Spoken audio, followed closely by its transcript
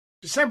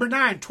December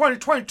 9,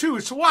 2022.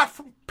 It's the What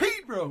from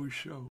Pedro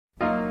Show.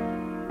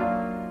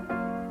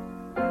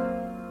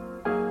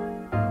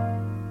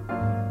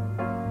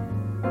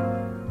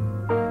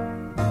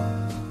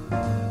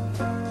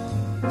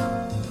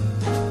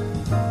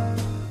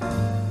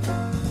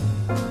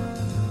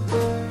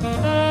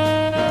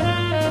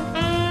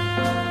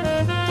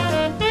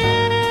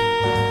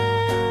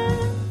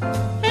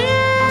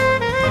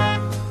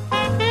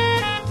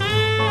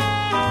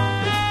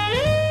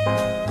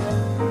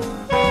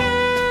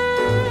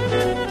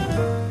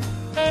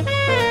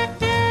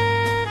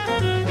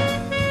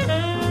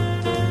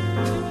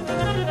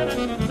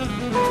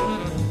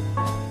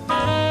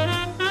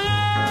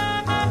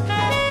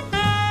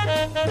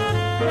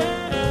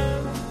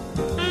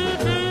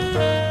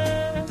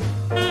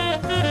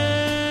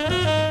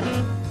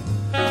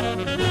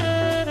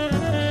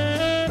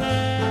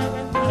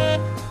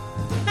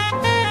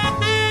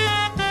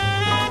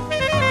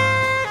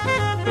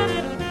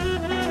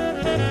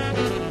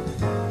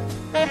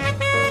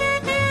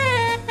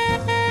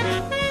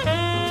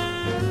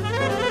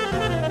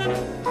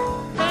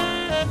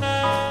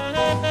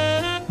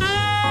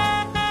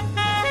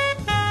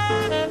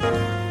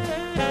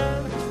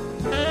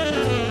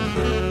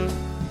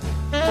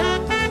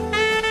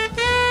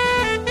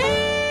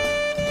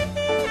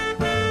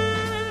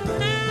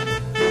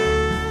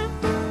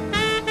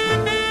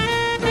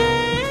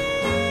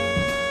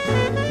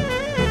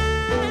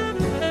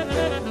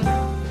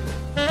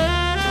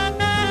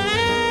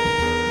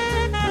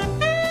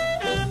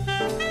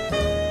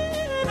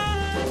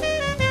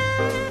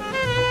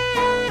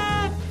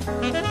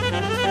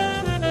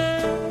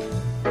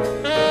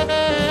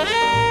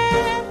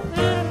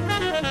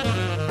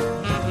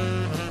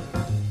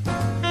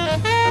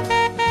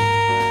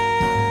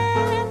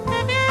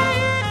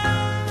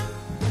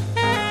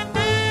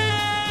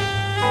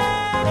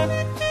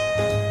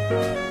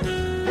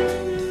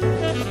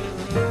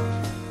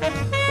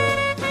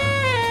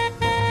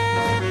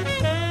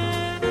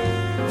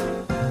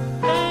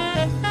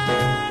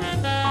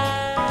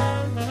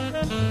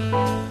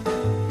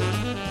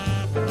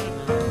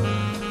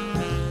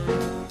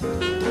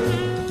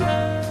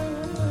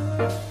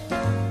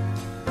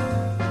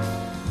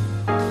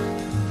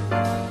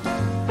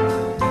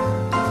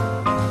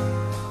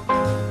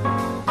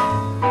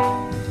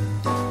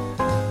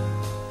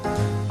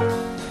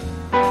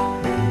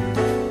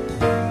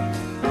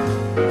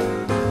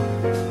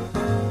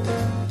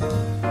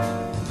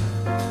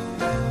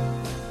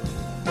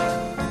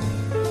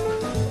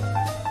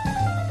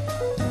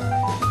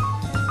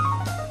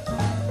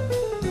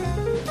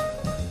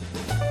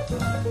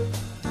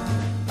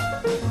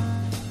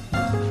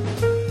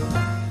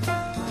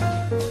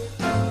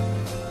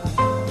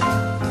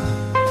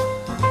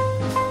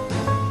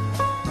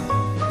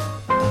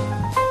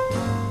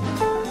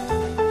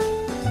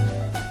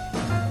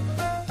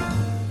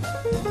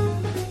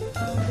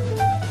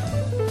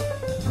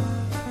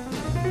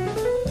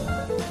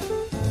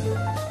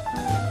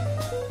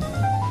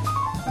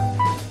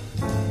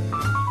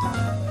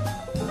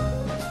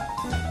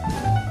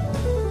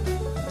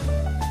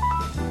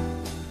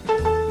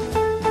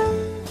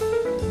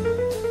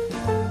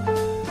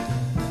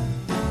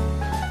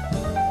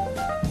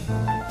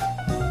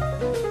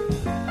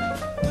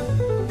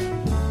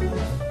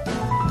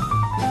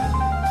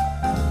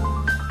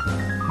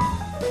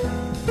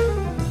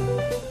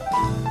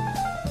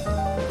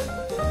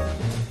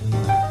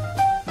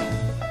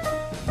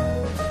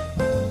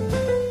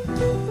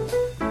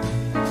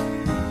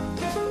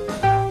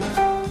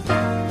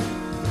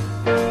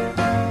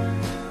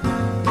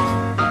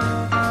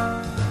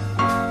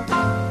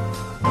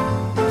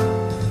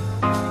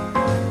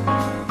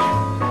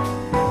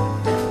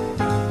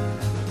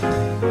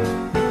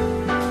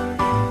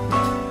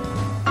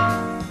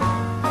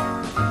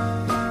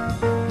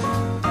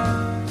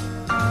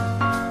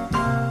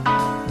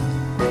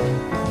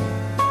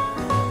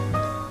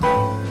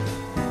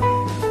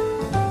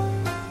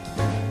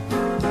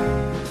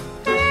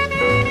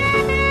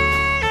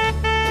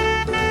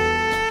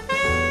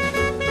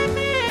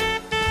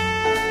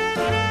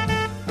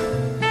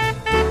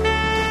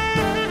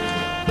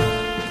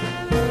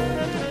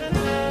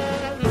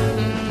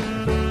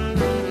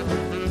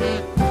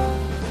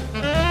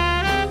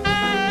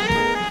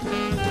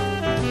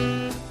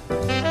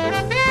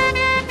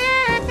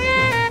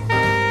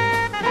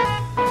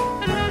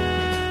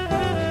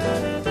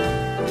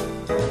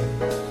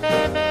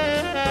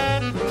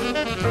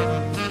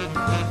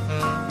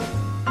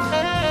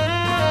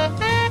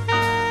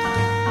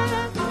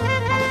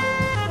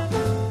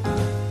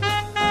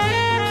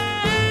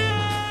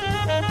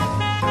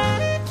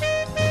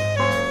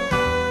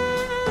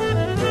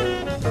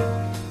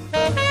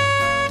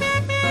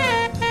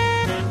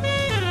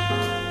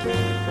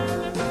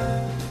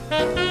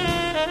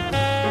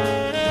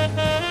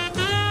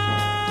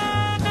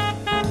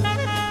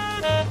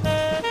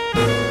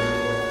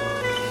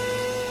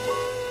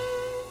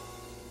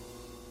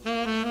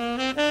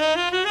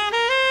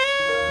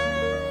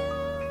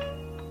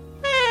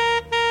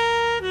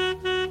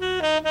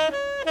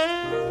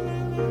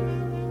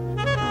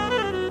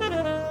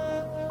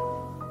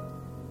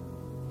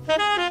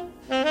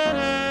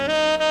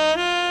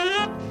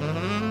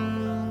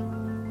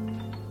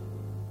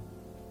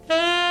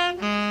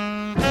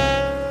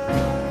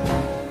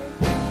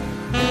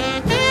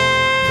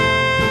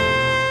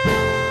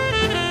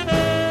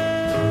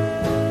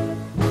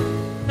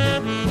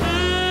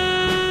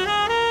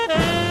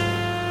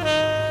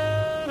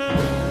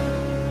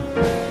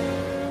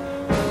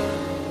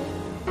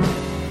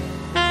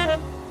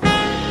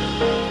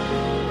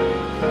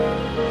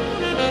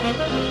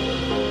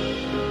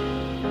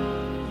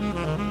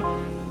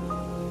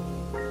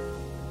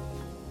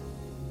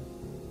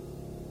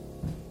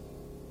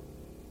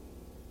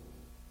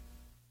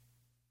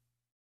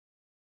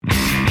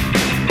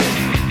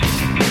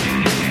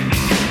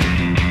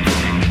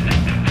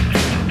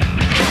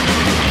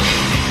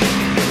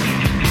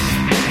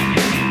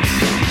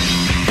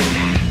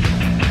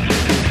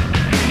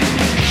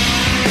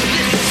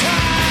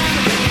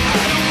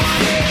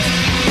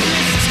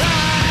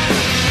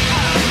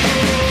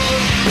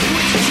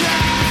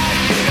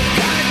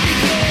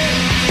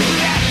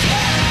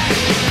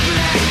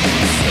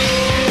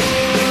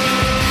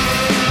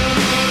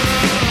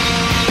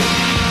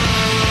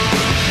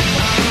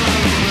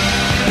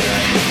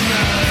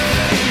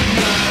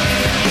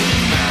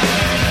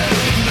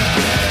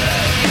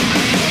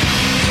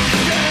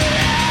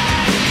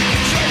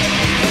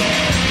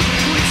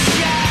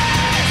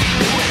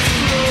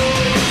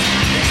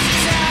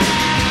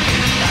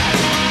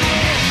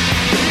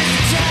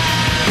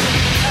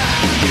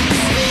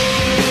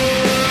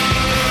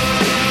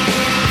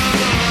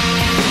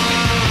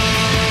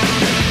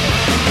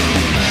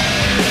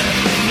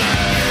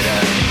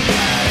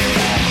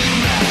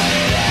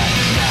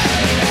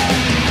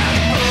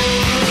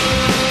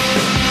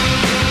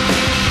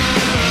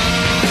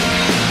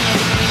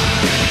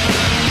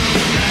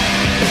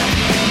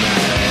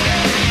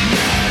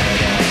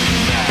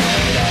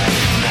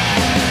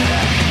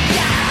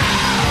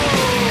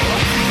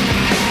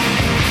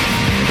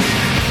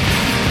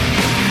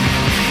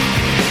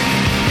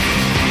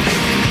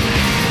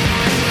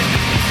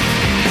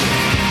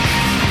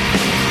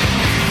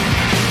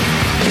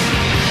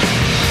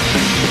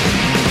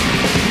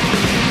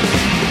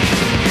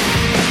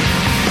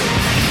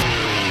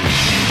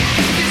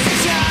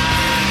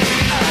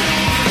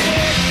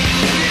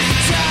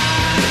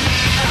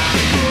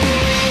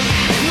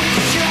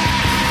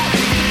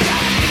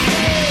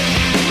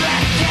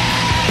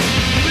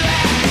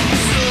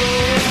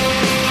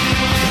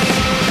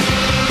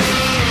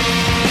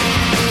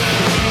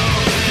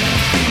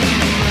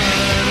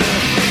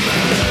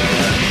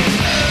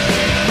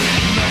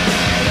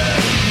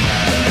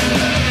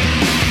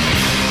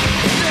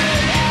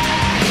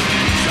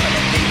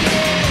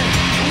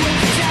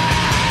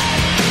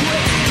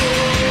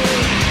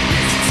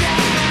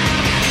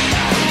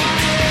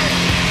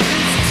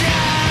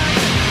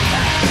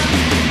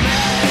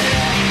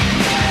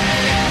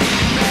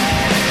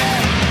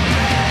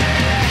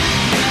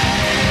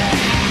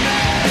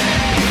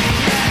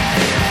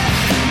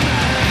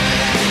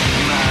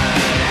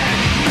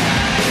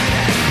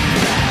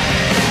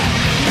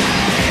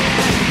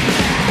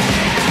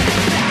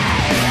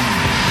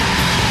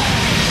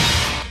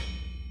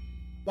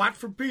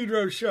 from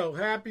Pedro Show.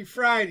 Happy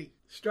Friday.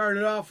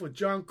 Started off with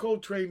John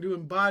Coltrane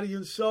doing Body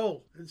and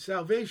Soul and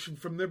Salvation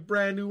from their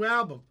brand new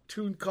album, a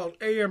tune called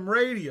AM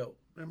Radio.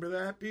 Remember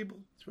that, people?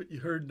 That's what you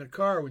heard in the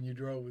car when you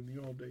drove in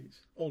the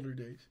older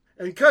days.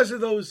 And because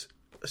of those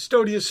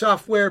Astodia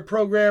software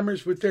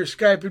programmers with their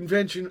Skype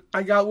invention,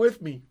 I got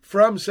with me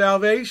from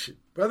Salvation,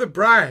 Brother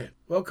Brian.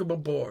 Welcome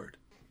aboard.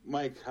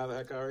 Mike, how the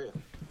heck are you?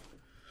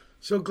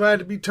 So glad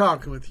to be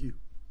talking with you.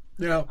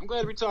 Now, I'm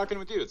glad to be talking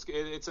with you.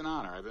 It's an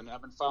honor. I've been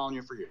following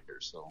you for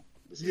years, so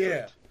this is yeah.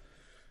 great.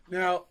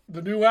 Now,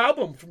 the new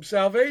album from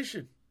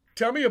Salvation.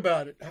 Tell me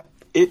about it.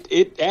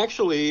 It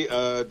actually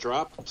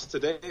drops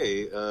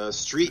today.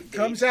 Street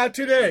comes out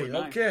today.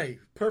 Okay,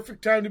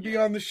 perfect time to be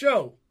on the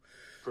show.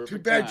 Perfect Too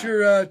bad time.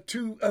 your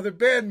two other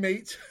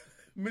bandmates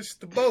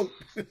missed the boat.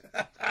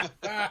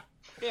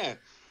 Yeah.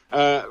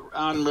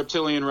 On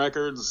Reptilian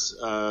Records,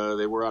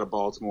 they were out of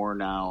Baltimore,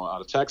 now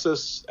out of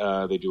Texas.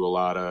 They do a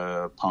lot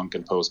of punk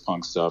and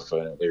post-punk stuff.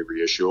 They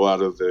reissue a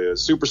lot of the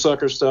Super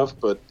Sucker stuff,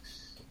 but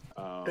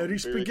Eddie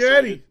Spaghetti.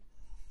 Excited.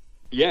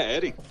 Yeah,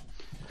 Eddie.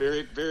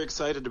 Very, very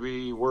excited to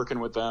be working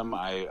with them.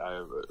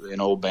 An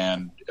old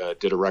band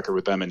did a record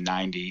with them in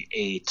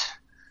 '98.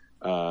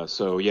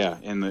 So yeah,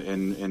 in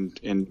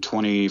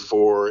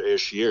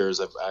 24-ish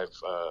years, I've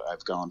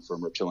gone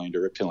from Reptilian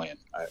to Reptilian,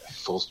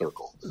 full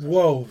circle.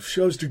 Whoa,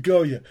 shows to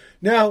go you.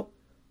 Now,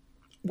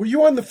 were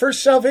you on the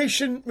first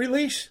Salvation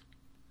release?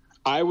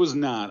 I was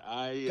not.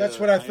 That's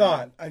what I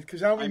thought,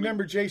 because I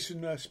remember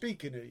Jason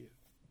speaking to you.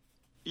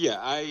 Yeah,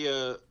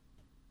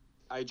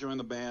 I joined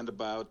the band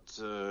about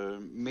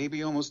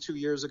maybe almost 2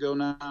 years ago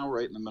now,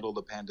 right in the middle of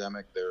the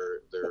pandemic.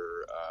 Their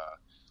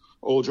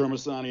old drummer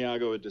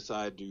Santiago had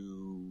decided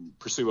to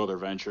pursue other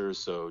ventures,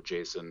 so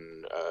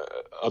Jason,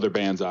 other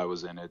bands I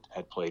was in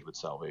had played with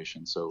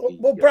Salvation. So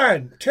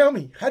Brian, tell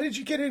me, how did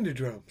you get into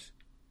drums?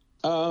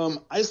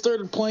 I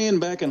started playing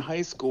back in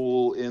high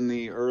school in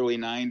the early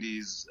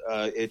 '90s.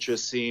 It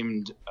just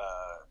seemed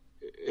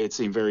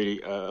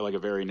very like a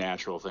very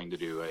natural thing to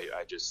do.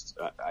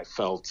 I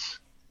felt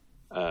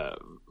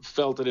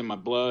it in my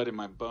blood, in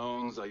my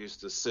bones. I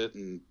used to sit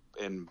and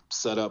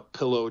set up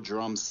pillow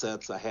drum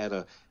sets. I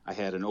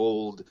had an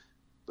old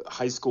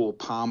high school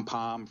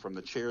pom-pom from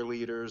the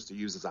cheerleaders to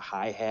use as a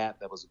hi-hat.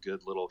 That was a good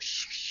little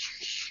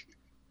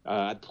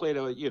I'd played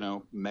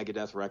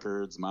Megadeth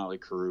records, Motley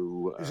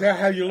Crue. Is that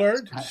how you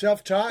learned?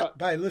 Self-taught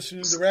by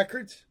listening to the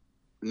records?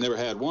 Never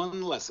had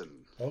one lesson.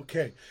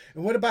 Okay.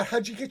 And what about,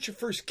 how'd you get your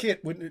first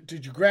kit?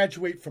 Did you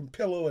graduate from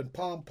pillow and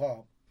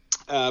pom-pom?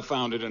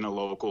 Found it in a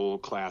local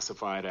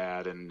classified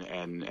ad, and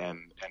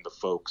the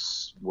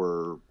folks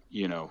were,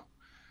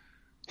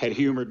 had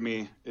humored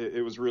me.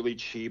 It was really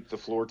cheap. The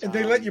floor time. And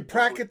they let you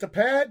practice the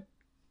pad?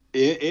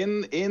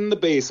 In the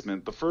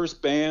basement. The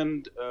first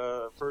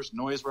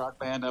noise rock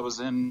band I was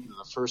in,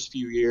 the first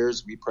few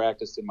years, we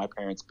practiced in my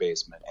parents'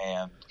 basement.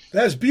 And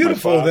that's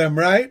beautiful of them,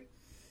 right?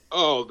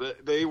 Oh,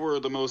 they were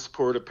the most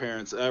supportive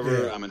parents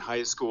ever. Yeah. I'm in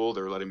high school.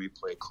 They're letting me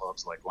play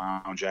clubs like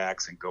Lounge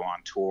Acts and go on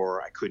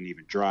tour. I couldn't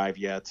even drive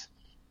yet.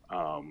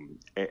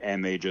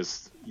 And they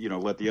just,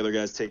 let the other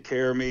guys take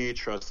care of me,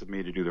 trusted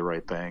me to do the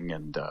right thing.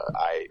 And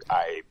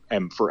I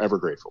am forever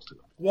grateful to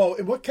them. Well,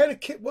 and what kind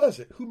of kit was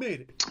it? Who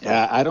made it?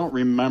 I don't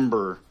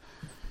remember.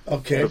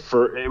 Okay.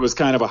 It was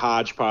kind of a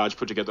hodgepodge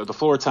put together. The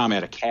floor tom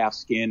had a calf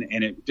skin,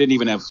 and it didn't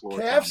even have floor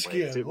tom. Calf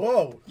skin.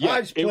 Whoa. Yeah,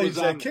 Hodge plays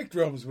kick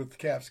drums with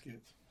calf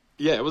skins.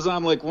 Yeah, it was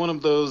on like one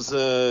of those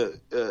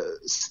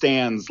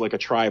stands, like a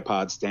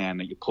tripod stand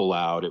that you pull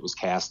out. It was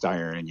cast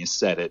iron, and you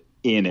set it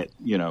in it.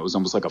 It was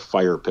almost like a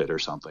fire pit or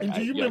something. And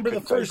do you remember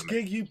the first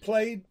gig you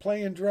played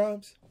playing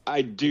drums?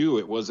 I do.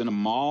 It was in a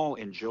mall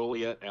in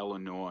Joliet,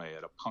 Illinois,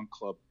 at a punk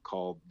club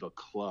called The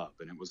Club,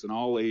 and it was an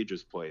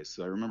all-ages place.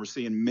 I remember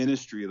seeing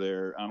Ministry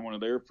there on one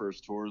of their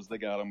first tours. They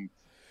got them.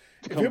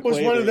 If it was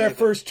one of their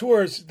first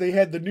tours, they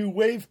had the new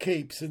wave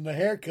capes and the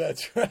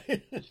haircuts,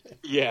 right?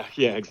 Yeah,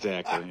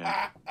 exactly.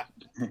 Yeah.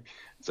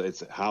 So it's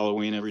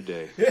Halloween every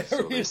day.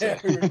 Every day.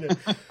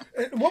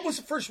 And what was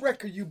the first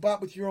record you bought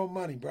with your own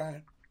money,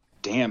 Brian?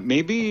 Damn,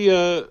 maybe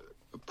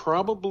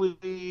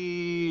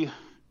probably.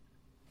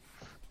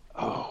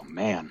 Oh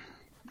man,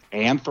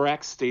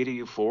 Anthrax, State of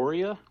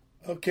Euphoria.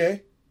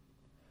 Okay,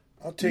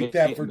 I'll take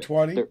that for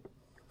 20.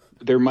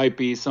 There might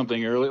be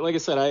something early. Like I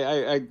said,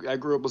 I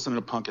grew up listening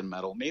to punk and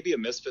metal. Maybe a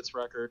Misfits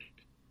record.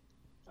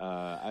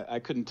 I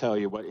couldn't tell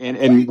you what.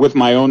 And with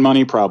my own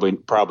money, probably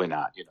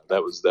not.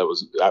 That was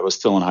I was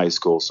still in high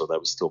school, so that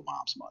was still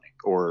mom's money,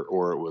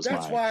 or it was.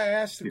 That's why I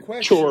asked the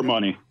question. Chore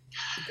money.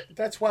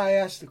 That's why I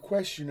asked the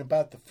question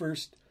about the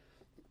first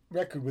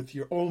record with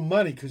your own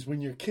money, because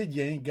when you're a kid,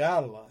 you ain't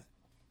got a lot.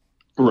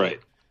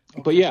 Right.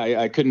 Okay. But yeah,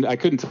 I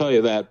couldn't tell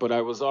you that, but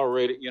I was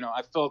already,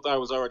 I felt I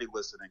was already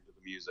listening to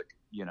the music,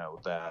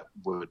 that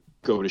would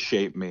go to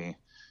shape me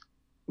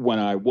when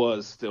I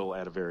was still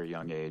at a very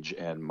young age,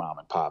 and mom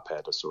and pop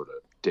had to sort of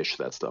dish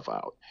that stuff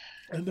out.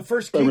 And the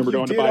first gig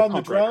you did on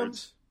the drums?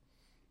 Records.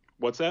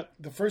 What's that?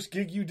 The first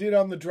gig you did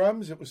on the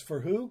drums, it was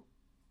for who?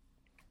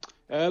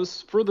 It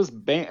was for this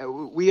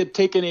band. We had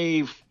taken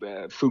a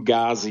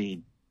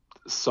Fugazi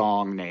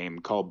song name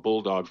called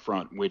Bulldog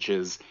Front, which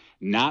is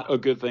not a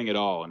good thing at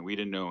all, and we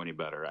didn't know any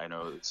better. I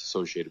know it's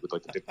associated with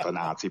like the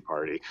Nazi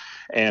party,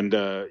 and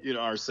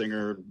our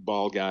singer,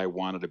 bald guy,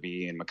 wanted to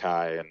be Ian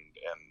MacKaye, and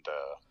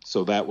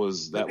so that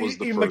was the Ian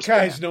first.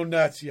 MacKaye's no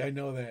Nazi, I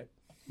know that.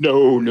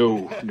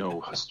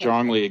 No,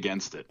 strongly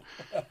against it.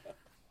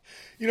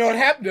 You know, it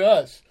happened to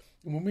us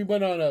when we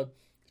went on a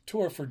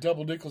tour for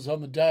Double Nickels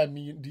on the Dime,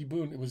 me and D.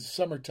 Boone. It was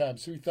summertime,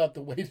 so we thought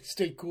the way to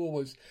stay cool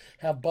was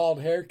have bald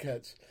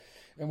haircuts.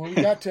 And when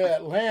we got to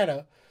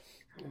Atlanta,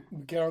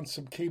 we got on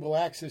some cable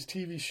access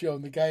TV show,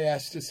 and the guy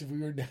asked us if we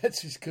were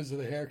Nazis because of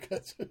the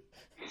haircuts.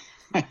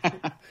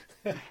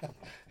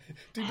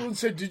 D. Boone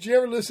said, "Did you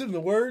ever listen to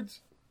the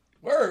words?"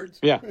 Words?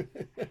 Yeah.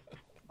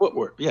 What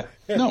word? Yeah.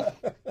 No.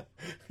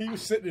 He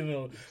was sitting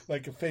in a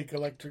fake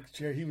electric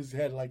chair. He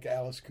had like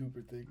Alice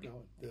Cooper thing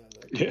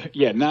going.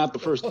 Yeah, not the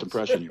first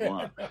impression you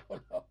want.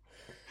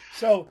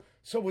 No.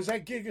 So was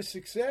that gig a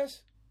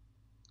success?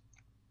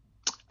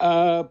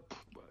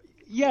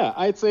 Yeah,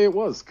 I'd say it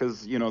was,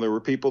 because there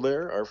were people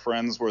there. Our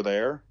friends were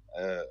there.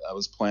 I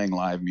was playing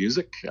live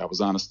music. I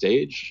was on a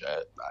stage.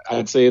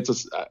 I'd say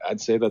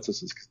that's a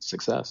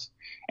success.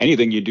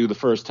 Anything you do the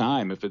first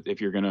time,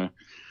 if you're gonna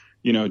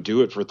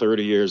do it for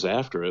 30 years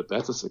after it,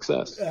 that's a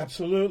success.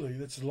 Absolutely.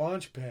 That's a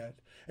launch pad.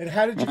 And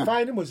how did you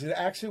find him? Was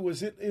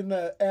it in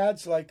the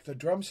ads like the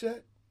drum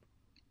set?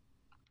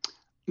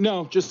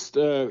 No, just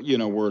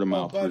word of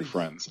mouth through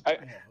friends.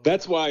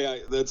 That's why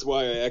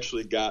I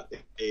actually got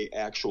a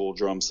actual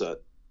drum set,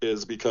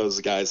 is because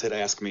the guys had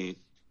asked me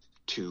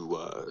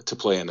to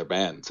play in their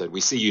band and said,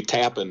 "We see you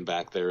tapping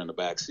back there in the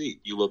back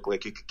seat. You look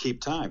like you could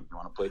keep time. You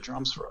want to play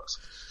drums for us?"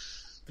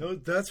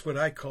 That's what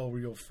I call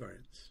real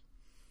friends.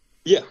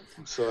 Yeah.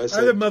 So I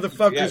said, other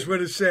motherfuckers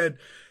would have said,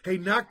 "Hey,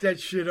 knock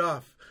that shit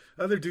off."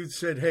 Other dudes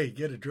said, "Hey,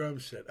 get a drum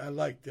set." I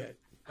like that.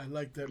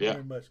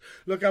 Very much.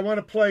 Look, I want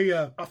to play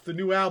off the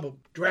new album,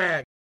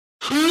 Drag.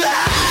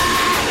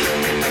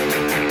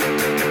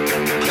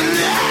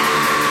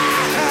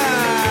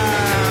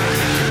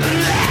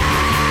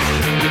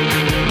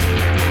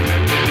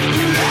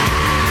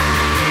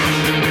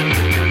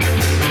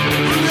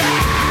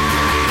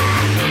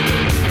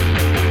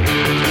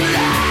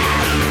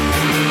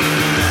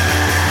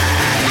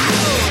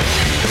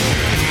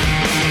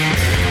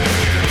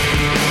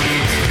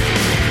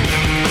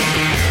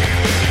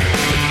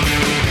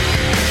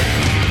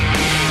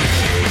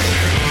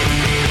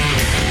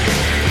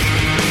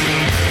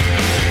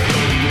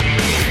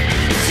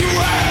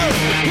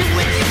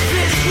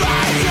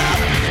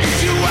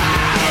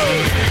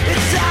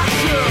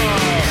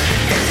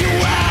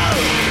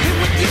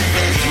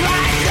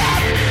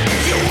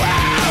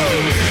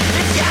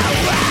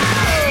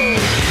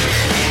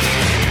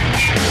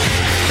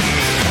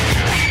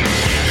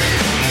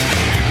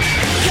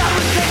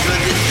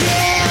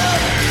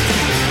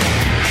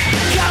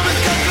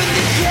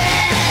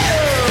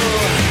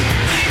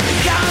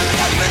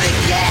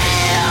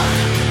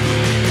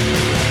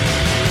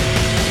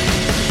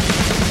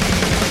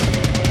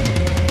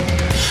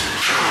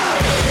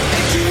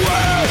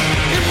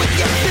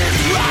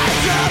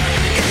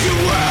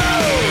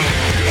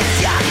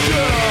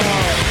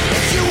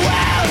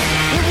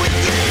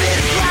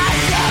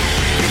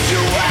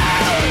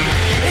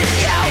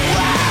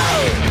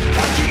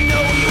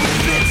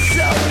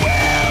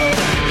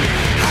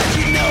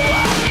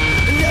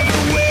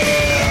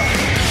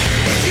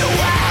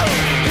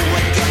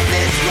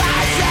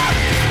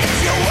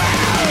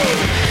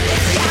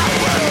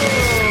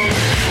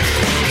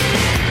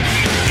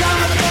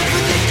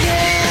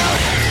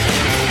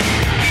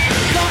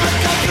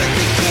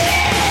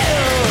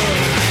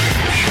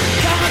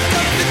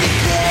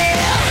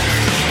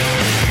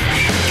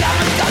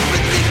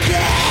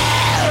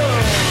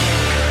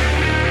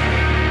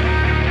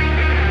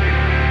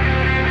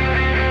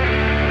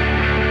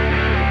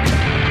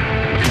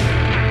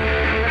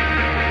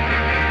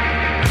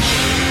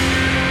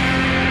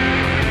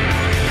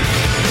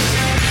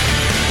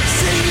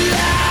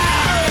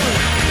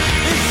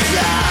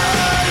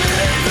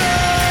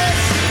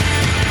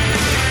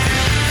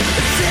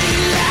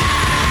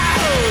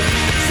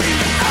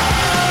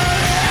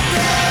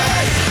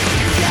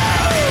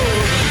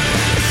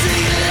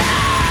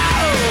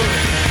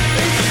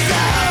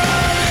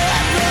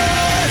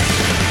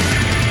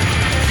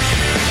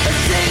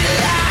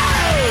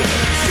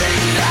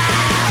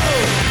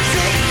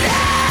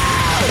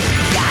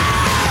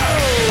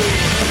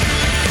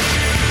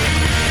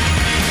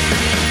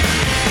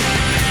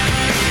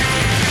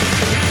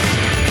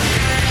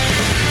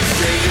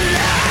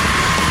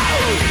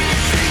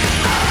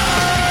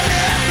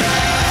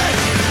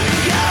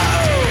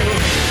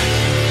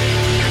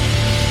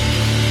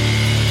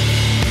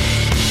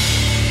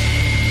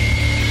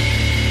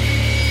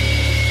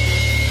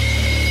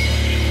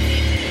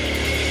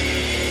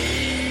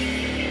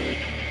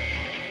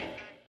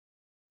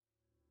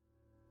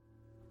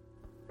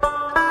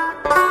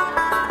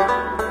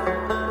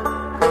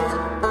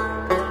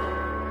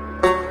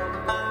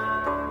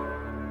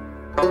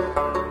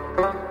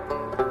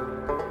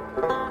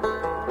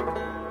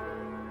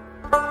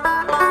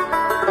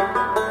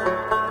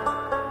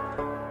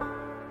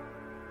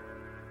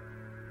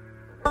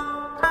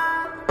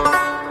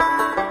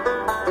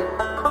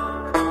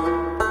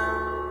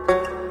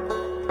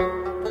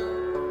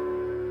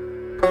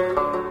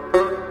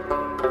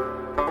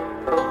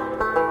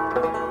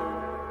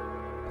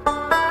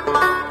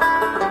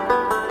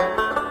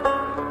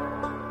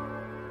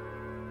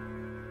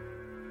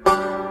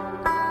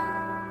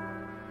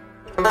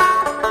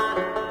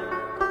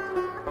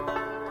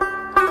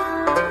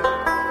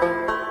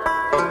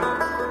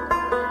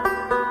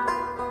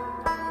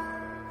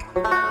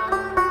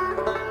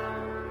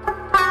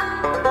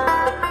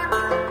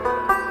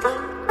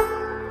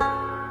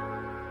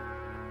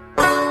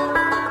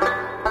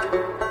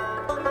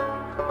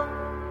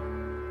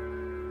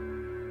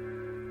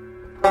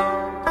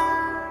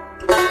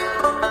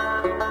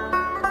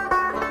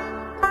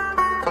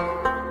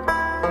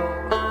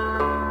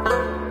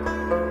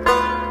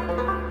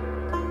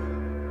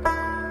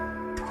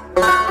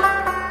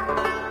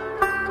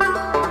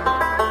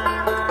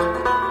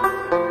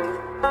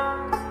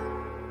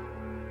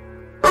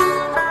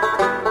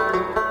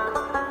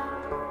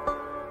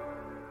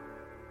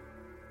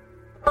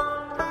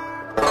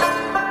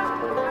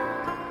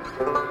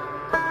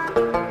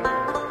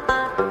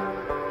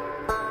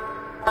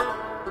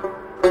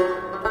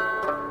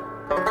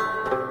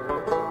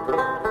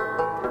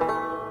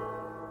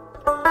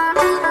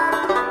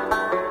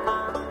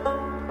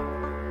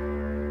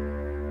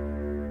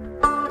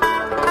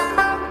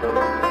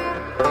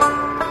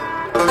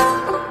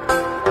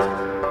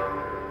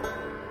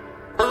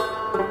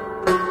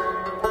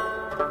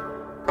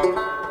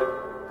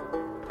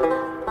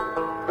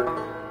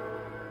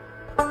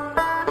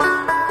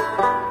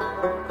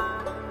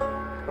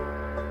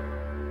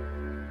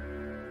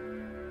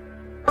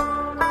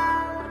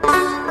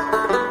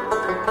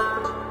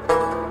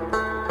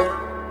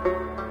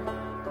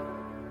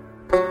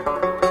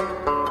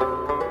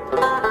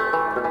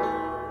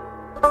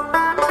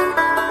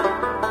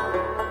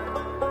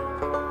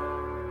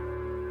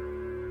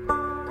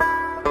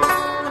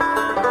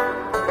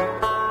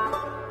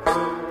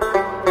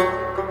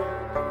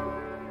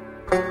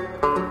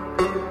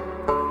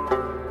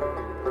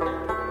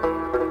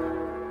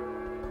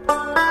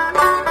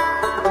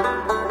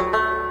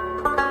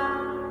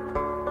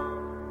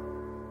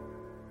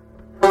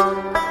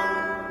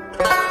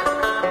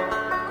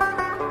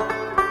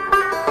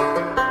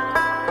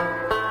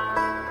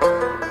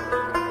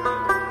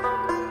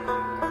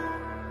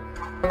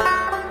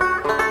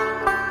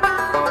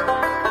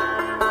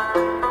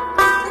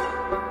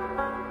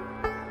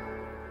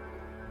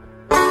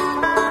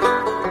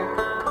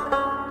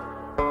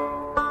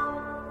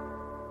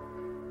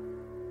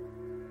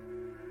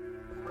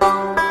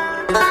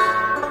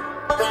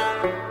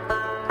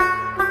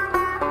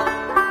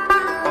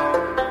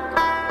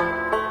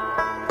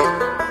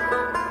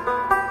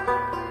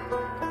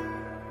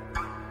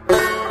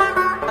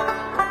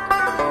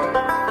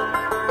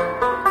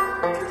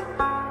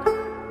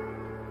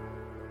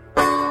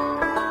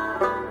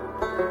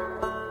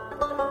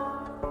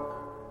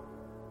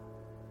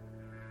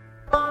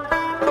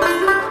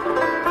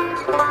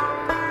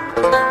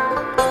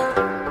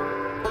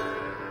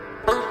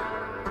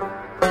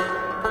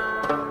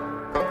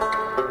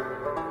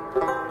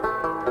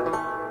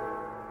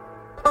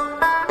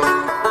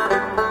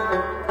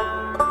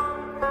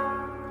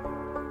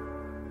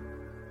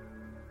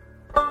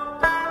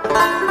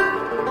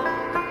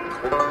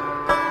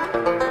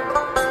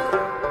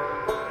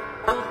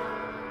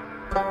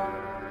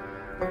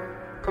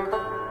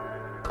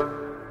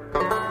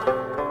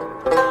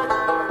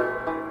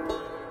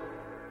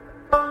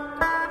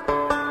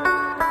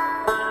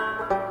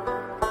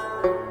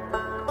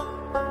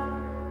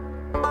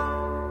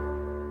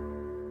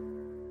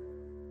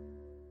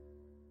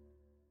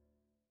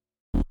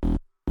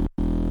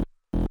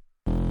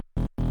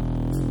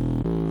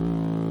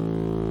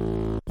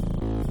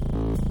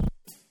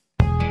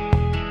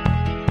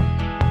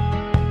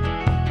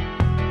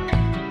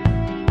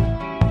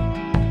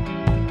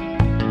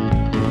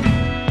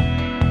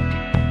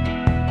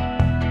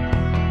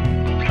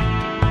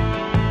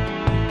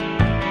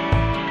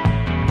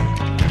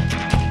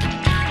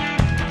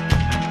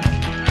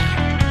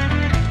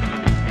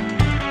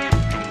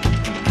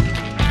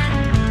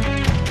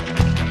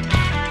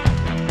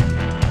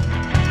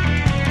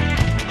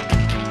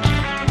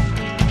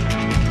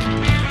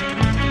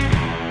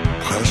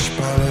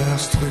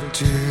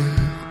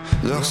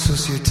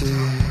 société.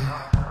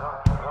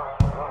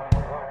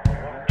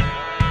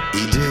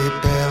 Idées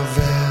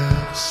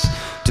perverses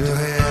de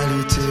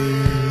réalité.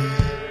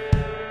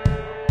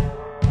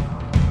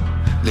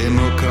 Les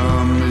mots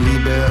comme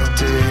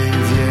liberté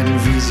viennent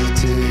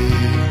visiter.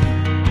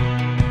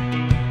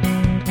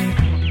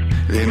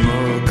 Les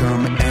mots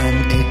comme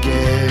haine et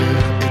guerre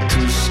et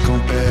tout ce qu'on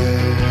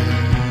perd.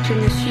 Je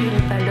ne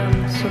suivrai pas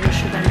l'homme sur le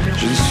cheval blanc.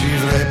 Je ne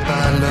suivrai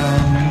pas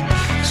l'homme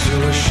sur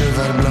le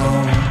cheval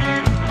blanc.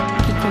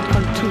 Qui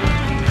contrôle tout,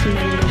 qui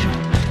mène les gens.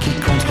 Qui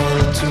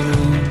contrôle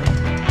tout,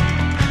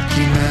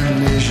 qui mène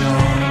les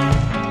gens.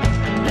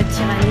 La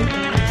tyrannie,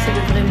 c'est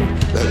le vrai mot.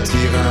 La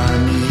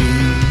tyrannie,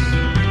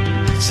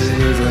 c'est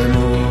le vrai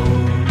mot.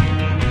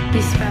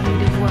 Disparu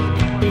les voix,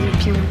 les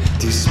opinions.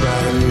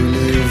 Disparu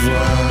les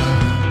voix,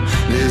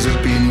 les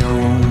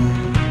opinions.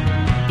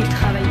 Ils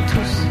travaillent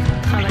tous,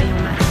 travaillent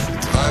en masse.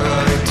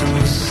 Travaillent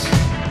tous,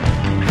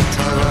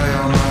 travaillent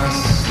en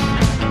masse.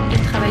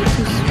 Ils travaillent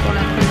tous pour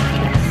la première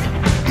classe.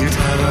 Ils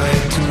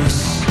travaillent tous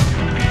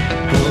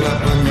pour la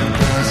première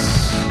classe.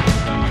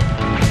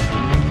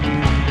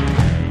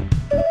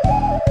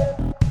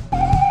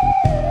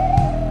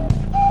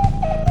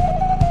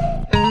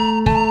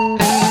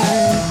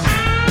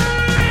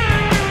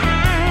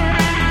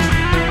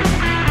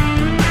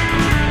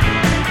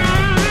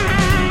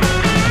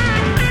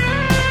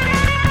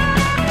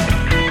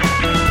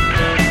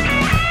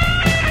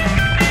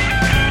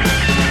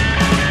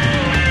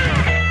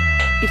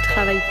 Ils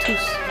travaillent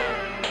tous,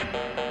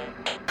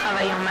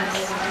 travaillent en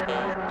masse.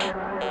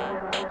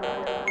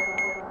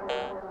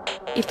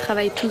 Ils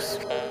travaillent tous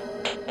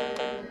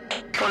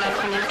pour la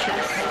première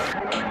classe.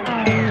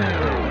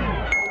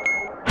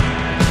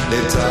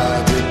 L'État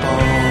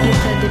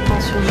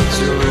dépend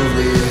sur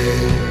l'ouvrier.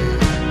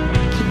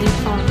 Qui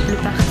défend le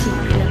parti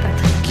et la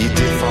patrie. Qui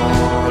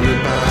défend le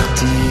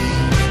parti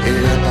et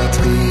la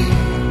patrie.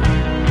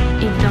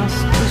 Ils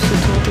dansent tous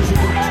autour des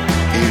élites.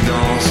 Ils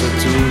dansent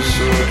tous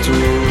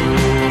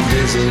autour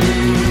des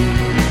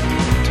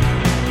élites.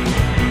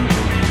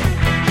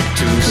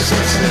 Tous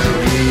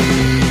asservis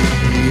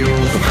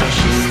aux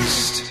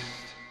fascistes.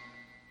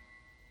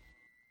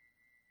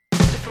 Il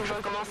faut que je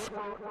recommence.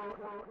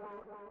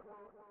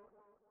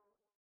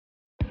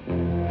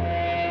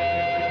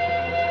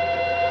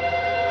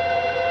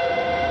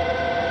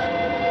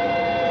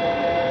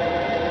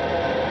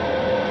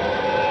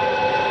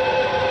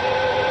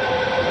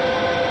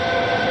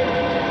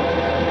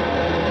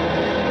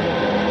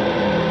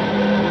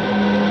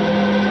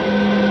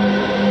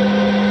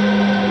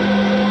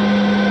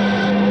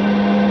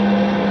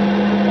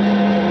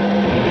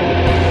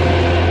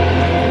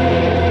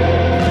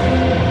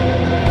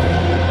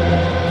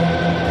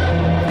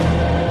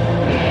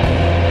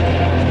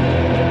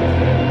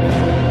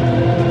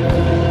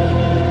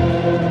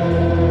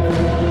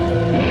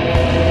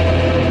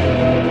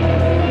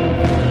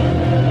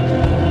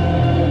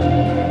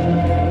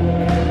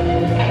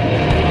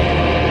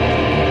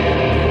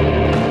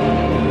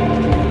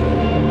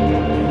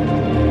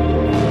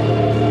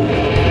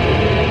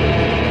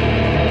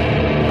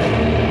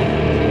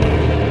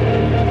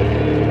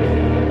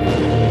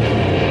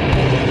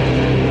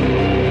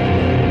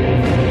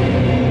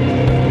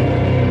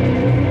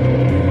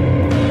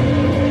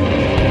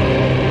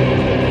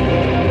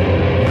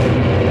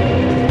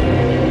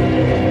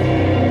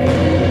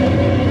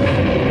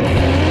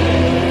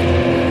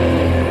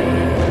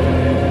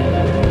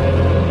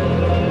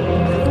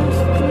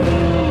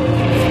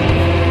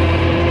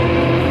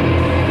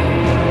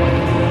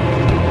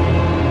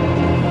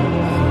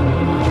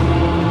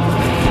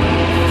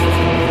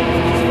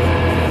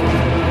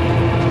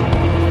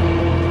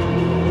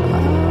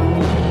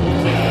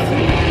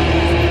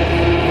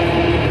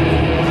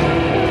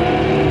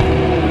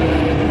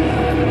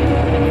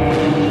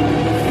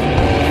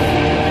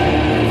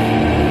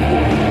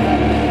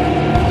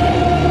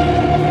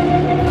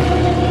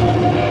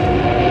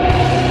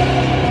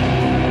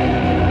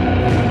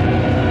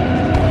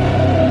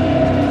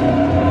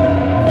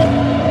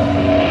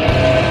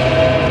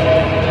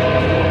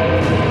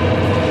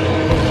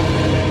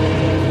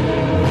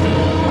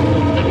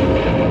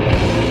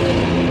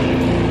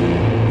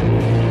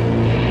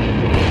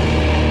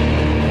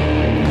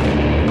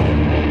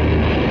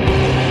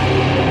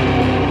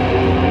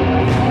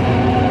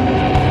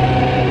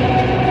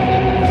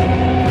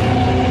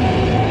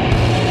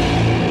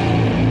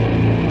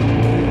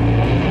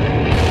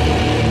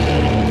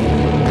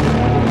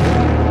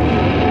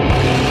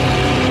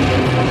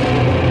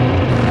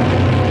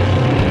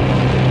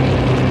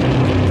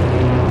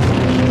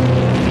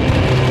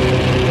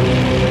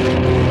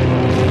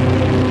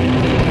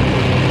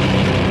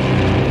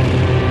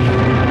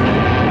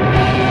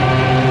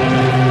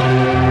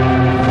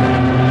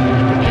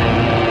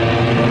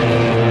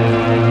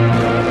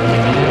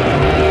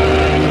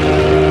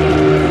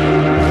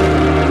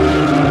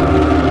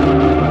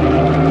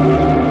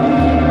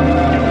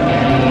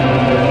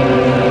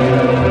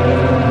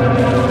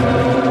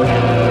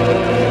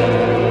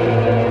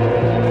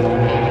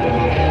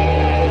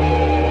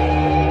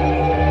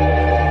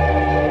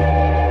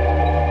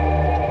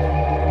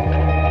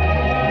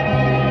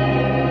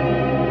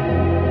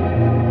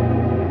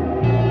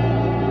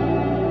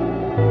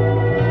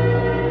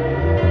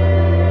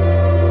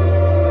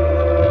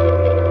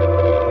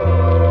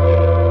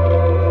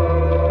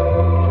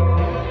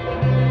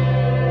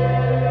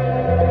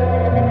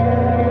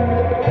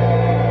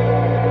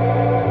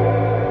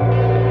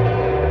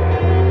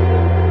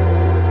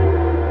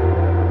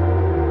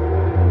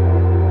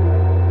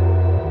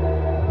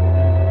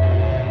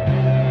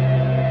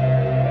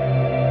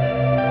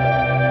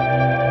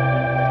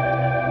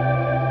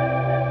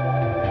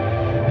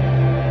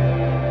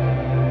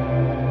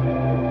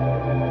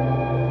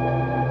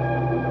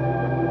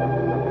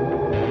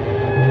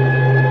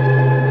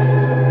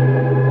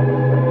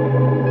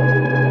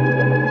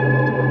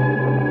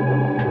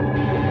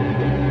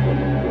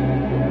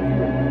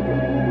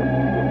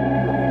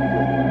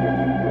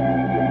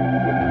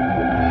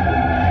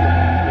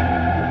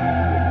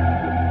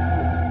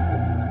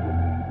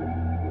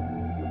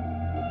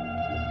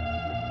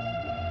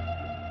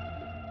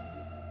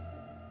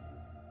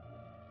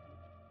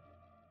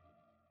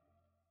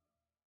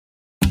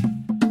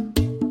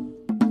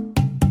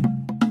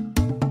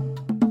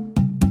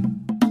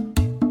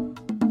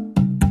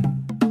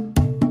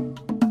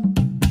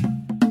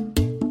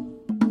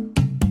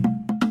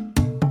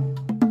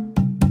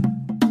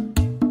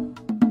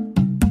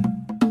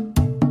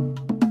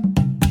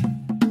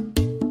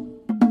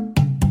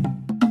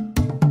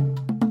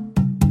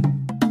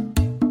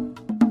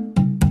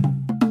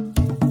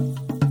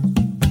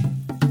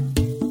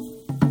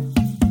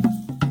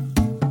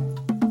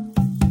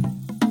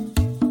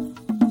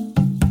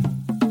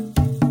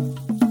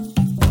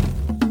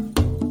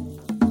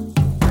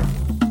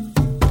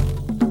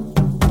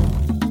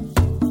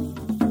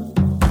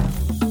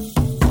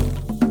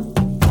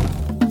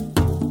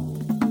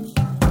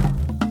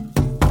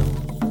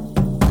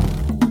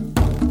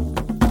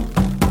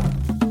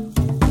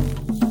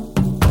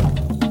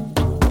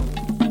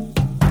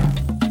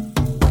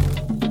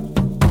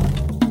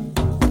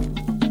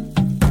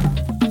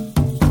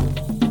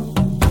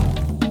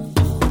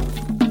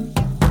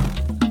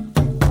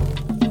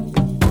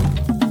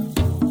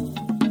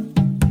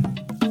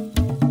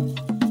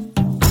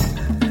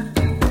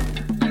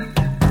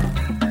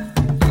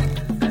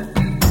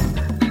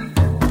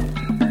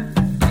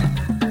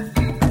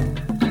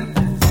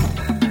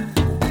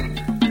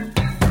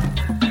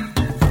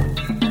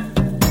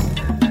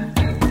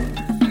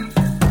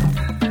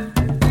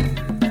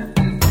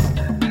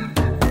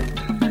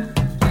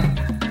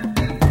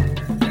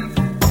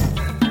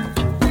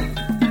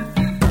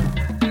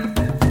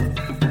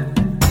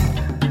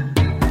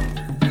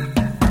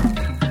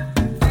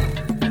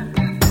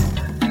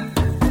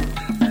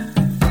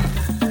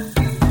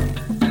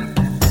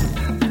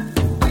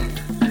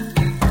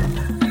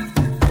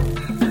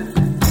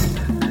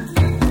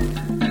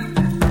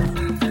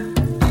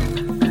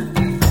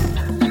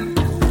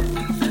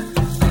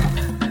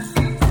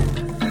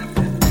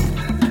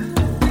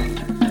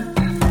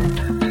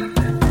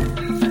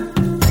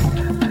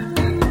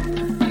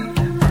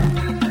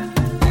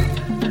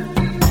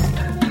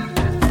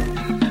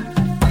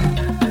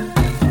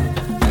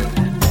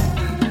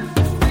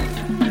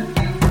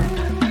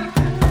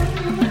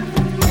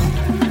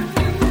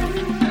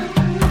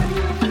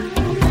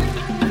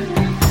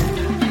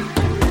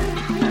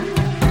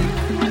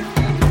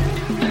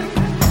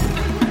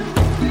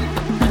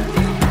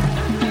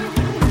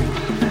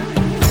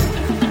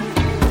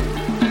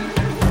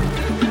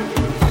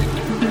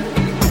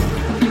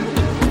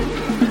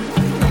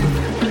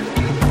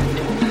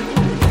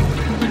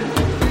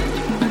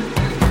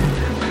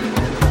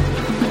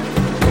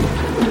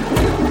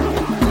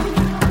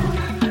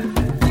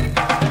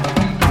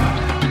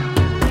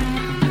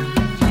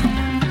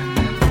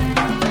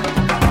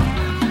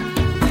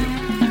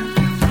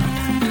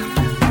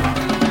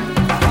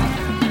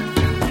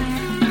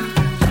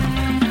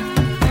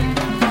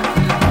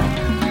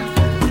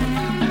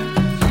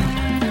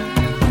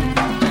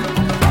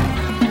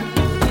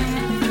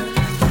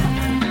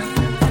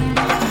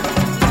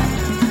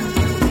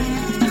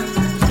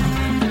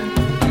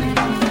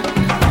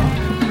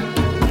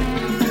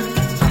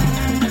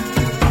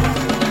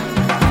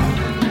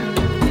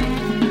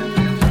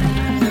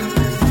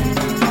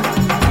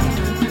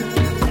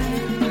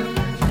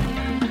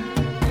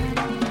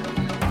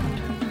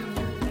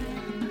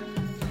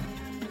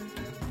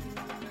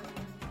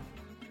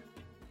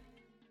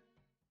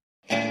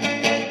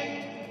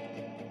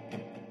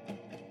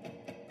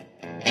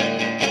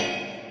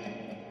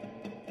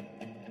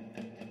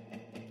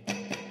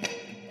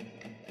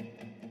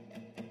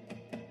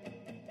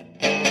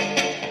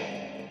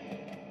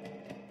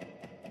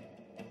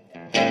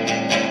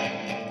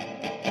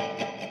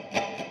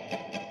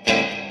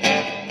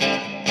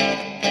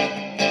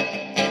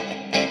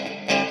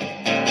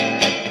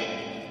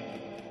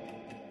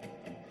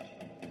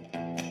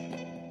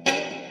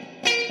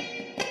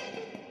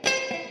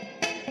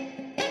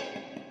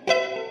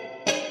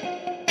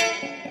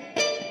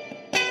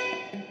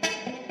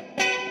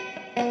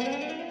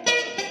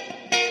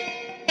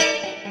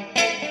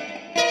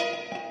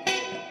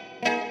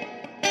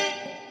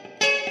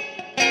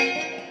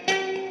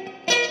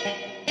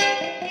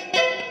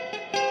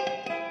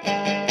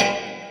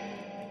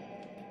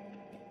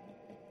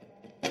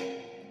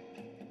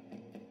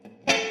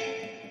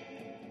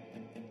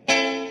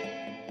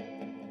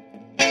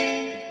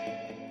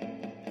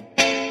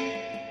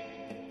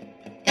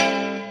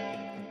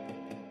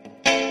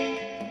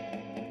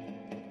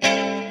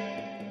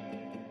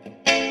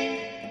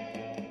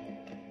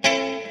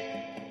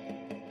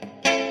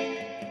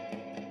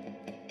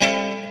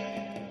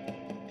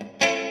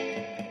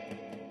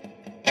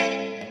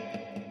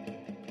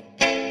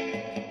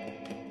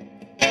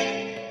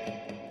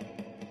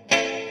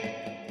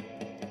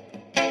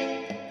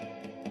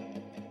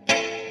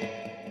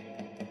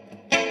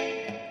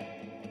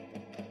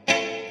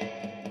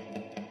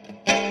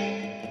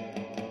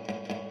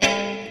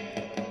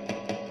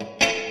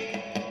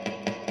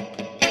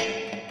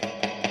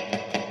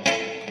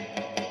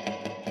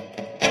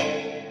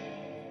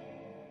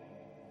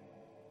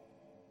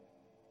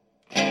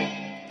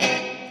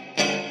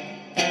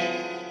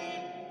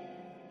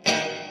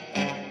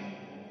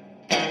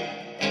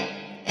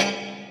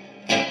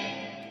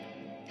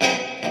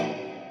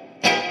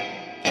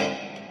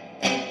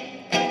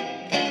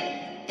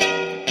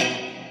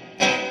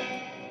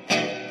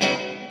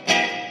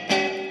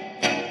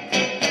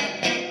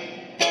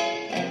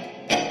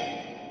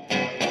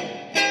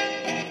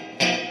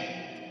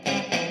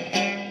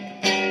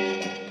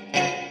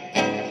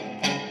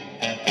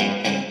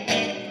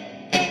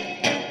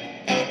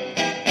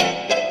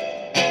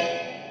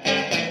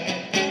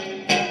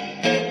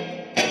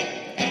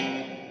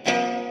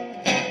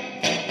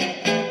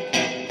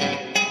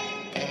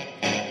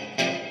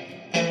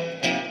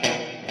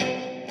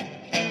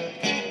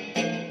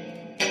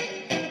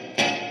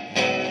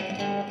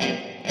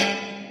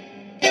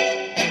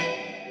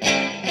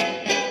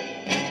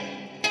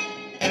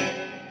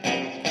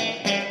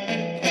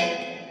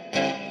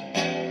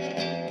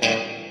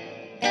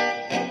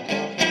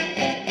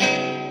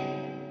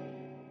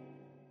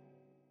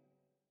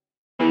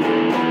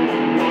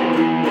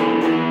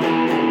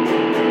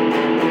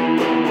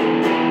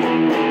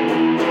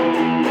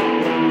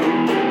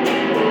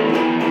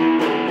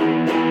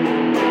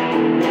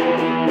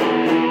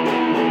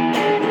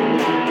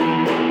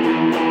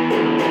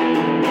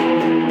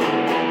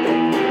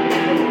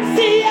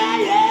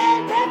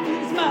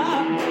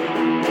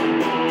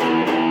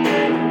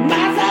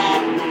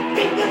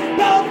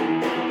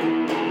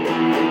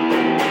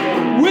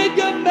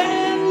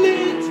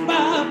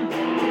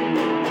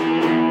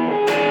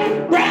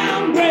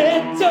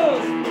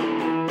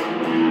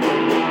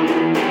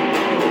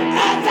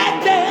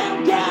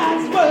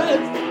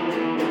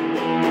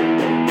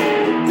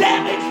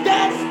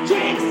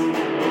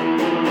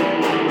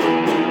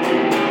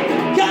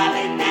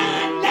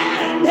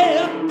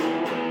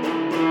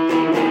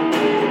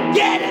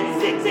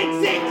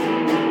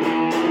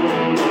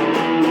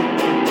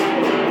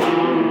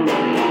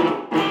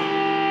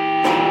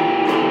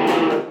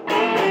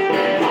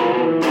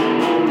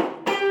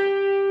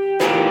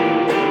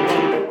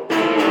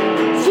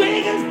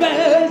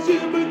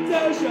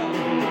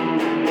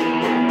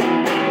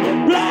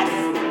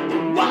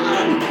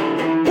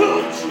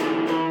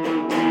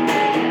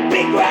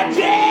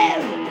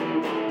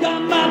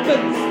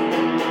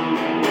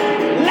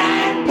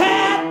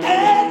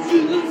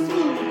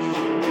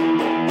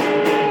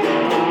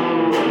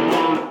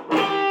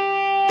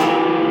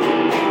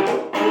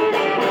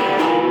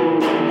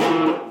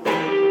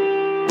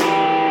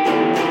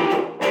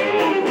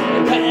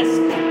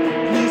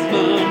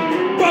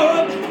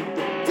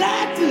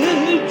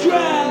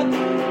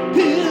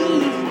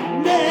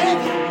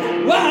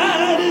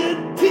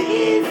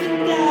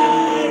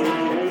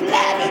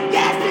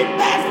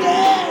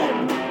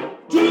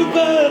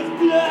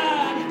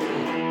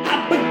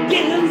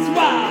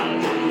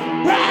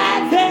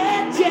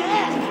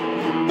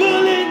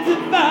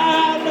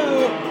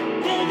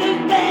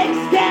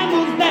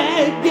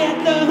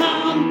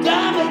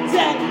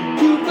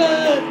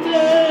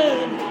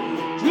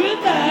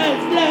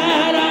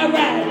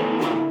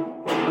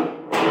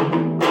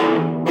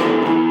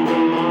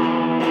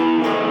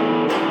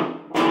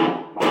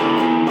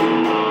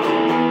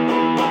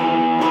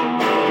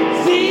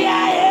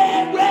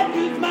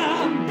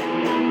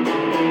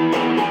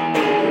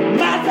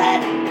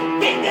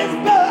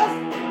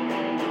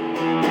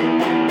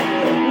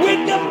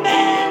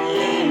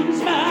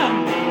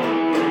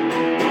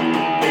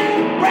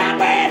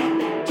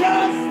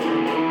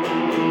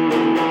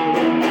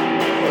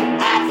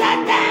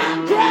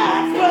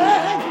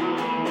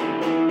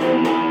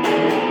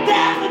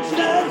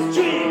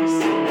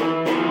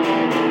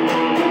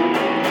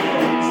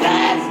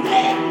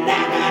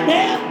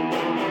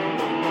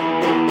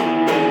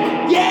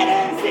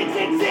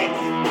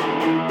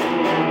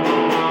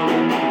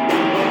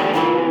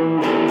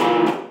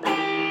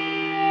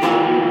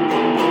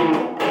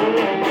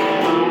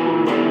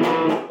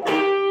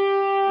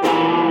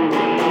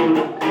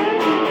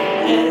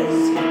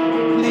 desk.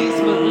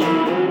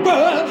 Policeman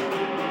broke,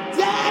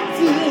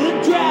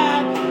 doctor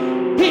drive,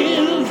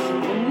 pills,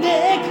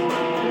 neck,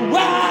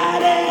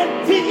 wide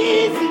and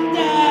teeth and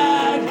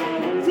died.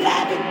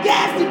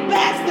 Flabbergasted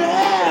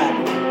bastard,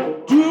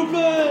 drew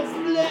first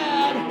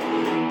blood,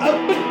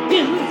 up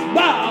against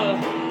wall.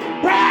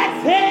 Price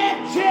head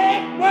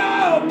check,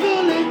 wall,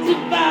 bullets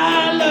and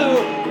follow.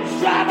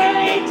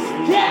 Strawberries,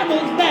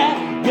 camel's back,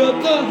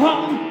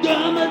 Yokohama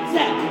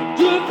attack.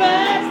 Drew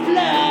first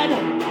blood,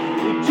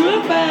 drew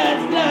first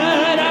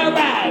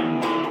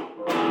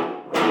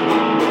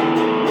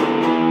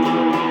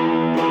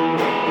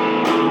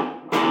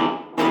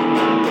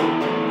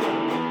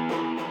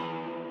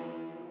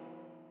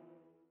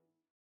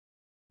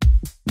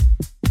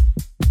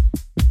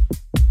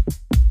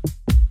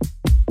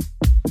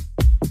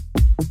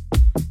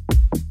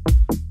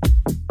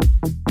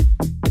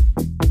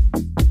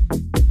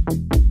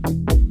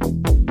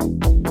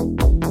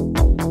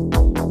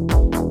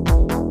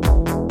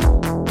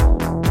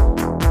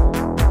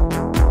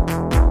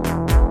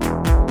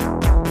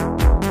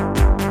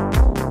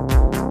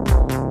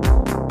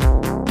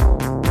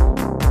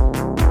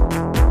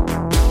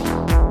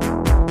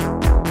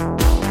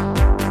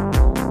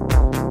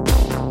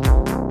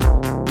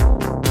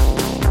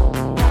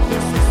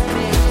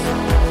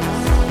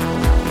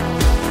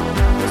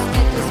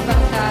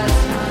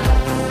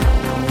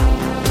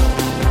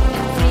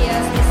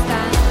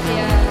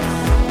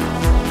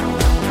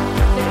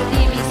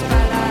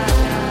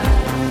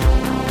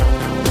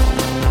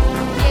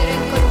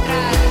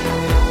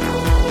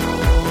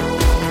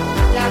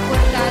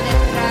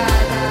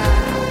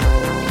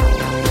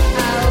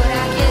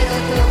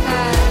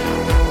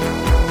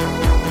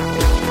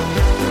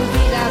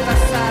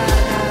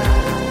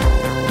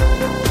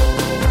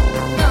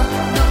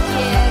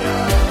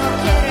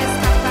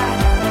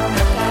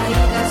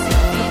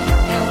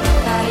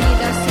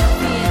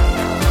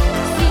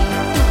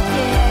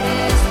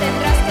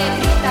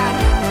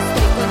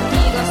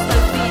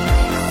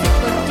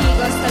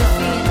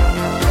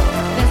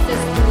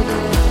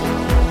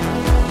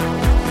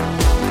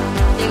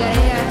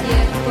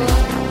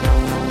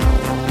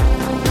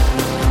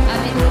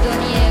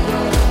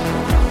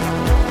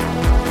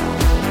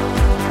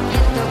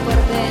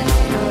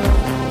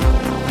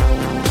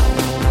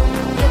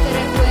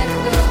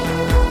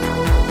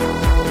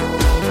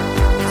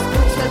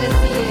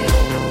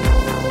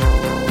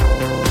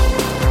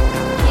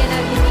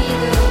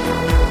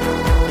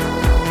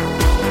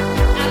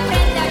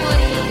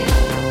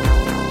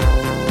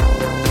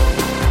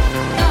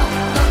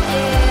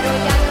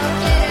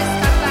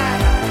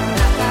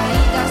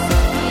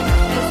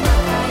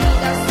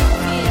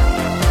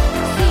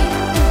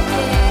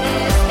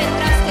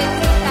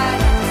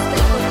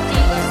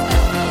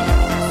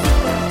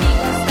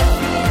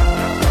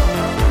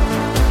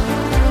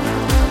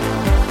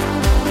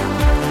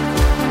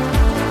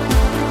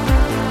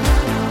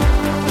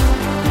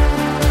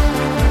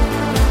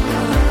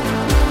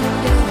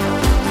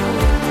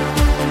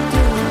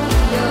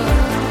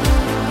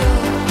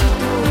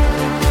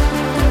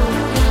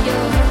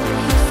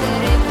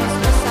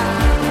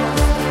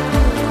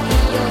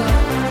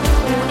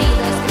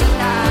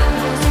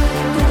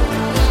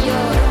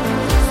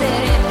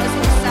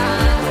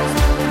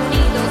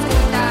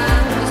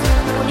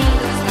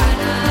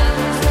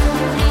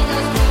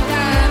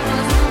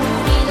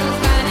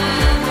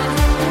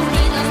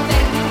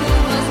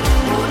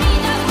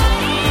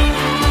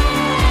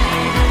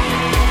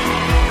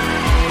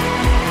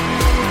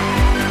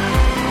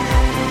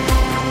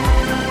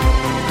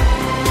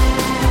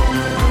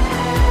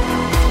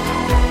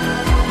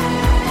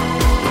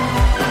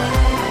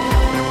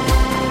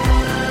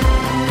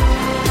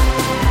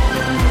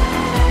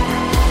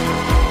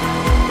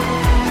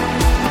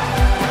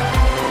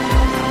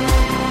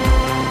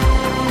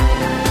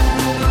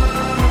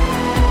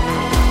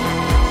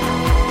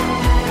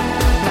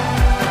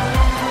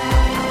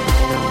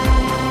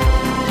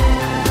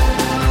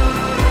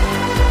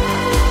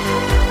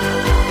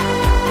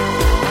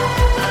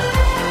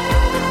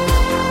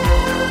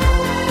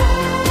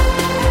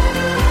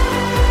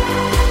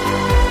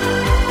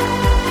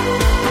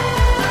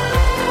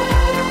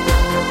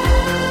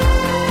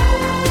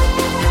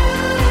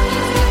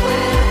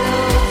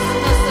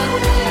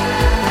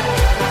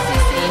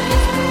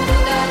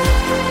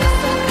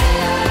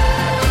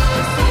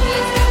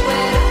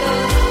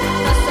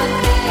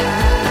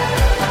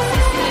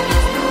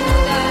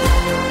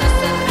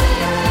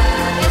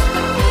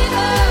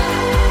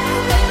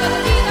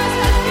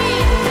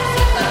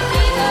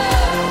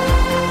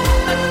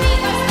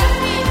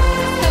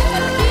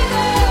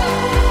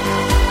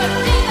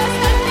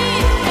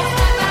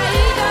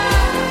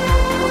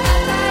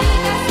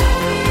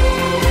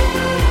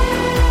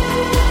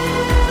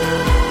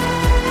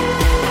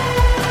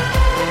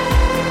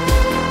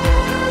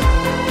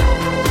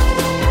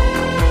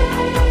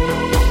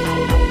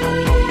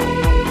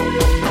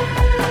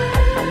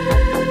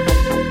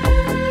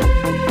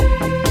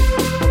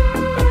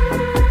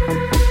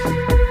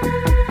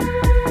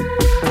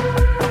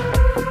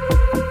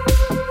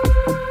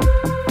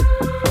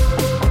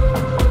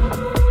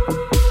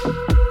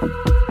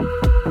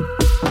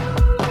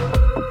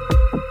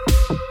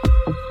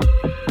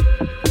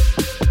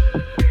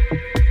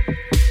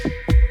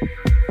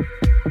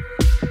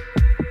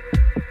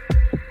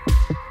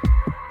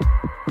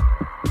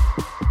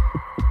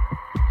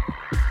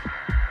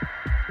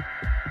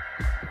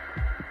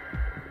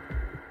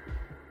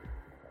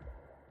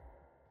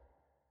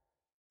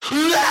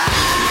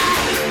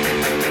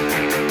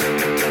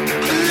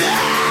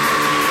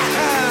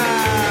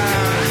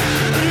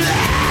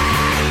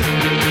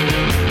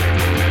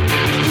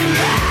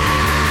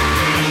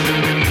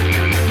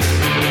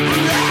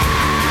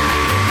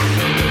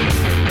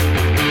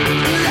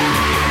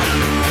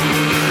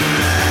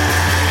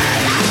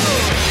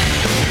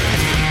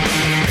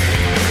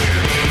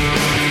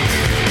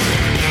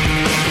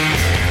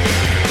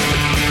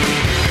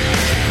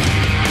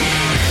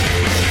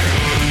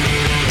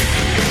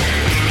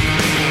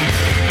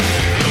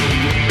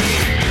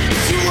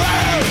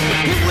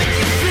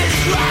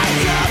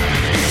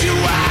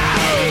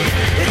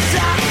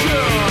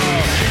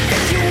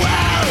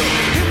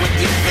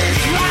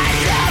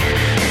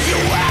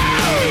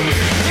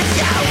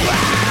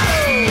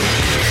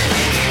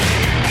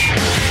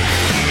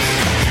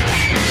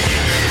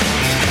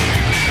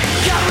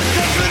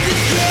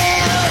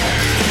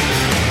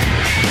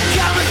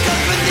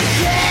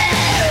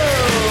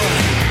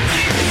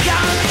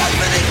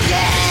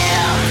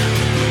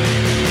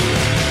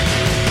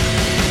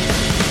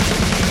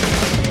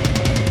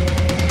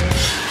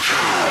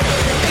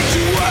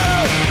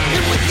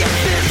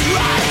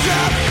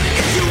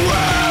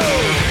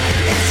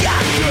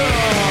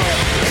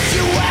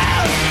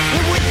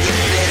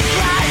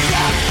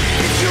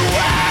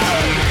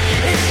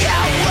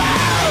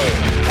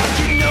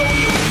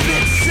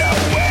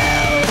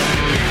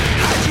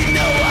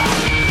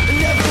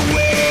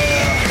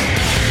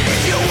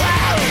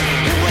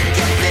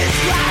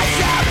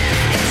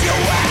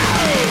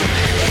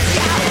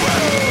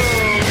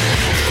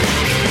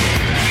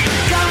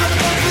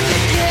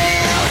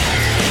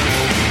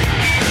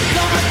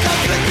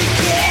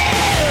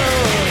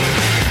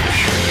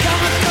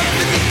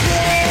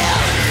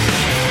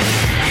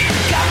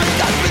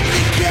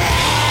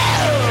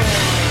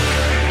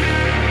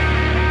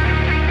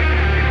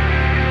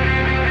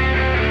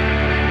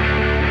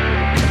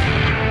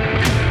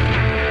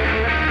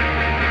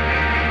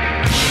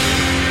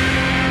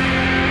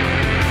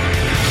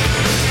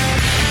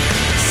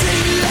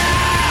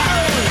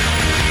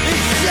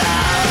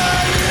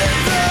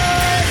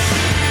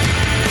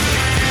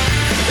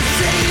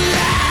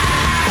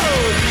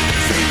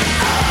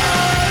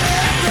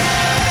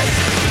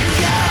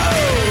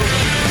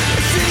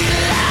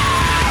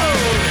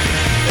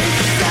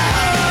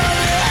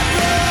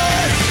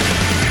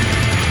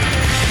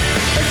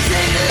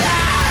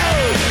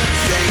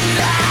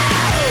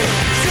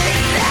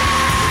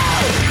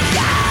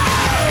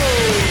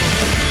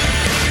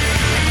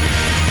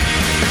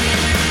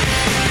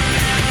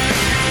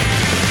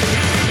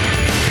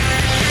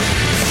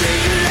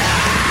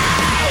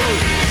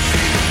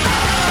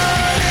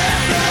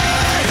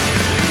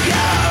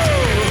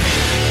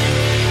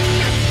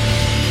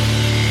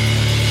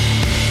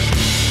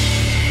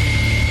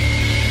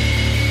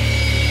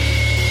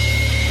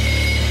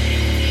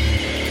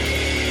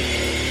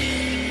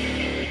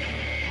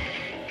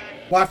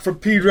Watt from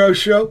Pedro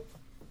Show.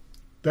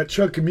 That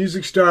chunk of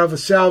music star of a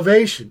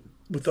Salvation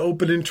with the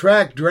opening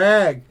track,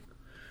 Drag.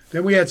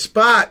 Then we had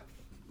Spot.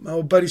 My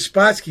old buddy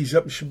Spotsky's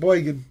up in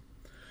Sheboygan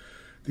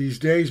these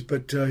days,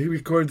 but he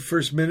recorded the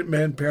first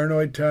Minutemen,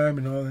 Paranoid Time,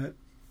 and all that.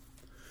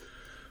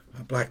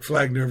 Black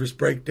Flag, Nervous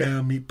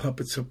Breakdown, Meat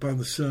Puppets Up on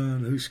the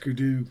Sun, Husker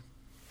Du,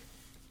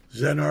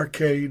 Zen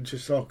Arcade,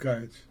 just all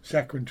kinds.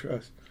 Saccharine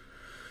Trust.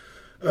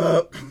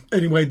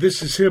 Anyway,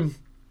 this is him,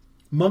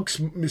 Monk's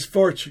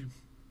Misfortune.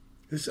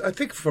 This, I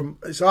think from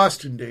his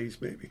Austin days,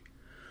 maybe.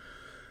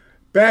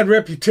 Bad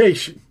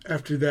Reputation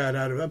after that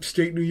out of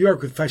upstate New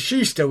York with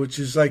Fasciste, which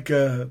is like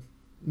a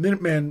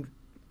Minuteman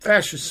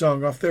fascist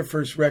song off their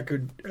first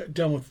record,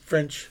 done with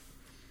French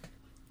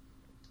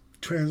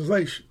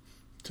translation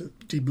to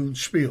Die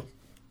Spiel.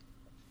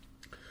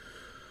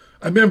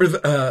 I remember,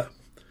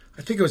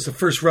 I think it was the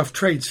first Rough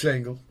Trade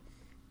single.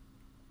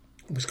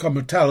 It was called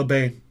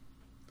Taliban,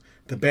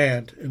 the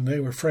band, and they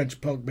were a French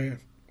punk band.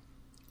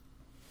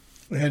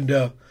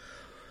 And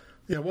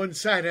one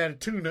side had a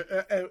tune.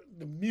 The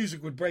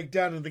music would break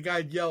down, and the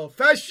guy'd yell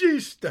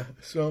 "Fascista."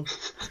 So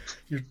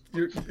you're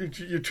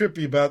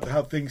trippy about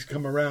how things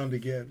come around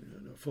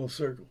again, full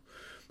circle.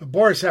 But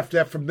Boris, after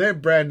that, from their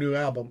brand new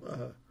album,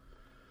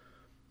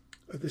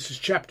 this is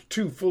Chapter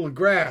 2, Full of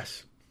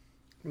Grass.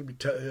 Let me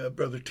tell you,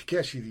 Brother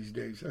Takeshi these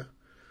days, huh?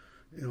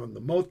 In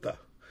the Mota,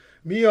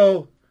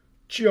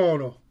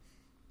 mioclono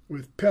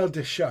with pell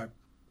de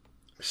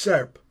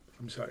serp.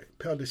 I'm sorry,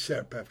 Pell de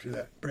Serp after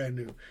that, brand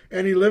new.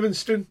 Annie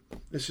Livingston,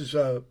 this is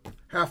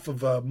half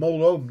of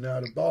Moloney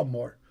out of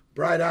Baltimore.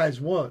 Bright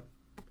Eyes 1.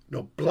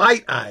 No,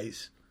 Blight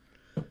Eyes.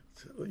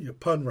 So,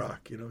 pun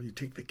rock, you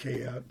take the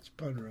K out, it's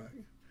pun rock.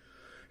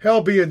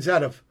 Hellbeings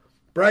out of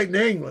Brighton,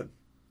 England.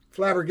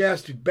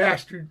 Flabbergasted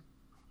Bastard.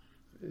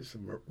 There's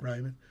some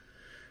rhyming.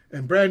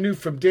 And brand new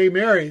from Dame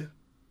Area,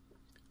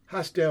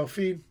 Hasta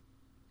Fiend.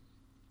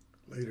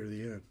 Later at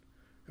the end.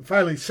 And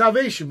finally,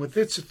 Salvation with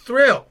It's a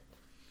Thrill.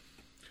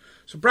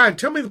 So, Brian,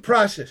 tell me the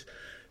process.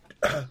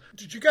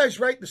 Did you guys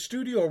write in the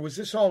studio, or was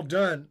this all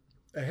done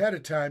ahead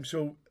of time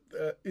so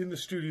in the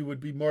studio would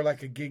be more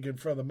like a gig in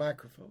front of the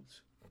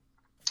microphones?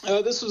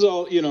 This was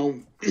all,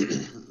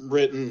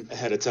 written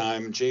ahead of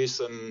time.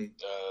 Jason,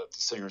 the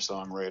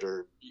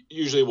singer-songwriter,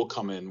 usually will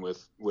come in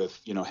with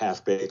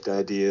half-baked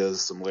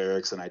ideas, some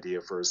lyrics, an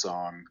idea for a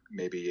song,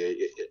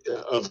 maybe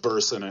a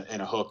verse and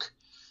a hook,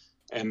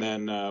 and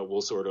then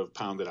we'll sort of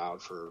pound it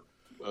out for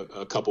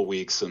a couple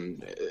weeks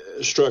and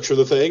structure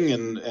the thing,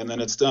 and then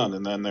it's done.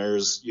 And then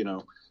there's,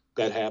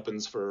 that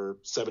happens for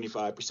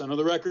 75% of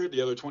the record.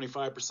 The other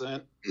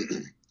 25%,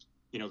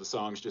 the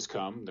songs just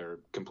come. They're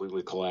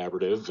completely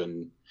collaborative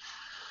and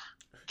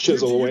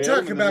chisel away. You're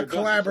talking about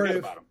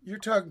collaborative. You're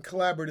talking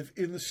collaborative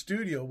in the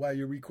studio while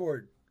you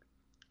record.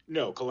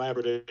 No,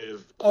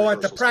 collaborative. Oh, at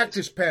the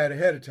practice pad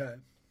ahead of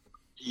time.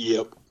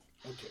 Yep.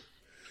 Okay.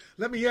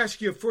 Let me ask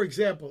you, for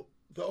example,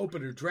 the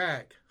opener,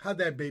 Drag. How'd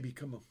that baby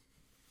come up?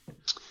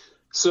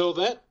 So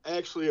that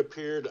actually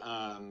appeared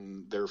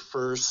on their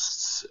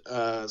first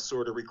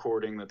sort of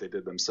recording that they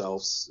did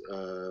themselves,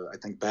 I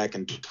think back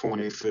in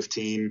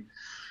 2015.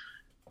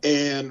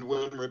 And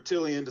when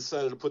Reptilian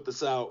decided to put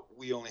this out,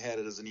 we only had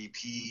it as an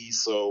EP.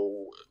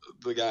 So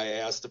the guy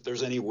asked if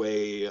there's any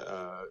way,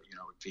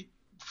 if he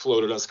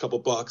floated us a couple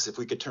bucks, if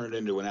we could turn it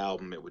into an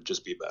album, it would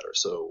just be better.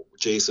 So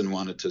Jason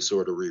wanted to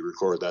sort of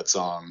re-record that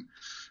song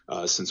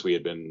since we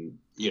had been,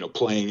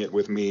 playing it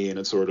with me, and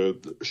it sort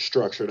of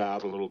structured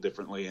out a little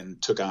differently and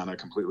took on a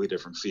completely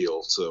different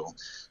feel. So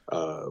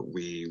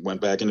we went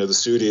back into the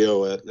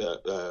studio at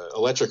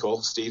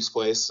Electrical, Steve's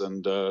place,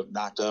 and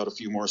knocked out a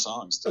few more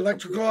songs.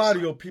 Electrical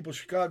Audio, people,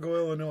 Chicago,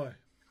 Illinois.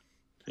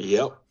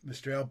 Yep.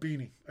 Mr.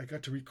 Albini. I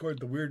got to record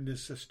the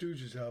Weirdness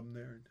Stooges album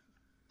there.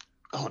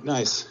 Oh,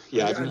 nice.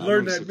 Yeah, I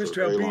learned that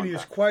Mr. Albini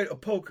is quite a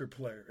poker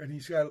player, and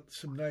he's got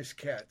some nice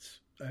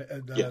cats,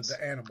 yes.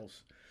 The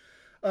animals.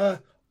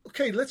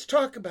 Okay, let's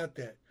talk about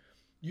that.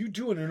 You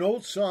doing an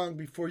old song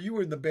before you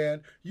were in the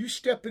band, you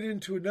stepping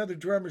into another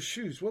drummer's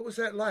shoes. What was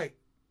that like?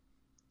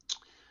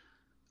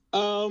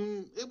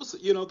 It was,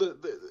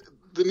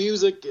 the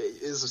music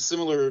is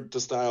similar to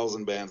styles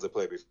and bands I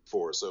played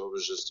before, so it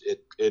was just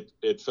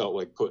it felt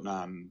like putting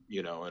on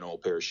an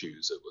old pair of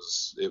shoes.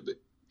 It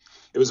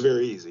was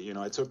very easy.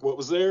 I took what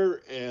was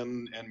there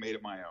and made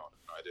it my own.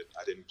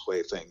 I didn't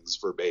play things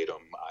verbatim.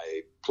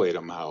 I played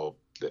them how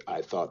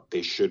I thought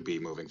they should be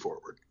moving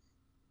forward.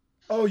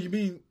 Oh, you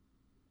mean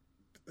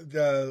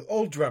the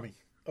old drumming?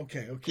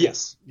 Okay.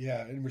 Yes.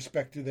 Yeah, in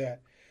respect to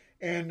that.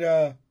 And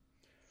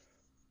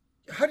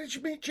how did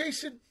you meet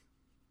Jason?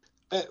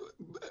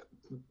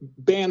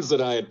 Bands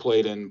that I had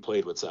played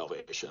with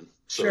Salvation.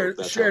 So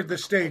shared the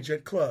stage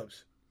at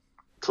clubs.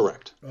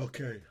 Correct.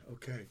 Okay.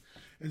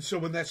 And so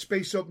when that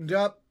space opened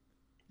up,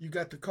 you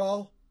got the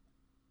call?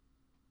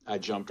 I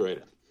jumped right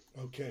in.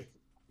 Okay.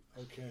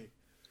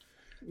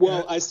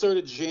 Well, I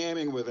started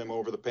jamming with him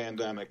over the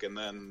pandemic, and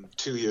then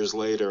 2 years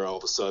later, all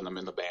of a sudden, I'm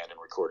in the band and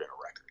recording a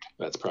record.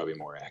 That's probably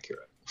more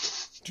accurate.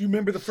 Do you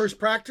remember the first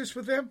practice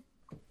with them?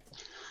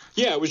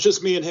 Yeah, it was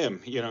just me and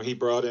him. He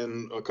brought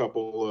in a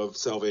couple of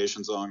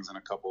Salvation songs and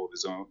a couple of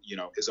his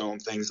own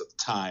things at the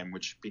time,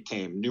 which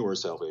became newer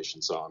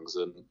Salvation songs.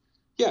 And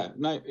yeah,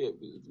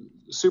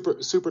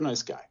 super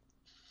nice guy.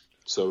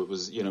 So it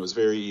was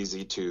very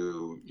easy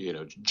to,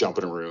 jump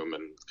in a room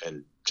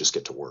and just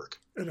get to work.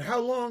 And how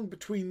long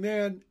between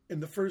then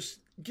and the first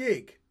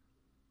gig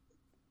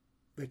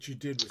that you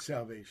did with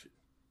Salvation?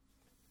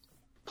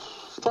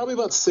 Probably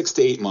about 6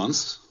 to 8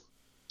 months.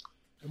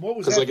 And what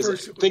was that? Because, like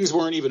I said, things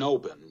weren't even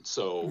open,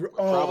 so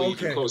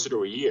even closer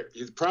to a year.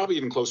 Probably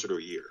even closer to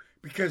a year.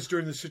 Because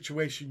during the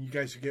situation, you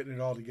guys are getting it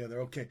all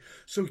together. Okay.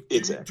 So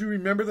exactly. Do you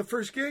remember the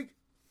first gig?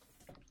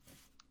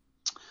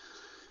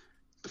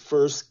 The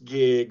first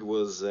gig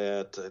was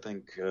at, I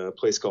think, a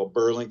place called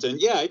Burlington.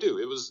 Yeah, I do.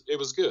 It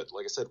was good.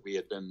 Like I said, we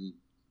had been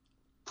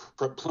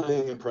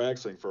playing and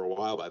practicing for a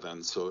while by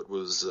then, so it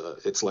was.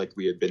 It's like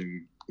we had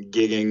been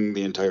gigging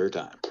the entire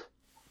time.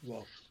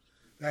 Well,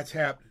 that's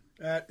happening.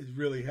 That is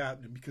really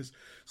happening, because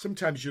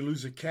sometimes you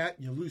lose a cat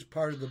and you lose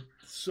part of the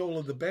soul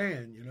of the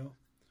band,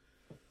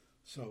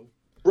 So.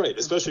 Right,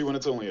 especially when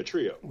it's only a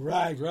trio.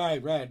 Right.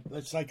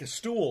 That's like a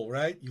stool,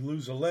 right? You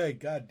lose a leg,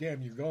 god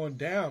damn, you're going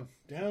down.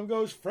 Down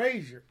goes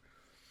Frazier.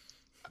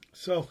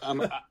 So I'm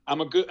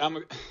a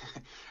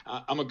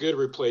good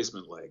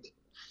replacement leg.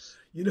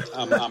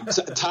 I'm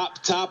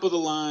top of the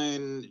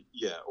line,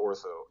 yeah,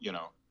 ortho,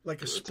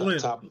 like a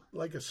splint,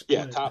 like a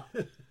splint. Yeah, top.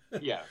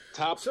 Yeah,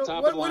 top. So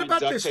top what, of the line, what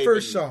about duct this tape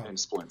first song? And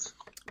splints.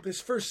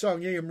 This first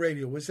song, AM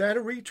Radio, was that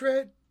a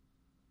retread?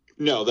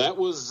 No, that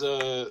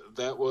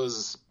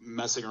was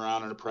messing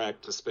around in a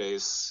practice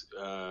space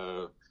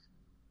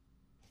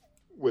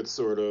with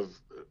sort of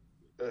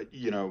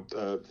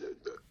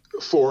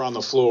 4 on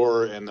the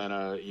floor and then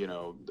a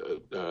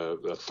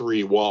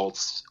 3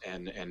 waltz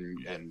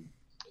and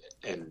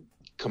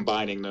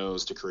combining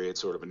those to create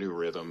sort of a new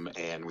rhythm.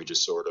 And we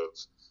just sort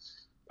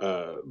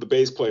of the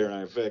bass player and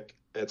I, Vic,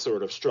 had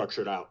sort of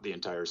structured out the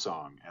entire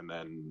song, and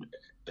then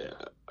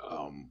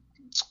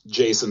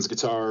Jason's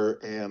guitar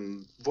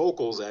and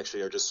vocals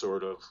actually are just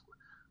sort of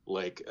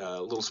like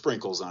little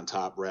sprinkles on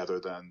top, rather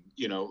than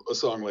a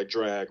song like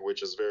Drag,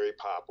 which is very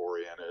pop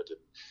oriented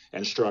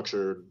and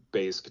structured.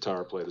 Bass,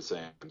 guitar play the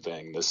same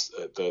thing.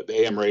 The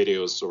AM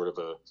Radio is sort of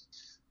a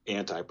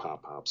anti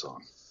pop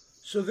song.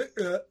 So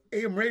the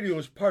AM Radio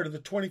is part of the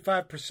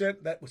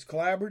 25% that was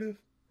collaborative?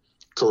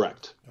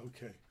 Correct.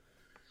 Okay.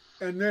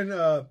 And then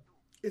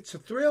It's a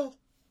Thrill?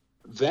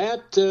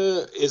 That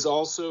is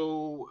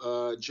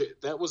also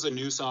that was a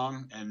new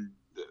song, and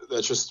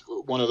that's just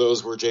one of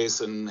those where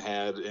Jason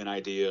had an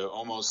idea,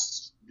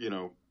 almost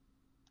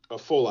a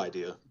full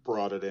idea,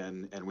 brought it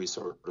in, and we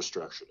sort of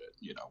structured it.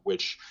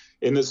 Which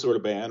in this sort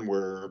of band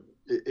where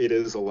it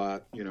is a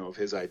lot, of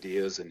his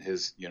ideas, and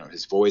his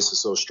his voice is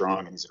so strong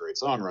and he's a great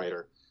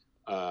songwriter.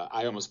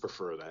 I almost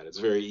prefer that. It's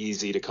very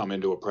easy to come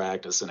into a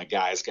practice and a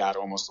guy's got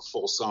almost a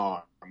full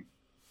song.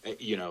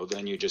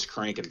 Then you're just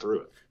cranking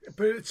through it.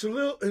 But it's a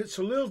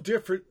little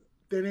different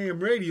than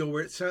AM Radio,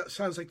 where it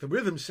sounds like the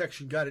rhythm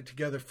section got it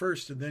together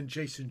first, and then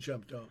Jason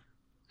jumped on.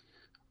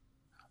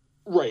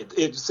 Right,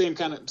 it's same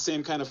kind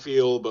of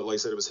feel, but like I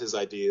said, it was his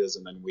ideas,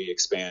 and then we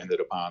expanded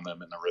upon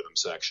them in the rhythm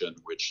section,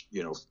 which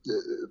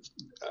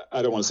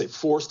I don't want to say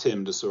forced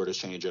him to sort of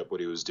change up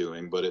what he was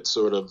doing, but it's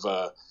sort of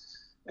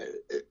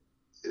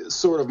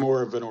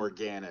more of an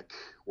organic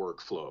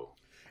workflow.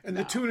 And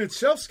the tune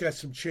itself's got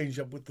some change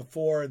up with the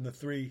 4 and the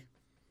 3.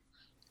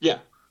 Yeah,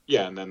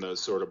 and then the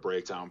sort of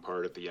breakdown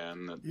part at the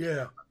end.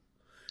 Yeah,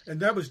 and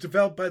that was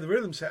developed by the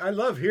rhythm section. I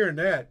love hearing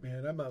that,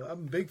 man. I'm a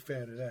big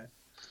fan of that.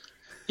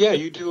 Yeah,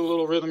 you do a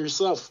little rhythm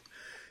yourself.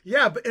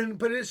 Yeah, but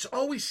it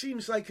always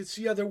seems like it's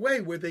the other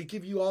way, where they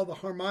give you all the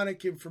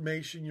harmonic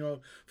information,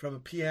 from a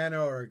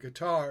piano or a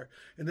guitar,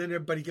 and then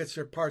everybody gets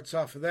their parts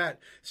off of that.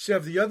 Instead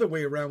of the other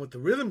way around with the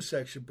rhythm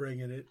section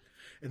bringing it.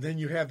 And then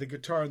you have the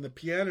guitar and the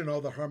piano and all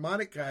the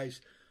harmonic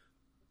guys,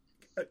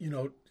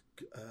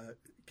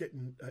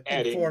 getting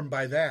informed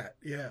by that.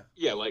 Yeah.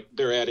 Yeah, like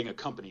they're adding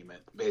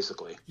accompaniment,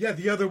 basically. Yeah,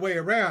 the other way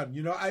around.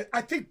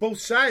 I think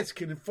both sides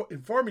can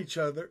inform each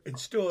other and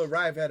still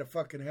arrive at a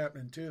fucking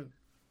happening tune.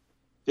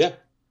 Yeah.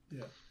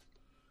 Yeah.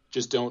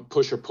 Just don't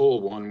push or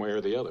pull one way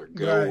or the other.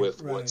 Go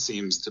with what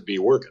seems to be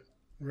working.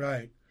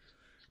 Right.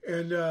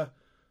 And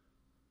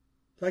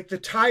like the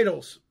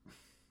titles.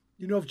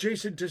 If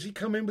Jason, does he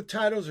come in with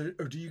titles, or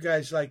do you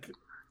guys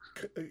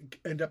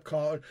end up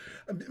calling?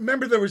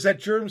 Remember there was that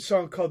German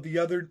song called The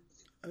Other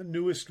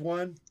Newest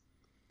One?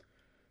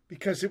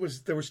 Because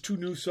there was 2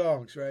 new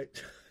songs, right?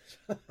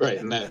 Right,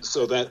 and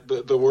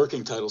the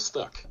working title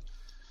stuck.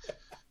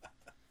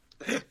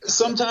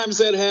 Sometimes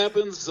that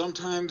happens.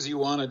 Sometimes you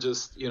want to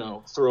just,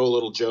 throw a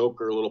little joke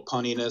or a little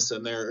punniness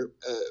in there.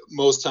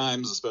 Most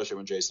times, especially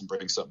when Jason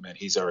brings something in,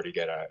 he's already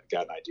got an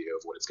idea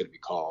of what it's going to be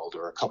called,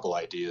 or a couple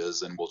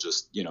ideas, and we'll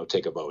just,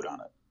 take a vote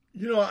on it.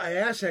 I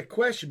asked that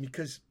question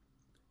because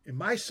in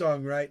my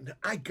songwriting,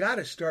 I got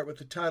to start with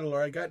the title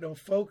or I got no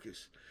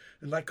focus.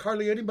 And like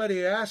hardly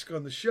anybody I ask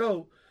on the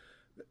show,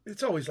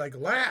 it's always like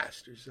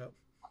last or something.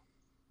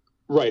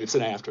 Right, it's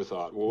an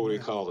afterthought. What would we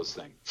call this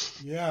thing?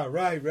 Yeah,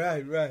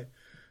 right.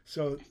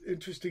 So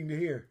interesting to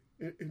hear.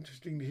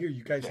 Interesting to hear.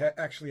 You guys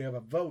actually have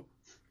a vote.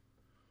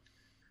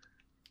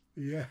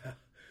 Yeah,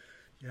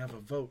 you have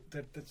a vote.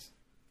 That's.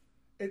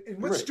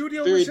 In what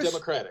studio Very was this?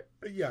 democratic.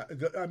 Yeah,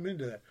 I'm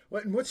into that.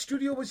 In what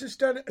studio was this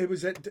done? It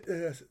was at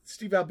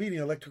Steve Albini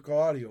Electrical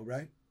Audio,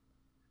 right?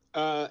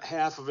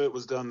 Half of it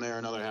was done there.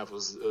 Another half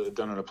was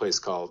done in a place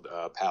called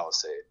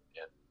Palisade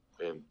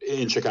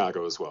in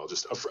Chicago as well.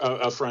 Just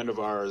a friend of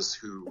ours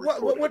who.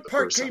 What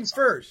part came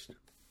first?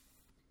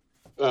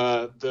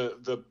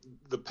 The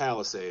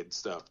Palisade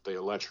stuff, the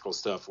electrical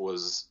stuff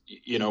was,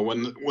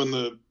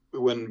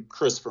 when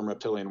Chris from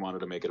Reptilian wanted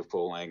to make it a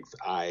full length,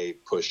 I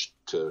pushed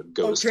to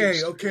go.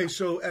 Okay.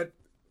 So at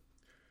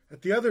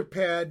the other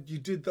pad, you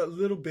did the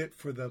little bit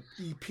for the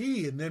EP,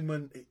 and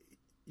then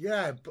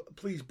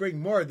please bring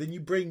more. Then you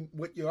bring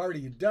what you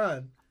already had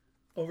done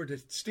over to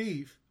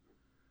Steve.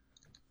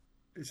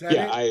 Is that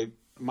it?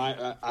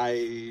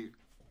 I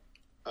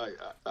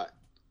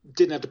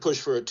didn't have to push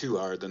for it too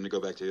hard then to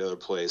go back to the other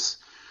place.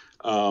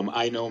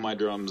 I know my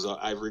drums.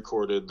 I've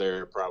recorded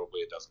there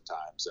probably a dozen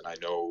times, and I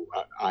know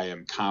I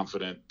am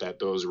confident that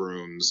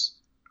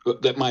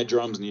that my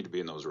drums need to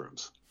be in those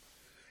rooms.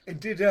 And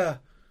did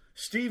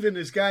Steve and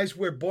his guys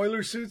wear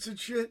boiler suits and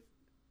shit?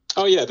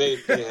 Oh yeah, they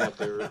have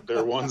their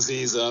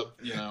onesies up.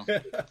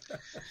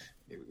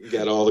 You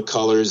got all the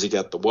colors. You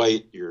got the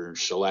white, your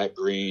shellac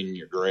green,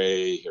 your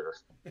gray,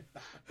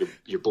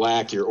 your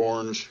black, your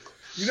orange.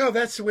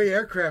 That's the way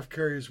aircraft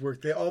carriers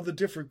work. All the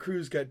different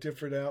crews got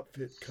different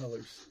outfit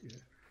colors. Yeah.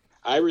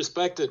 I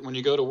respect it. When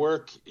you go to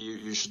work,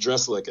 you should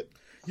dress like it.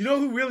 You know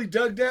who really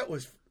dug that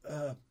was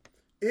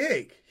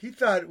Ig. He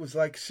thought it was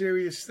like a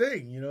serious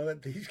thing,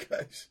 that these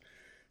guys,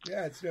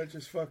 it's not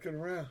just fucking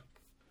around.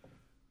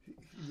 He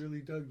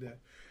really dug that.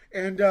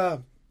 And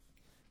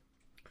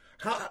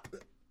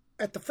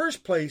at the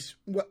first place,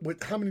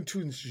 how many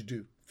tunes did you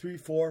do? 3,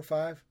 4,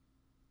 5?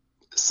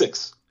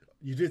 6.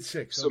 You did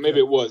 6. So maybe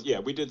it was. Yeah,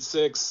 we did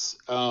 6.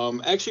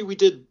 Actually, we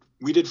did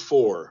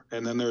 4,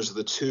 and then there's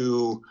the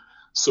 2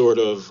 sort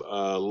of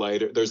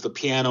lighter. There's the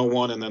piano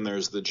one, and then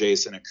there's the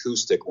Jason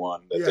acoustic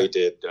one that they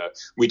did.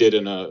 We did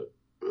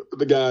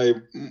the guy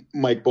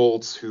Mike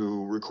Bolts,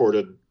 who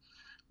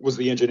was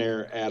the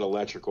engineer at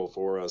Electrical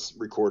for us,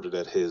 recorded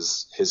at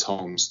his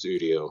home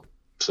studio.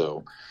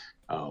 So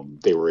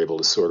they were able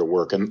to sort of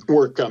work on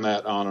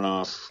that on and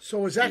off. So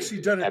it was actually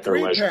done at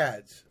 3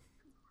 pads.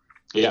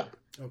 Yeah.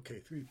 Okay,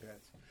 3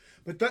 pads.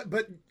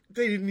 But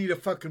they didn't need a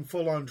fucking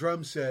full-on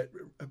drum set.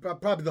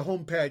 Probably the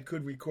home pad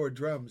could record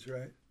drums,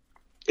 right?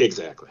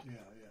 Exactly. Yeah.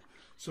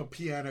 So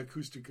piano,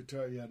 acoustic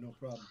guitar, no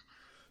problem.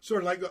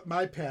 Sort of like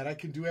my pad, I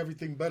can do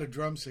everything but a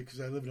drum set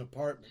because I live in an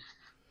apartment.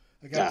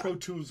 I got Pro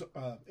Tools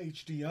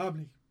HD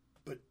Omni,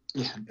 but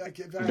I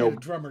had a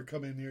drummer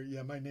come in here.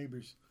 Yeah, my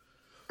neighbors.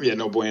 Yeah,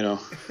 no bueno.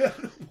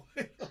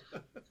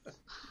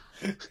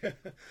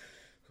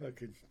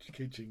 Fucking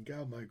kitchen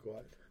gal, my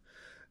God.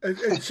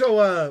 And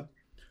so,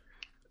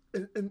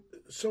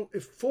 so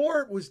if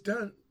 4 was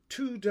done,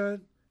 2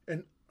 done,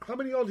 and how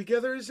many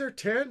altogether is there?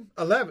 10?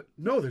 11?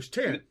 No, there's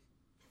 10.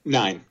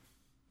 9.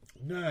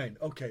 9.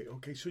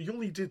 Okay. So you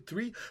only did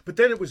 3, but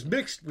then it was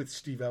mixed with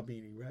Steve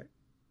Albini, right?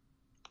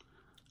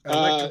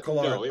 No,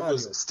 it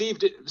was Steve.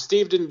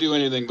 Steve didn't do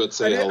anything but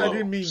say hello. I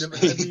didn't mean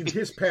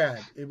his pad.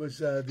 It was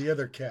the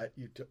other cat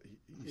you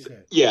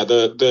said. Yeah,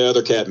 the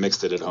other cat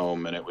mixed it at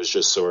home, and it was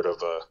just sort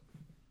of a.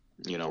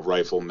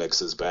 Rifle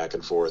mixes back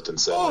and forth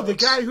and set. Oh, the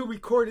guy who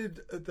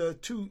recorded the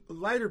 2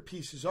 lighter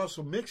pieces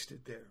also mixed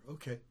it there.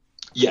 Okay.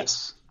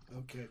 Yes.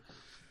 Okay.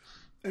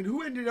 And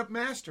who ended up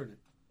mastering it?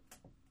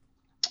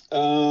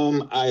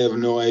 I have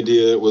no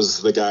idea. It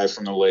was the guy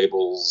from the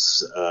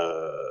labels,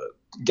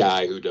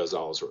 guy who does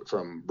all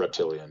from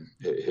Reptilian.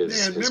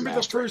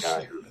 Remember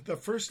the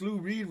first Lou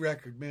Reed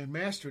record, man,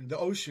 mastering The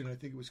Ocean, I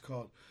think it was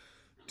called.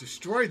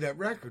 Destroyed that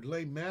record,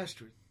 lame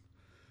mastering.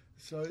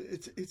 So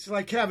it's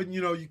like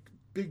having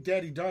Big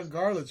Daddy Don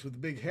Garlits with the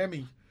big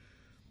Hemi,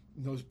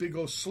 and those big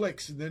old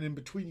slicks, and then in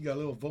between you got a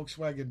little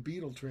Volkswagen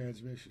Beetle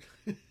transmission.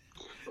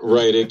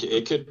 Right,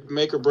 it could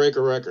make or break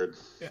a record.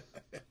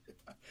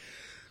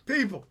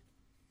 People,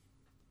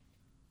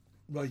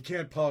 well, you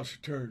can't polish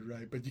a turd,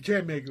 right? But you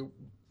can make it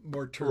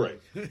more turd.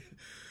 Right.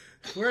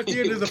 We're at the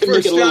end of the first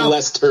make it a little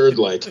less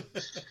turd-like.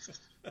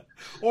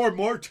 Or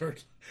more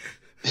turd.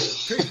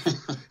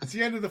 It's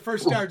the end of the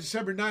first hour,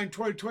 December 9,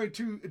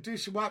 2022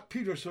 edition. Watt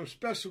Pedro Show.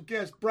 Special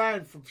guest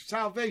Brian from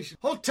Salvation.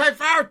 Hold tight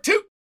for hour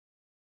 2.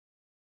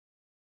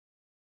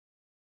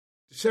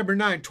 December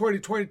 9,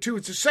 2022.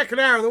 It's the second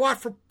hour of the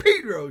Watt from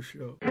Pedro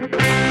Show.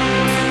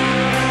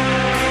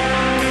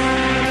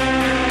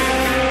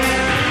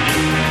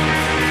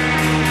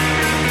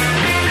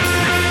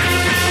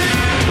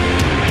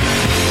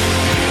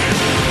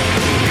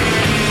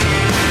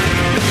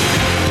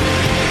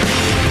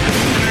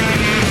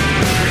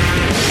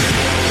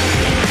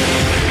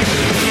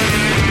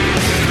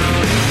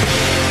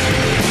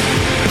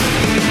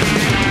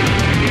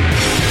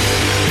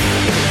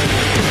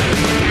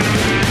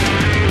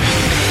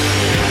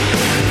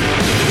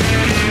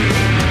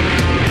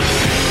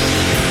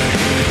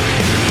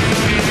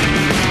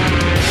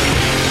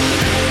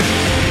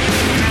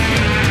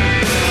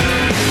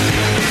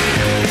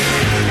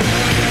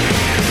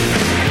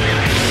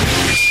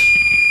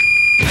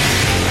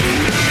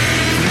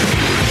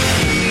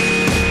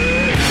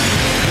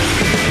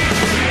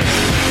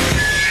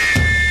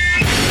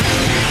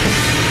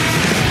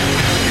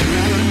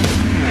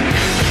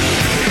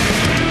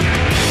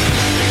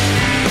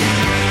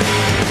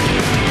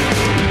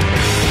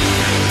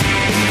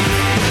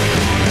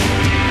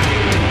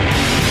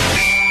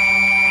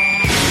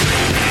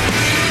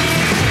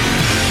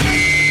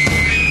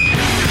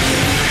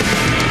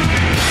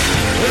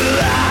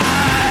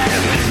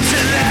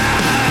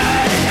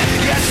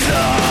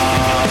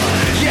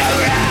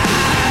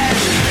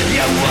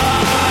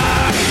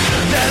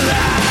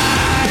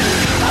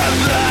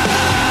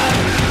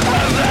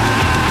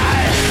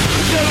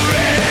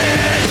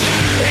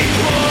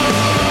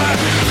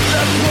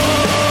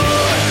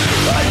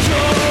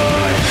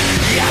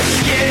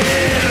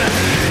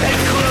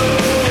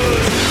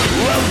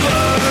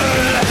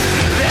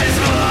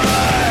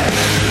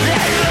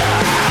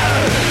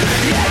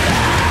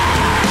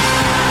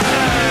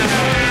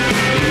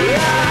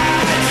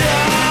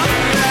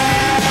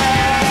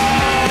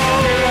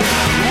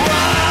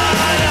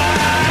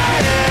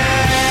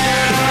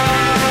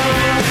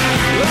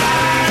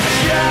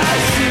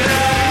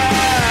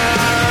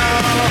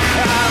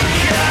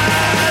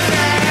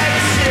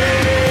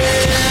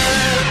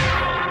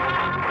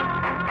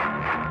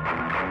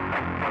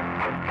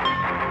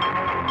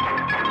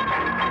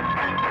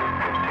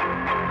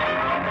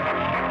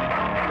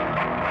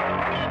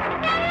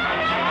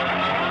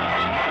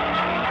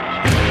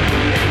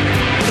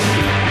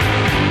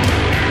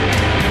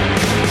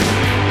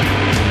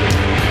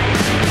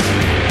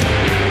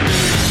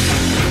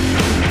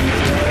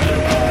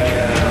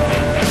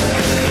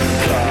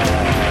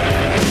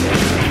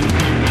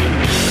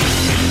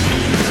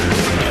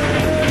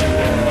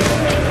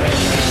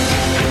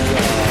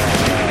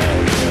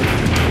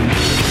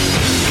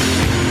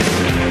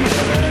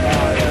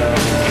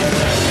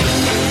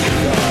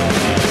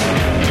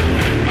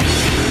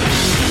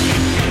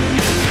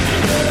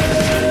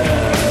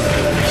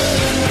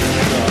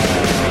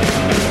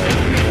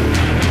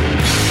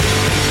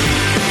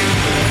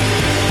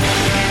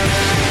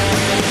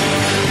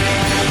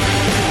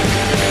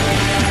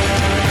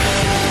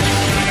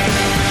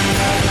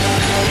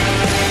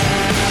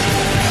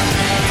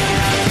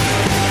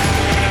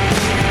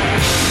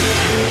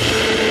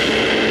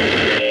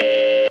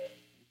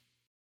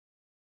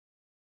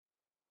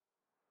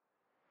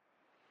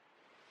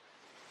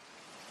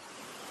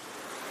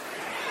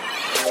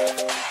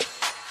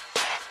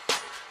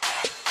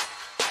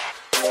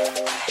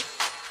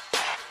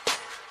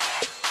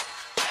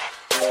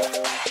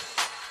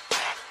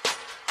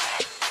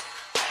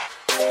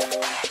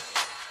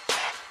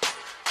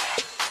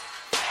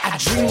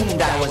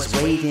 was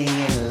waiting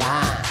in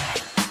line,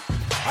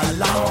 a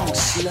long,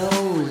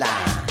 slow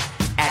line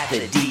at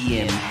the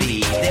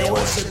DMV. There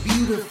was a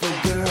beautiful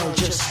girl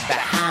just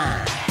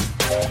behind,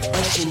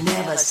 but she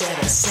never said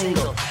a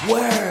single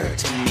word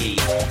to me.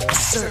 I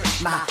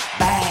searched my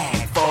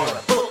bag for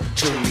a book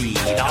to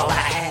read. All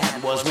I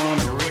had was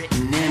one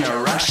written in a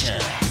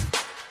Russian,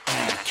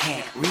 and I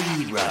can't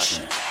read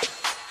Russian.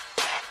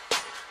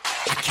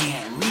 I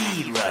can't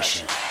read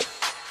Russian.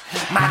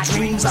 My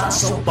dreams are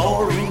so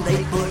boring,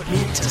 they put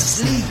me to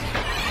sleep.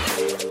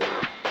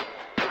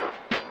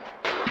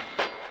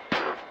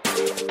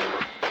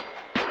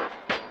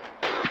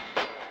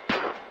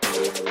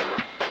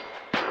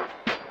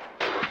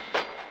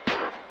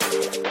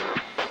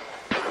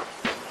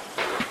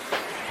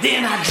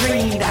 Then I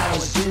dreamed I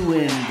was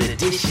doing the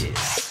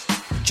dishes,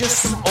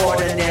 just some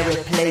ordinary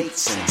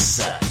plates and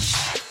such.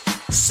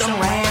 Some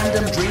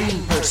random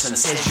dream person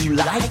says, you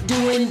like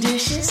doing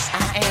dishes?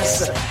 I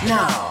answer,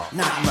 no,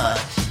 not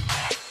much.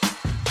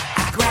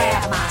 I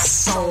grab my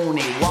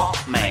Sony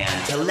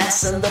Walkman to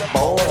lessen the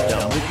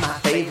boredom with my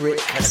favorite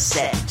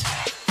cassette.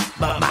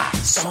 But my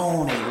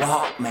Sony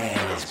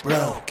Walkman is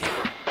broken.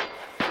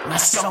 My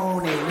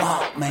Sony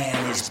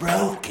Walkman is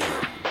broken.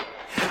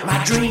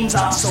 My dreams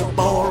are so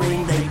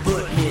boring, they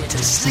put me to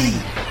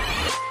sleep.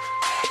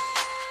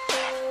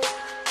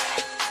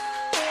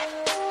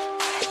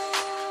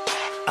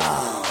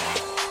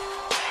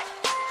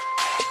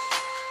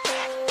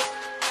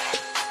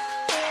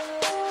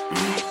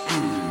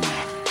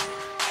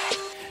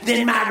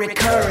 Then my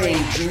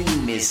recurring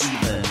dream is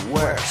even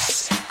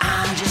worse.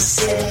 I'm just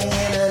sitting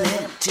in an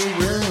empty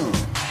room.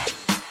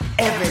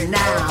 Every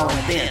now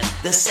and then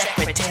the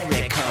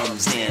secretary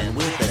comes in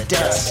with a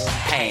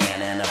dustpan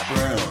and a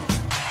broom.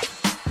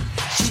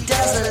 She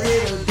does a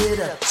little bit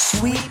of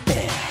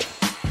sweeping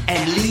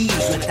and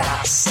leaves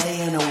without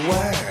saying a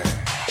word.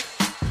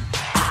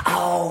 I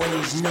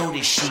always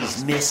notice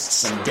she's missed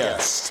some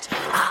dust.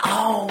 I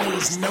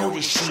always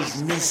notice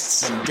she's missed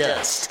some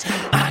dust.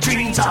 My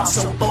dreams are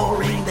so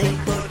boring, they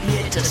put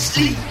me to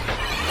sleep.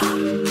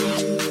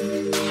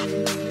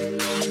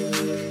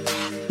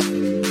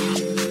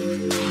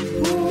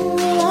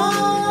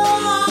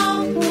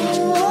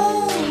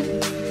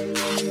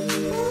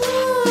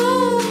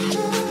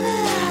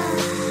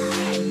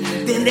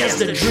 Then there's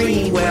the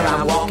dream where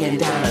I'm walking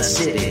down a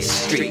city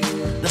street.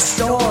 The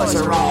stores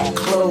are all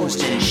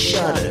closed and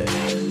shuttered.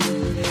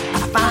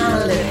 I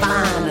finally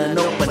find an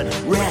open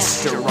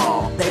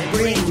restaurant. They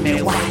bring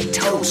me white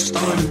toast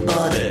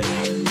unbuttered.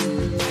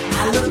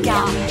 I look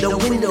out the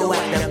window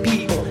at the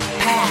people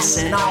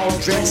passing, all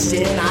dressed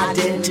in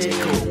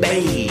identical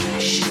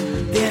beige.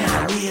 Then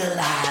I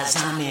realize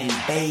I'm in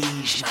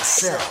beige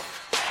myself.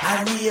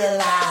 I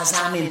realize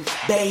I'm in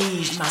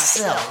beige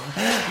myself.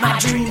 My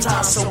dreams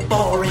are so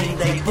boring,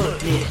 they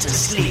put me to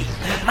sleep.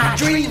 My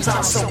dreams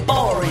are so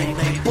boring,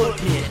 they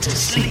put me to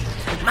sleep.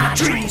 My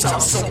dreams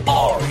are so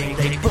boring,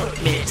 they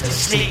put me to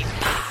sleep.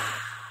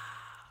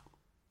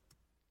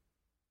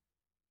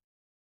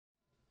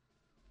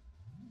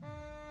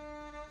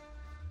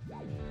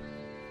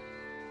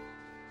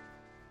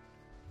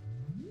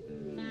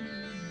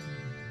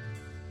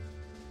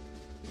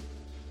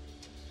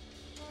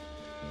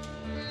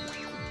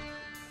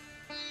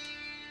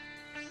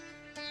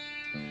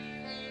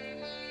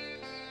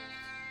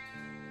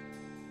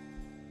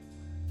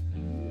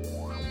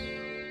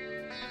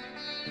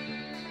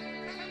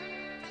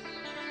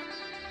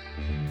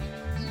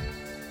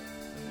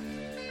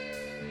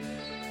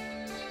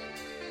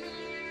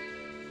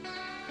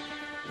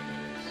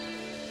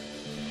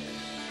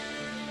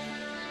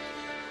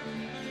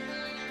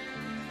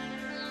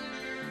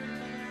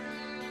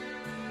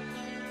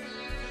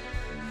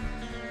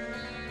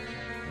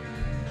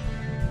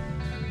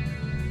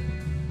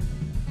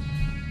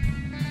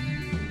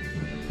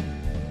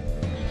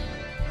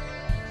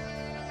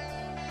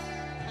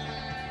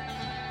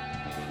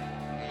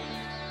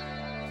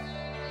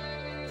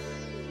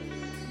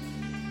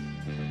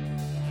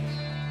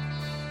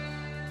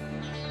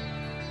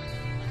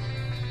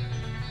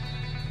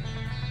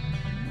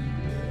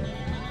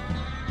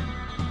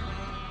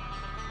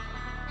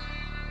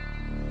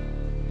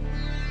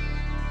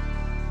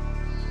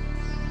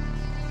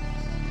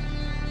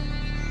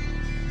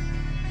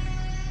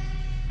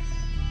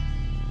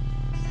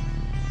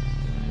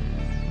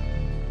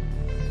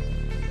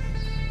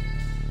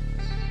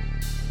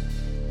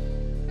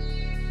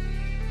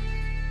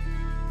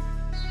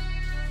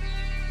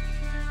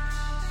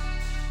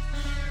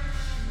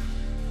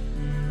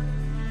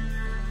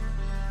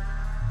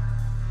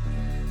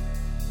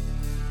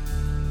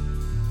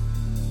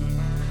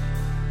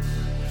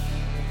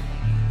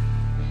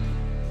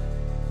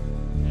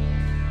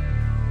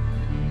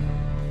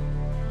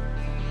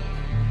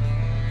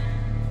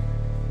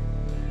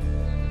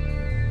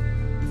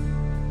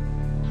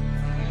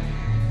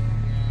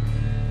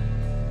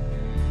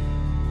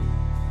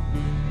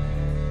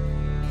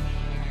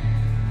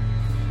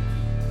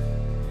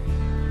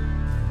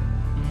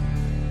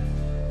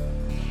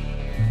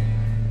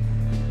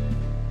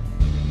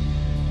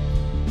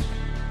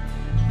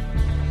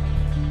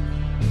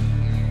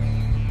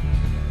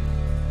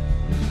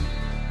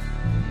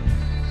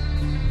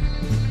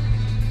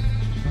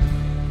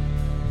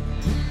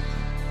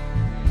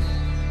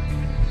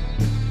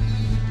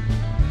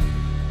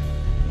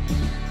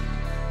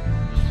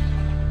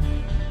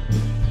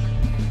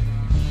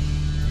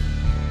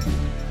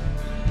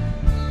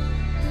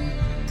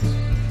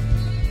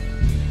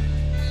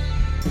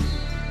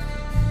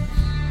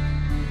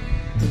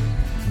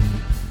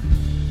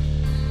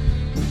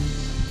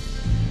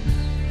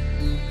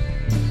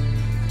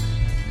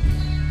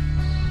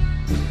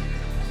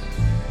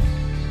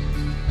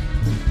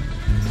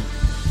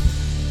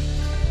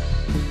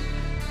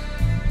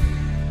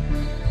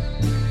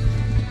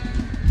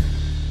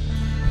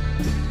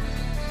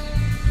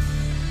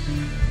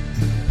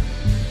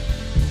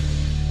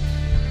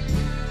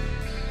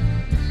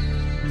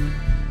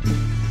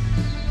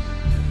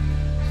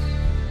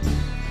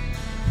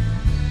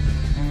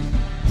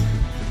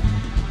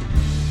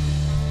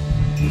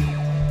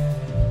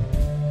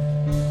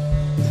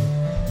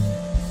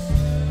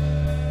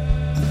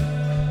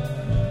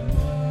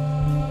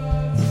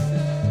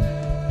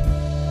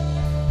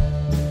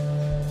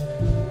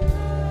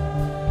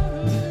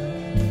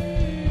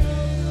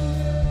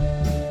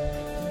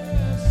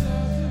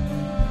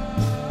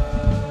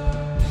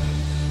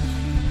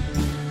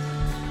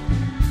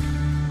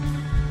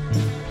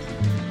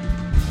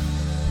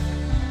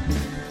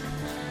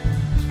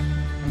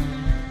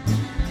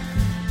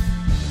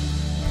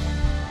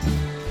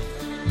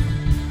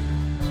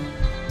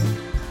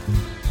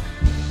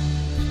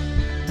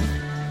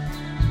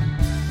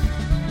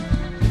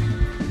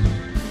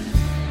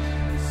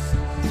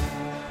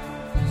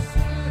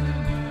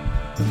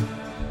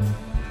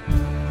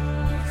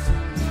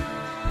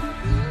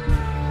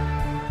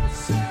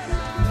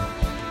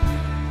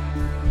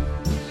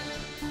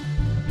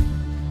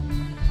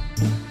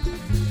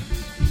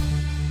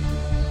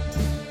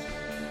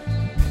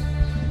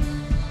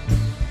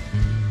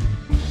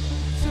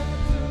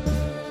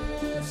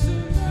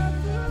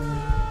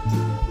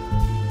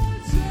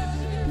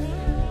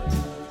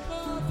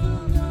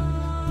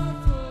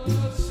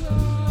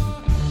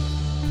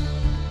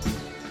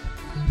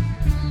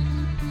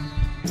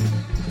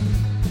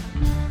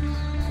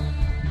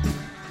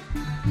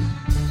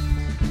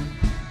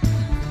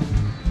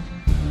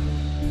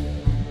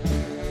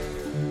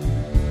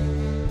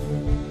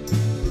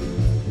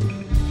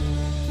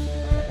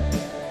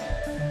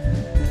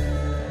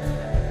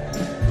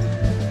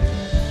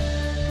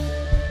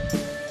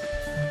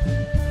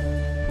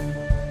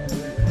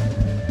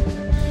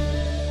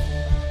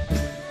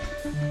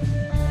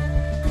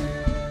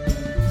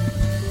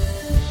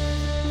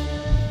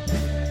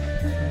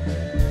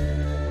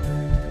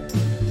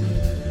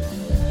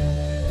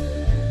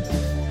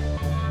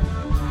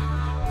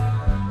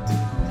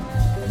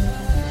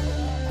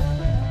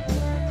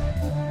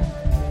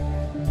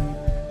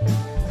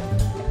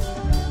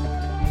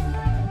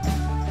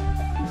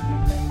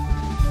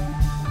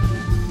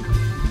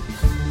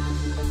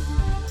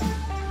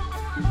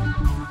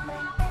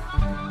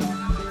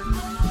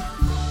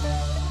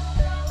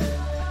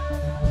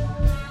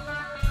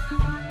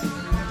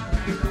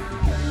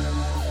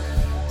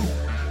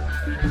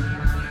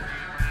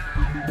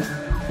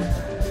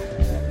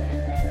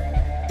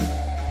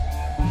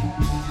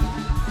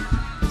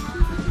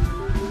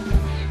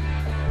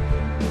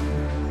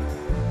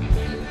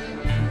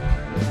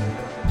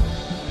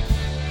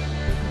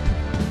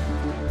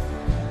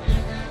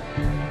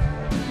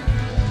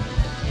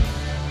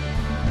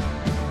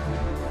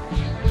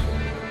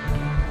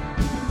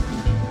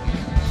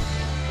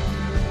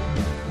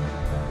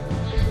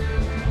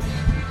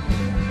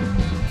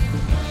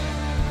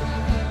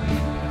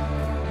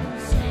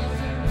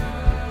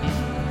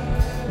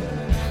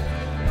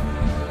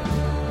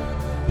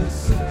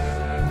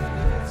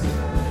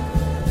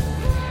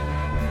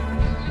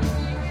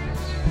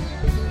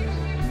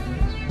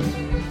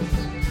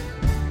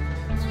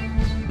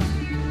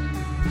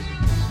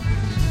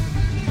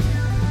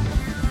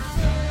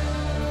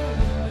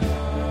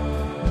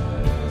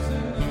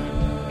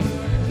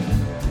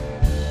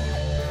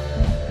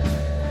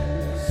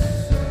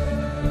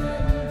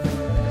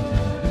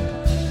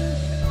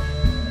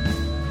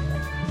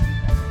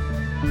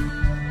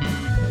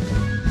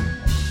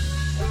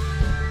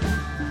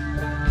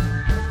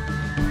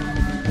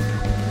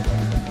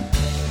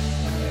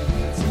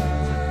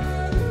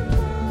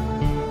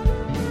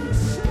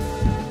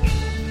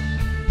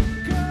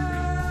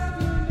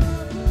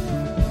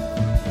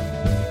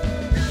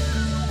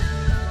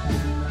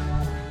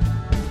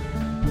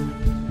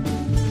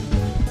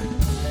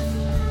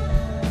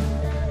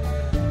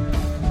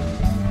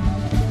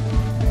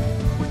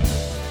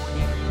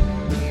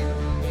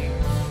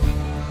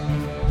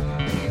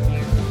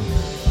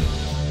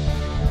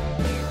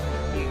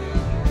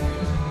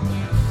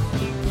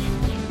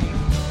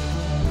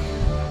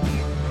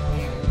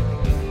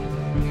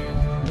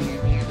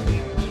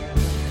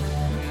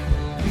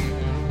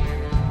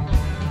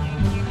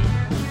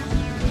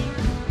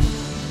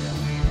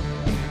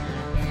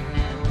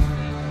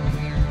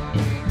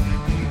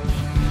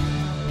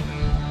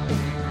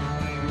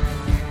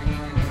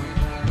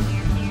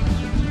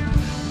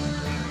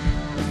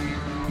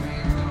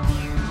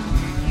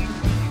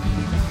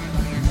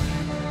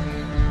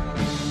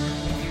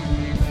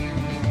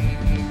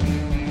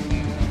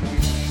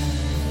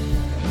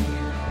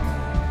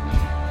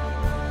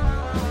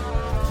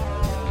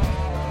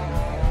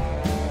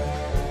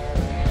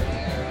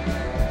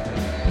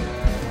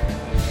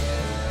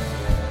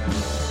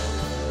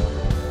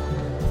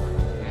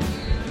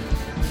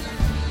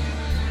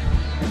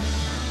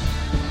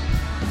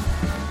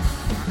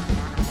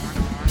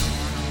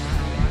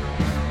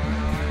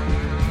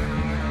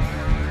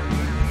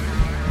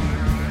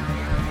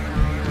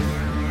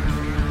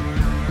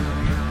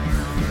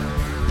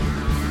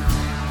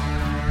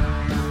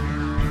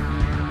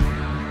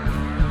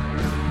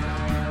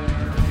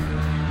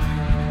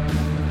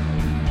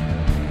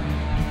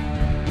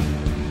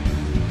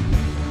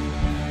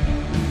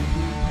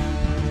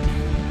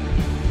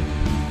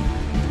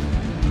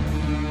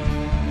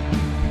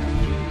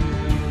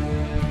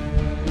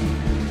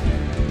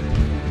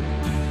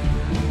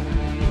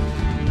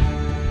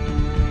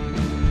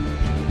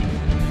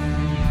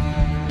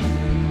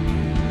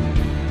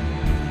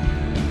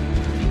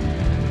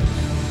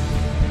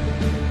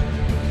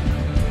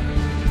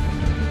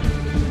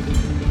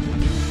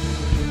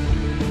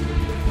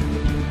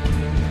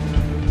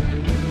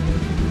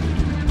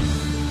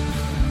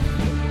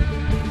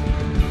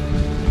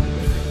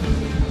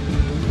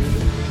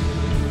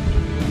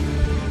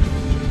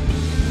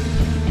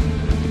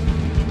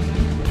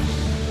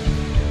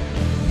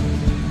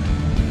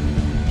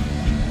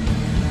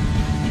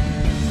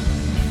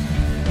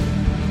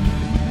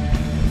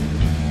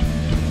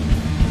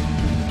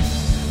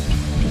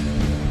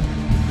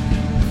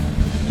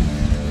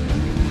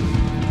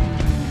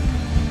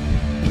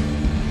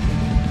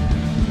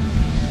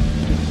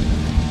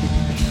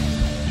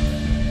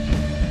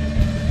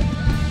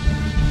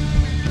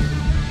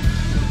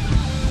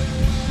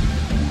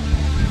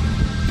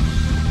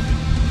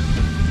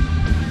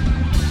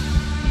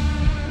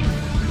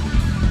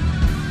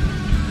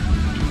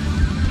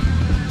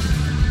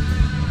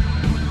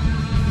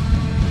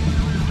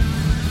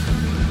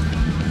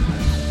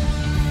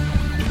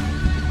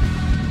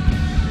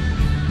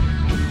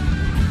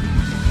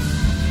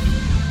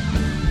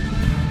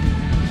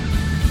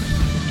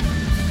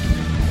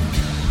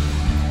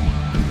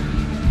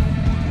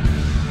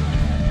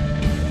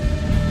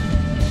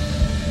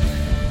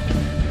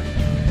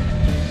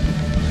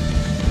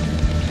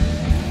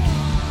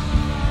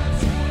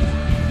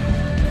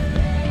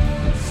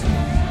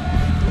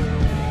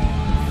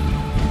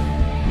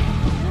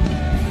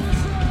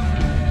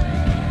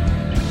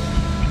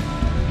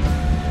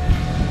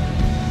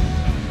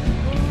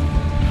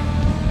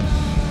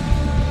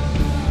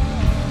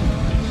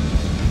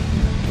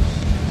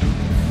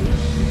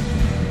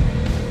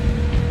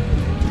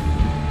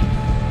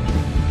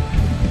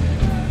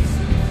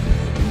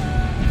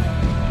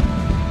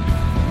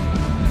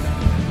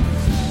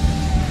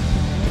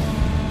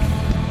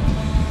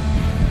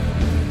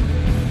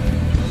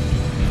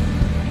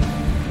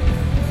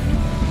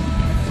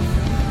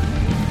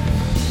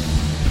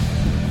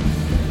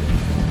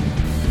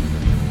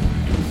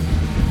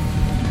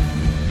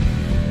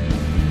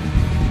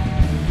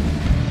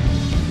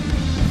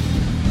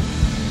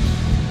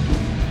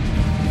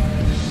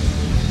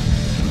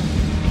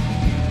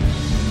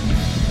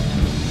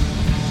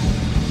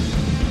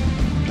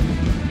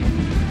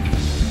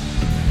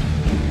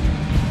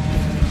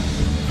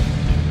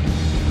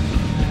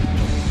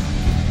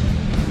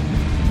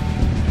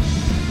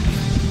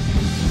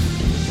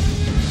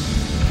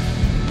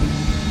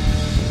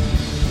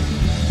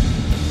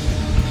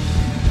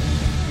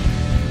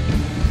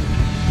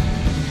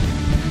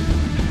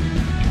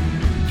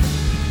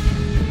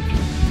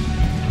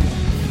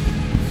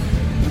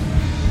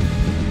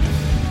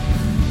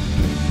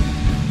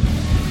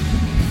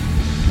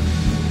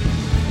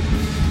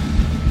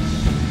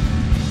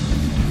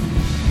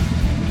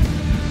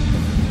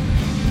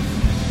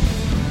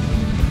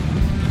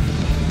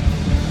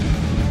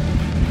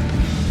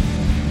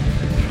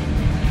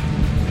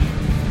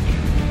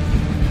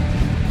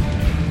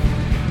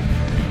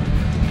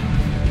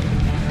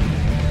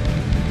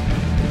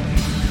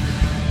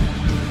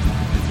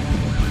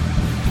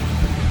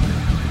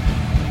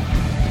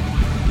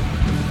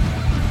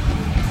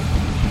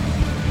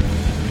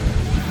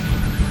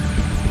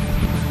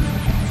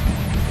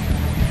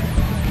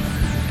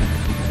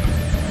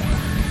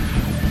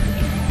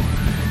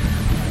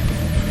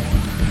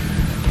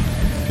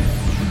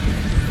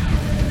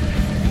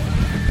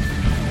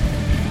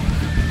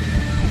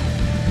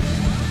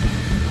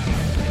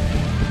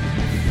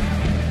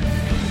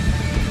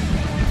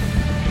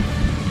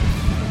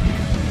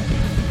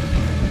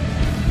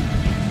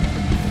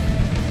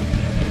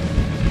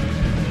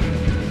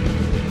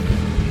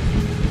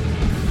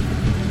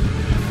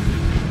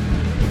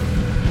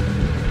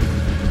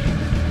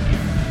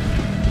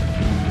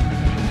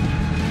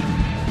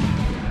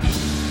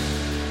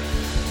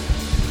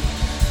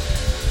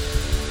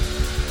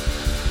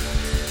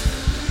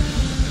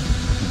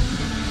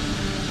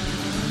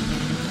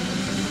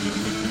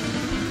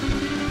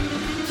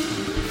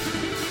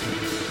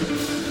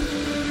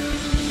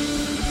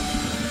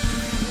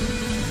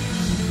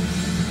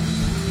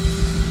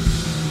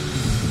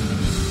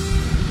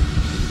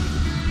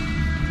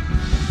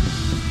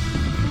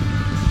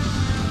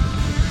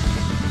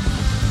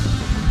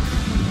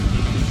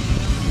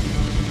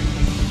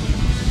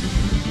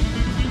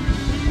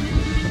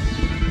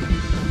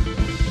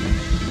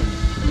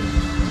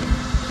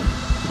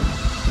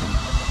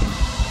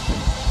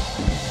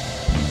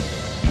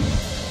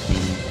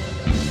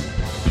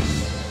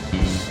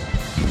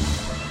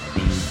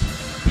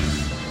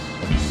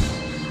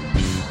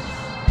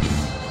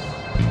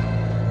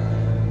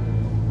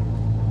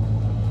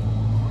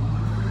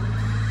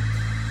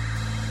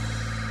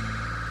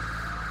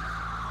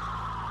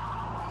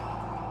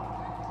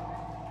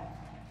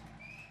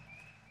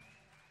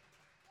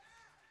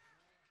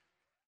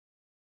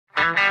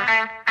 It's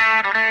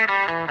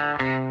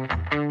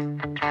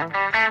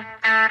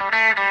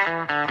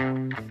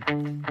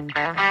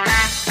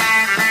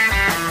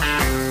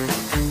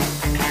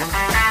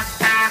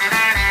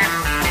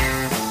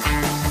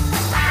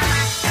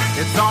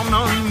on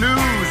the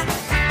news,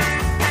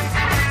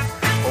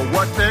 or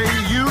what they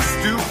used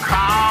to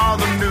call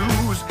the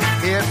news.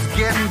 It's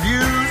getting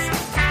views.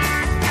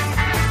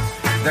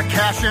 They're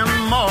cashing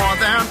more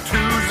than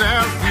twos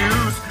and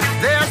fews.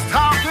 There's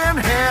talking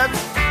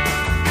heads,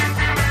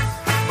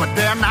 but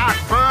they're not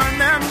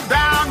burning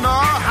down the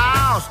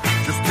house.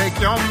 Just take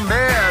your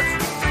meds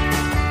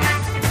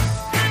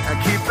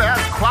and keep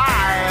as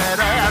quiet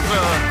as a.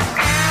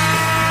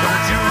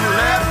 Don't you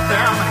let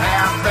them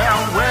have their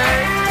way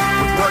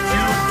with what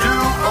you do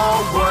or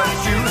what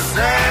you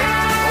say.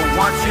 Or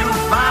once you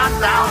find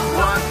out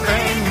what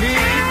they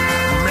need,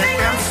 make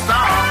them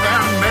starve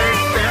and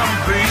make them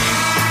bleed.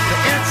 The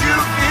inch you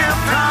give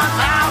turns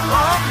out a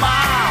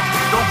mile.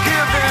 Don't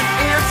give an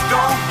inch,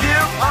 don't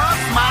give a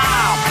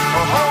smile.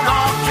 Or hold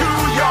on to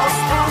your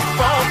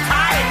spoonful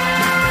tight.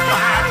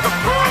 Fight the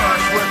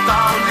push with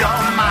all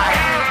your might.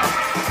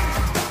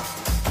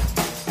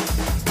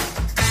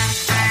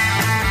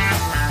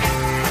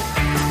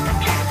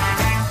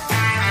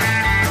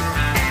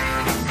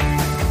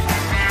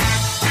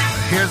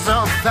 Here's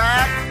a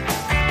fact,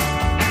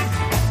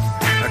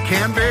 I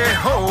can't be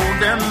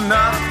holding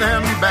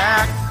nothing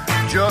back.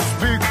 Just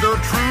speak the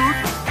truth.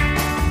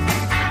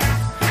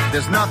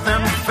 There's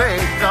nothing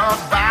fake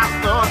about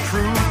the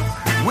truth.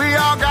 We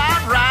all got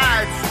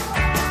rights,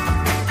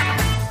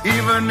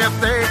 even if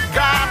they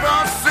got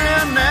us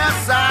in their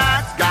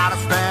sights. Gotta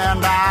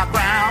stand our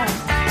ground.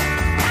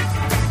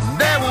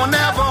 They will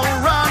never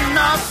run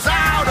us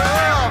out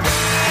of.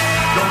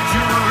 Don't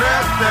you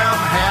let them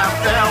have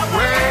their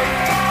way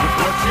with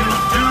what you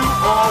do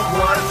or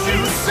what you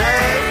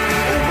say.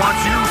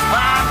 Once you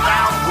find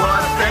out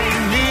what they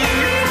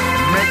need,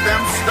 make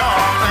them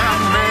starve and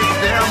make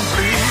them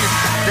bleed.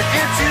 The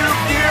inch you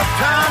give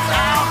turns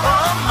out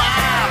a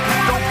mile.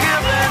 Don't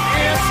give an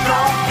inch,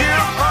 don't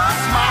give a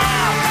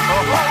smile.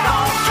 Or hold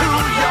on to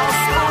your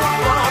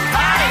spoonful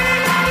tight.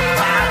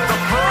 Fight the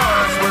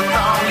push with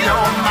all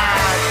your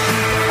might.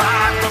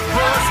 Fight the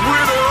push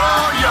with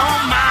all your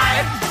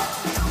might.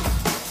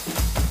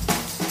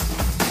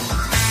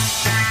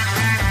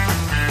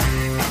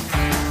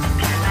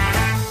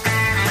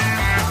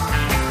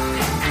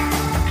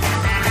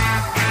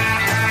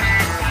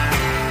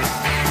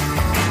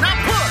 Now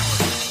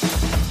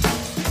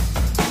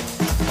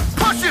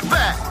push it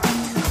back.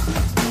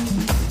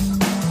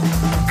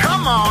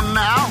 Come on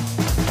now.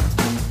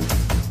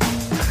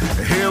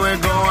 Here we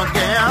go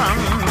again.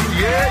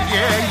 Yeah,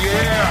 yeah,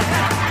 yeah.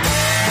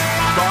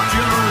 Don't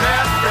you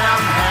let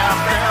them have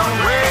their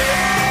way.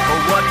 Or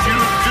what you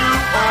do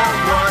or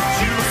what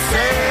you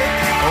say.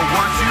 Or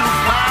once you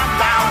find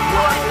out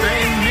what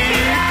they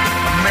need,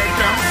 make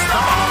them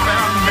starve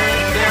and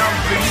make them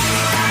bleed.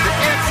 The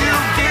inch you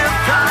give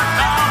turns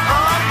out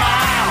a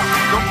mile.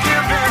 Don't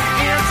give an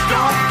inch,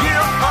 don't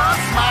give a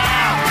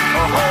smile.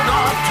 Or hold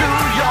on to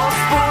your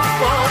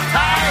spoonful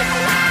tight.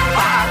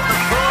 Fight the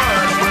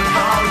push with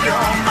all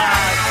your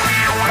might.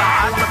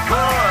 Fight the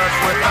push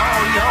with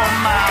all your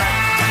might.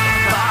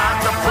 Fight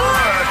the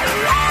push.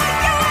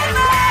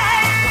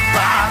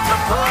 Fight the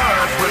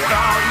push with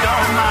all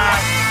your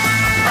might.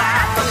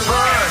 Fight the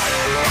push.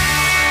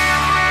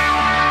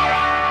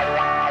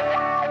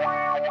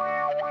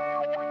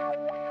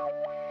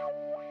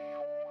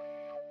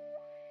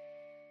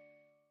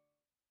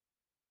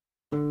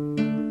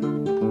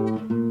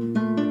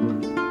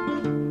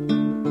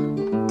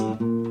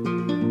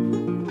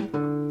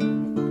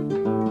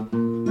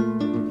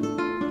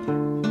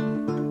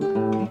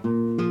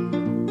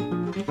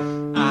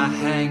 I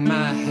hang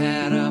my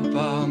hat up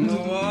on the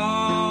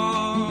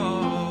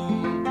wall.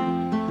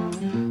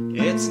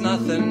 It's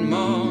nothing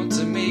more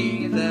to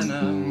me than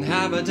a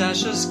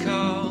haberdasher's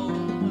call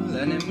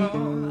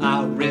anymore.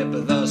 I'll rip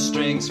the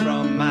strings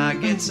from my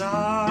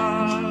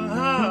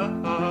guitar.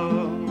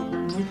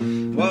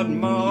 What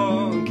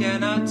more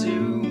can I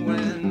do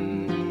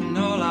when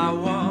all I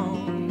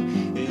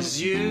want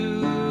is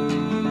you?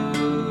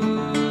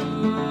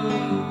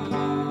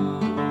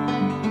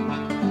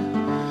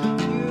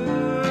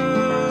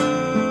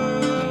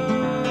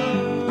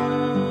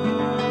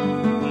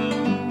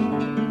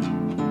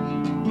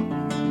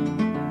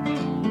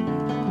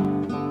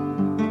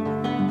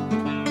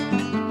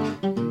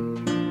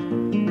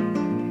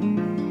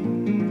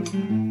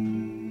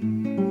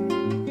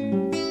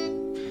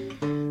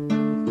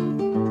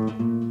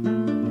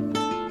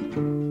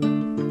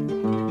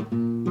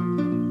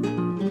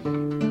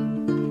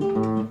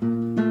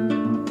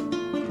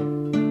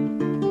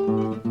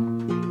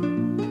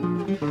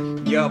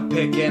 You're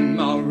picking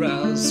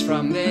morals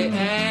from the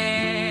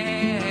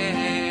air,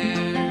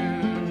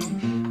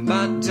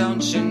 but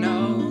don't you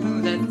know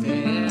that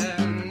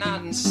they're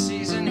not in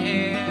season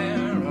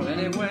here or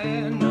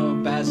anywhere? No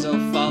Basil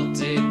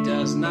Fawlty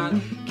does not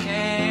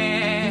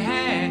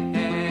care.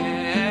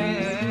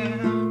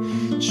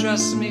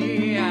 Trust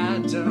me, I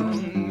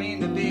don't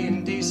mean to be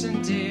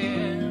indecent,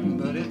 dear.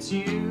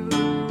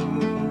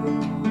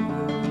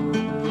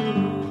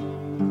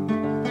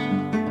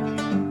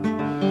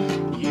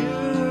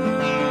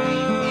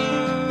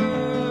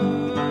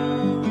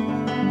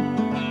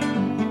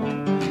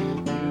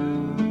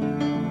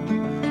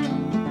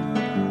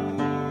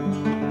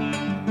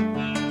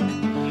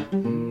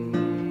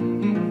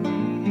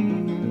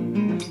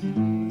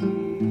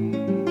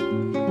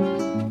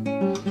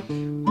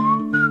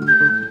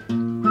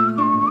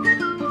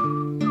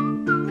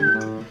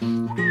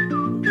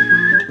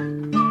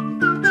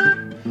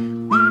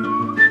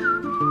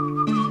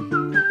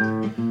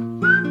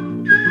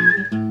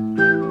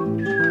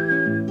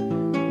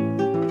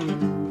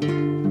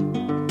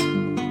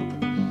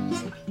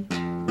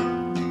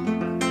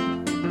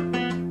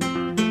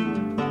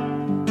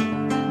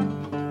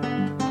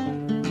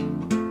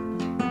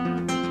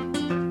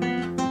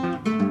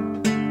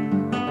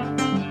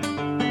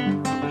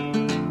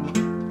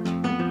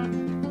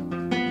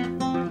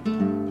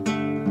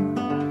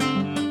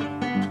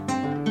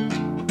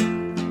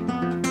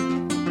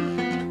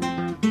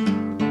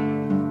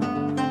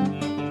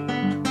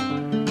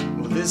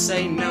 This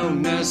ain't no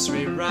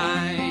nursery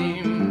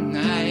rhyme.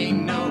 I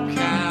ain't no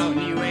cow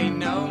and you ain't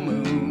no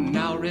moon.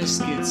 I'll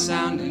risk it,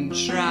 sound and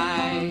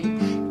try,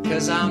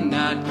 'cause I'm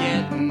not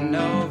getting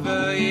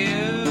over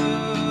you.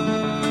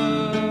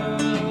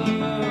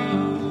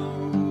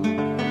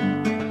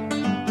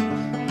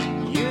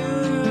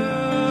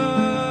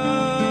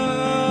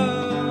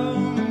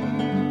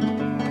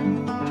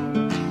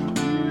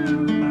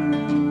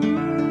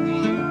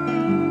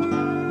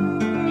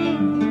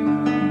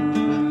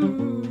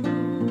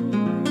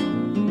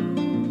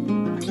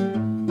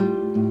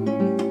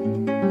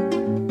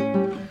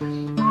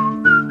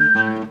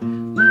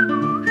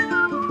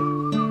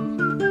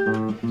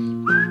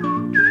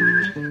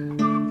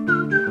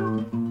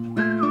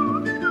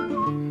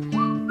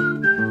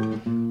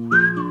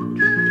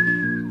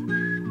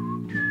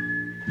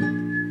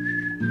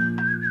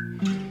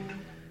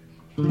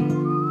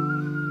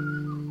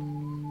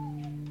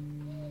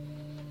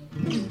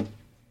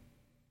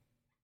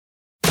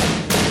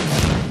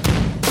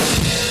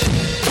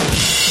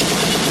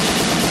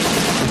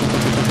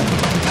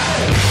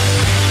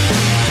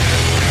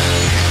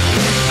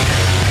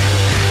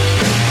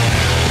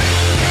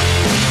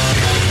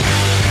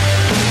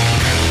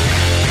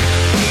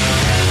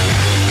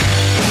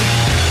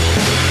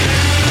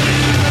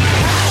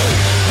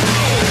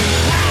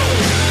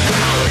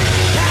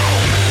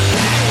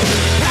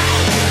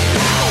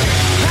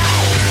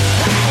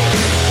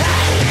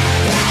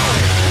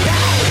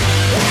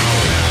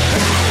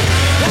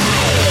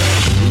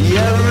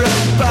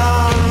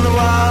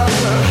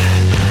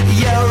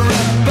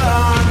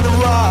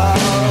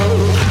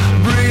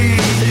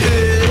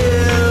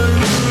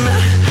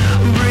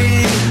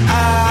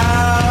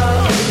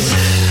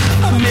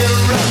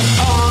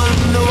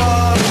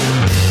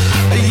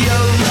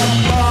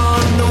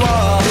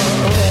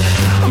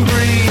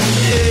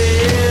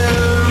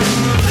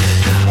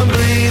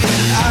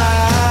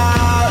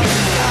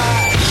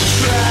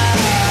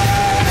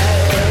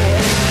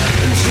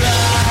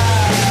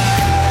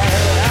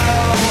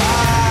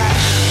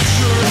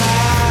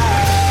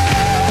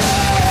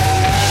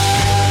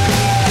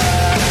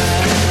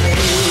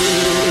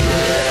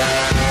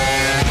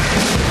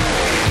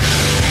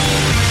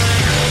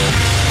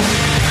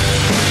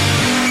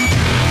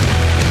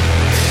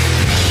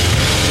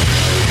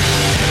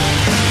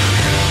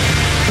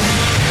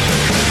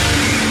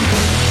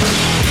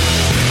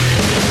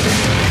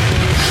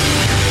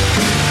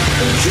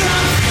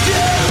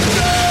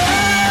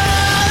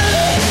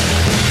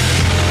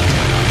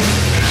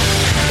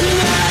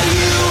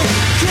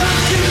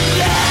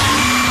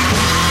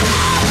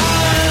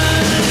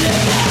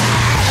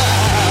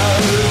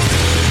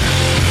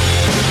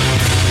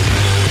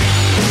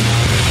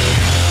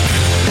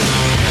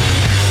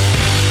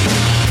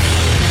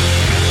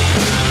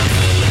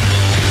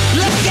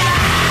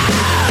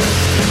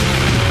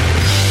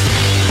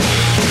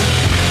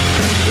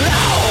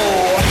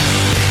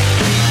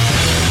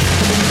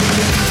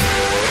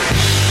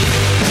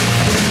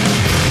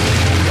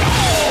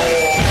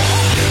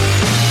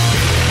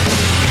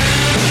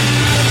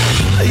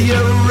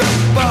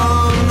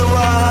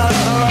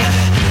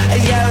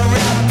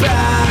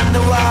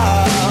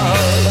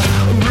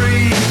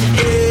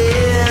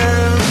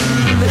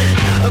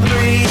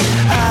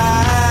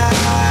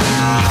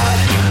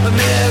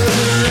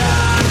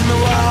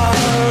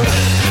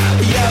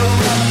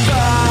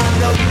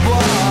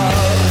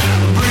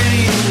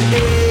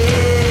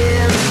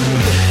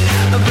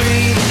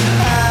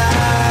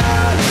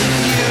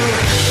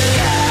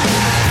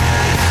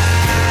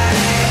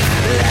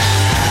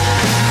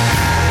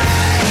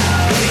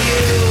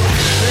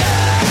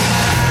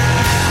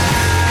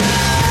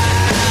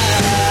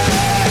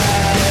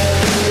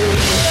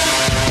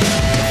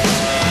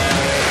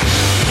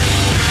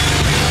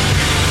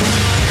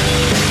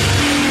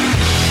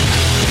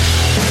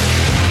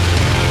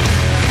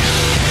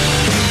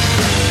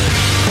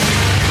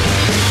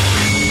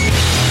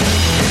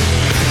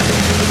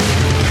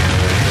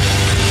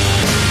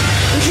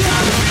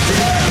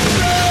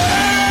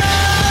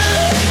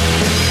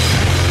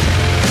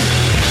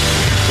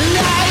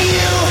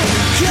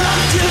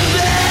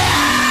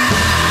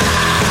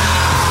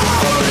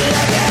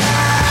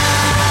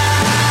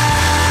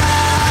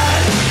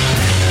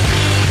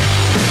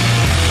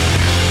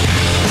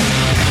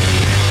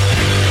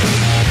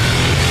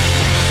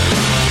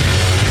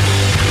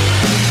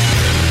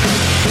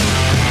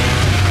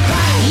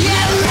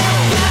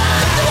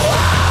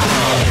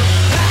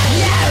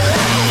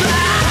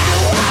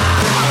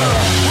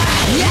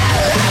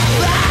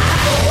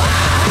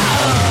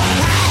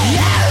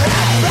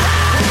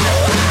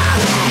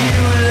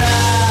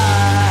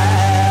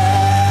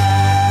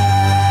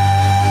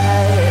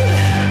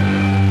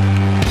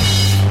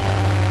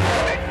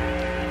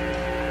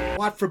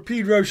 For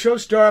Pedro Show,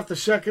 start off the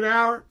second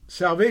hour,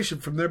 Salvation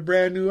from their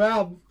brand new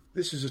album.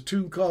 This is a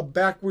tune called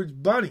Backwards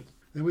Bunny.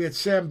 Then we had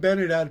Sam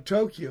Bennett out of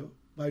Tokyo.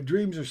 My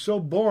dreams are so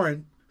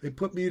boring, they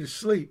put me to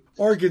sleep.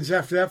 Organs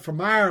after that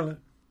from Ireland,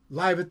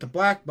 live at the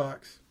Black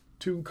Box.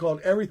 A tune called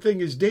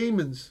Everything is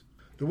Demons.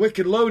 The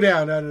Wicked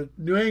Lowdown out of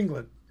New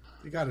England.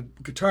 They got a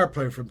guitar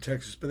player from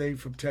Texas, but they ain't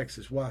from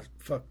Texas.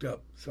 Fucked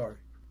up. Sorry.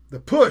 The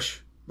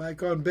Push,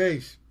 Mike on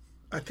bass.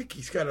 I think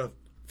he's got a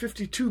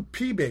 52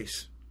 P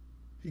bass.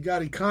 He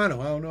got Econo.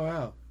 I don't know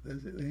how.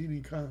 They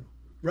need Econo.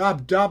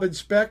 Rob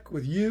Daubenspeck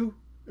with You.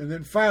 And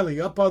then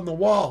finally, Up on the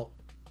Wall,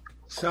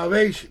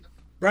 Salvation.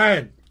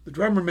 Brian, the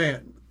drummer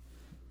man.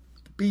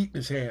 The beat in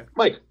his hand.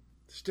 Mike.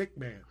 Stick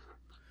man.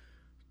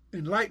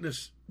 Enlighten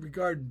us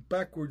regarding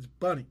Backwards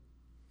Bunny.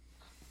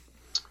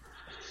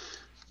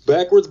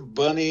 Backwards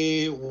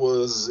Bunny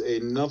was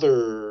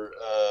another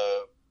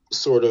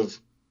sort of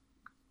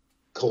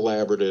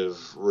collaborative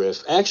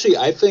riff. Actually,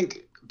 I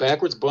think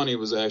Backwards Bunny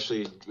was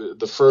actually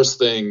the first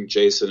thing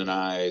Jason and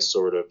I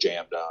sort of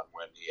jammed on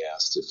when he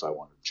asked if I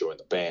wanted to join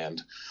the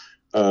band.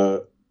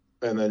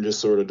 And then just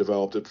sort of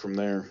developed it from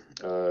there.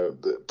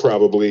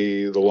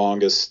 Probably the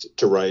longest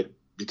to write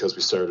because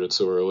we started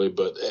so early.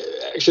 But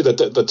actually,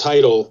 the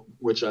title,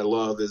 which I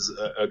love, is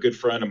a good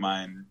friend of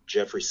mine,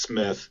 Jeffrey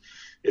Smith,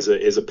 is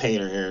a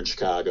painter here in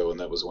Chicago, and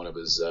that was one of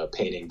his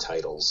painting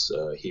titles.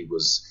 He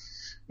was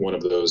one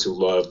of those who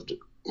loved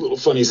little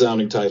funny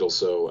sounding titles,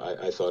 so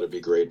I thought it'd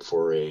be great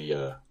for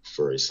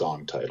a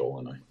song title,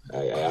 and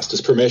I asked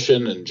his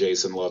permission, and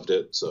Jason loved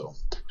it. So,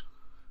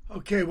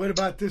 okay, what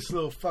about this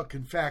little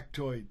fucking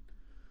factoid?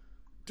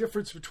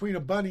 Difference between a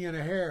bunny and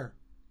a hare?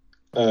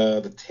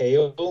 The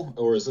tail,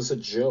 or is this a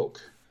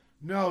joke?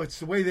 No, it's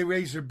the way they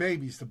raise their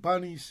babies. The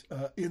bunny's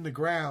in the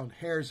ground,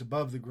 hare's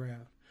above the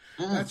ground.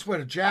 That's what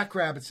a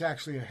jackrabbit's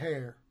actually a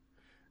hare.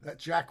 That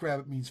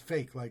jackrabbit means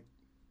fake, like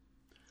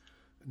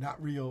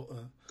not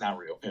real. Not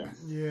real, yeah.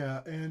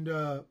 Yeah, and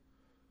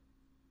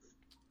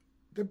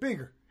they're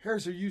bigger.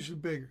 Hares are usually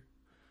bigger.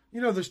 You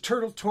know, there's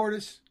turtle,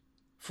 tortoise,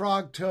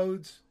 frog,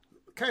 toads,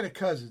 kind of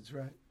cousins,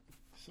 right?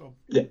 So,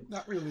 yeah.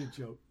 Not really a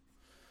joke.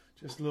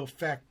 Just a little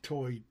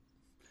factoid.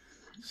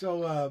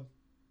 So,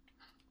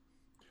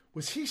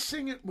 was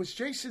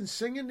Jason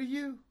singing to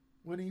you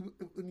when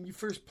you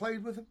first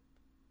played with him?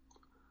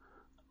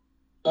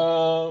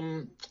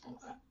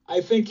 I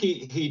think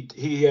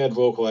he had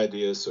vocal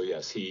ideas, so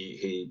yes,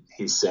 he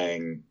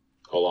sang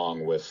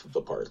along with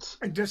the parts.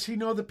 And does he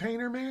know the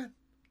Painter Man?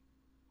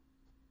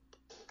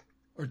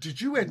 Or did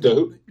you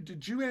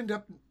end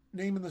up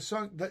naming the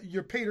song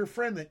your Painter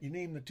friend that you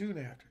named the tune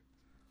after?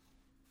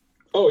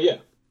 Oh yeah.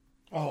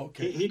 Oh,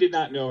 okay. He did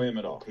not know him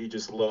at all. He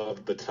just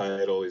loved the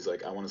title. He's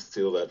like, I want to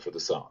steal that for the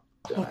song.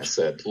 And okay. I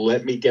said,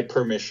 let me get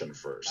permission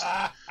first.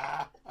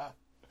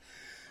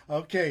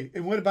 Okay,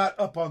 and what about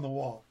Up on the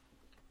Wall?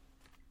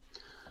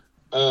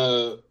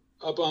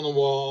 Up on the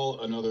Wall,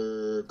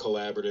 another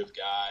collaborative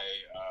guy.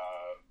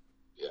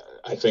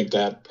 I think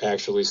that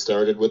actually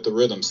started with the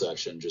rhythm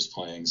section, just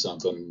playing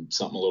something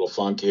a little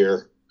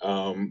funkier.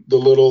 The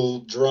little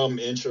drum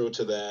intro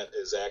to that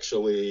is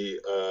actually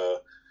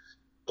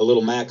a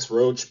little Max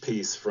Roach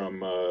piece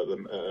from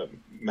the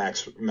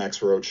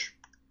Max Roach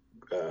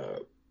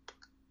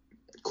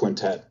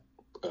quintet,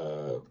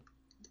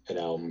 an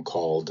album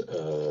called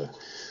oh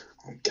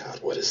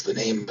God, what is the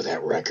name of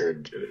that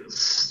record?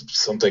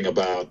 Something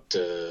about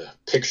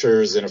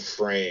Pictures in a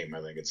Frame,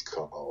 I think it's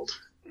called.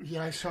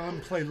 Yeah, I saw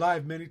him play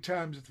live many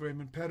times with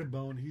Raymond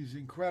Pettibone. He's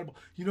incredible.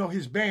 You know,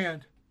 his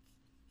band,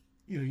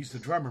 he's the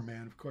drummer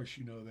man, of course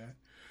you know that.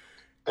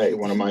 Hey,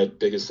 one of my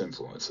biggest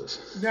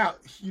influences. Now,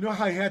 you know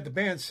how he had the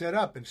band set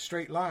up in a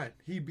straight line?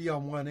 He'd be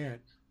on one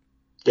end.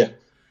 Yeah.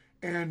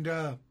 And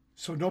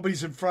so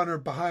nobody's in front or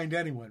behind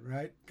anyone,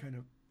 right? Kind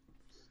of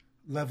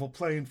level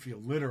playing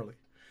field, literally.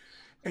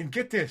 And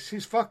get this,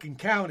 his fucking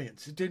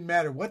count-ins. It didn't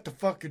matter what the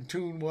fucking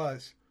tune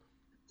was.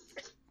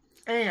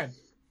 And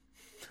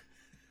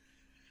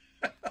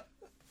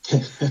you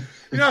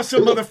know,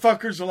 some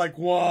motherfuckers are like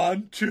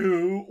 1,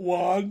 2,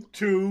 1,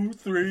 2,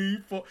 3,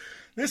 4.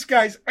 This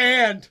guy's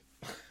and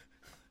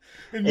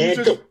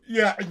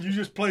you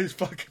just play as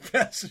fucking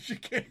fast as you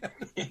can.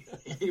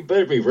 You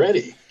better be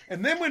ready.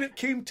 And then when it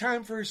came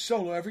time for his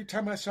solo, every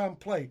time I saw him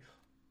play,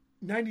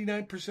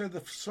 99% of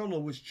the solo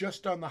was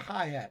just on the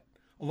hi-hat,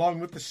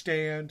 along with the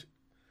stand,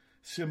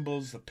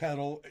 cymbals, the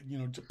pedal,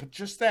 but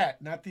just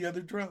that, not the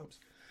other drums.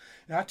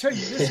 And I'll tell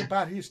you this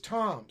about his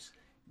toms.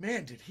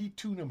 Man, did he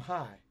tune them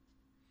high.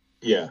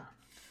 Yeah.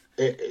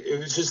 It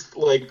was just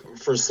like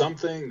for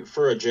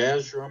a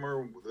jazz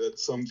drummer, that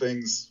some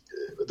things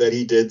that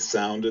he did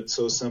sounded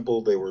so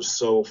simple, they were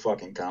so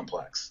fucking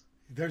complex.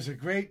 There's a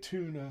great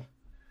tune,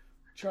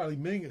 Charlie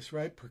Mingus,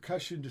 right?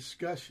 Percussion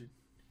Discussion.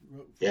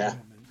 Yeah.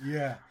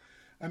 Yeah.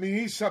 I mean,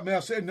 he's something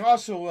else. And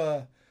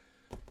also,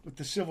 with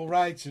the civil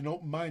rights and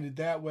open-minded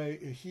that way,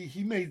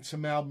 he made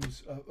some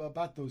albums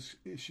about those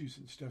issues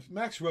and stuff.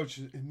 Max Roach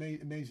is an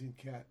amazing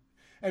cat.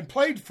 And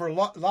played for a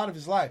lot of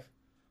his life.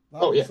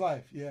 His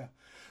life, yeah.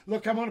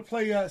 Look, I'm going to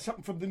play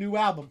something from the new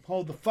album.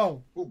 Hold the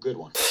Phone. Oh, good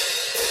one.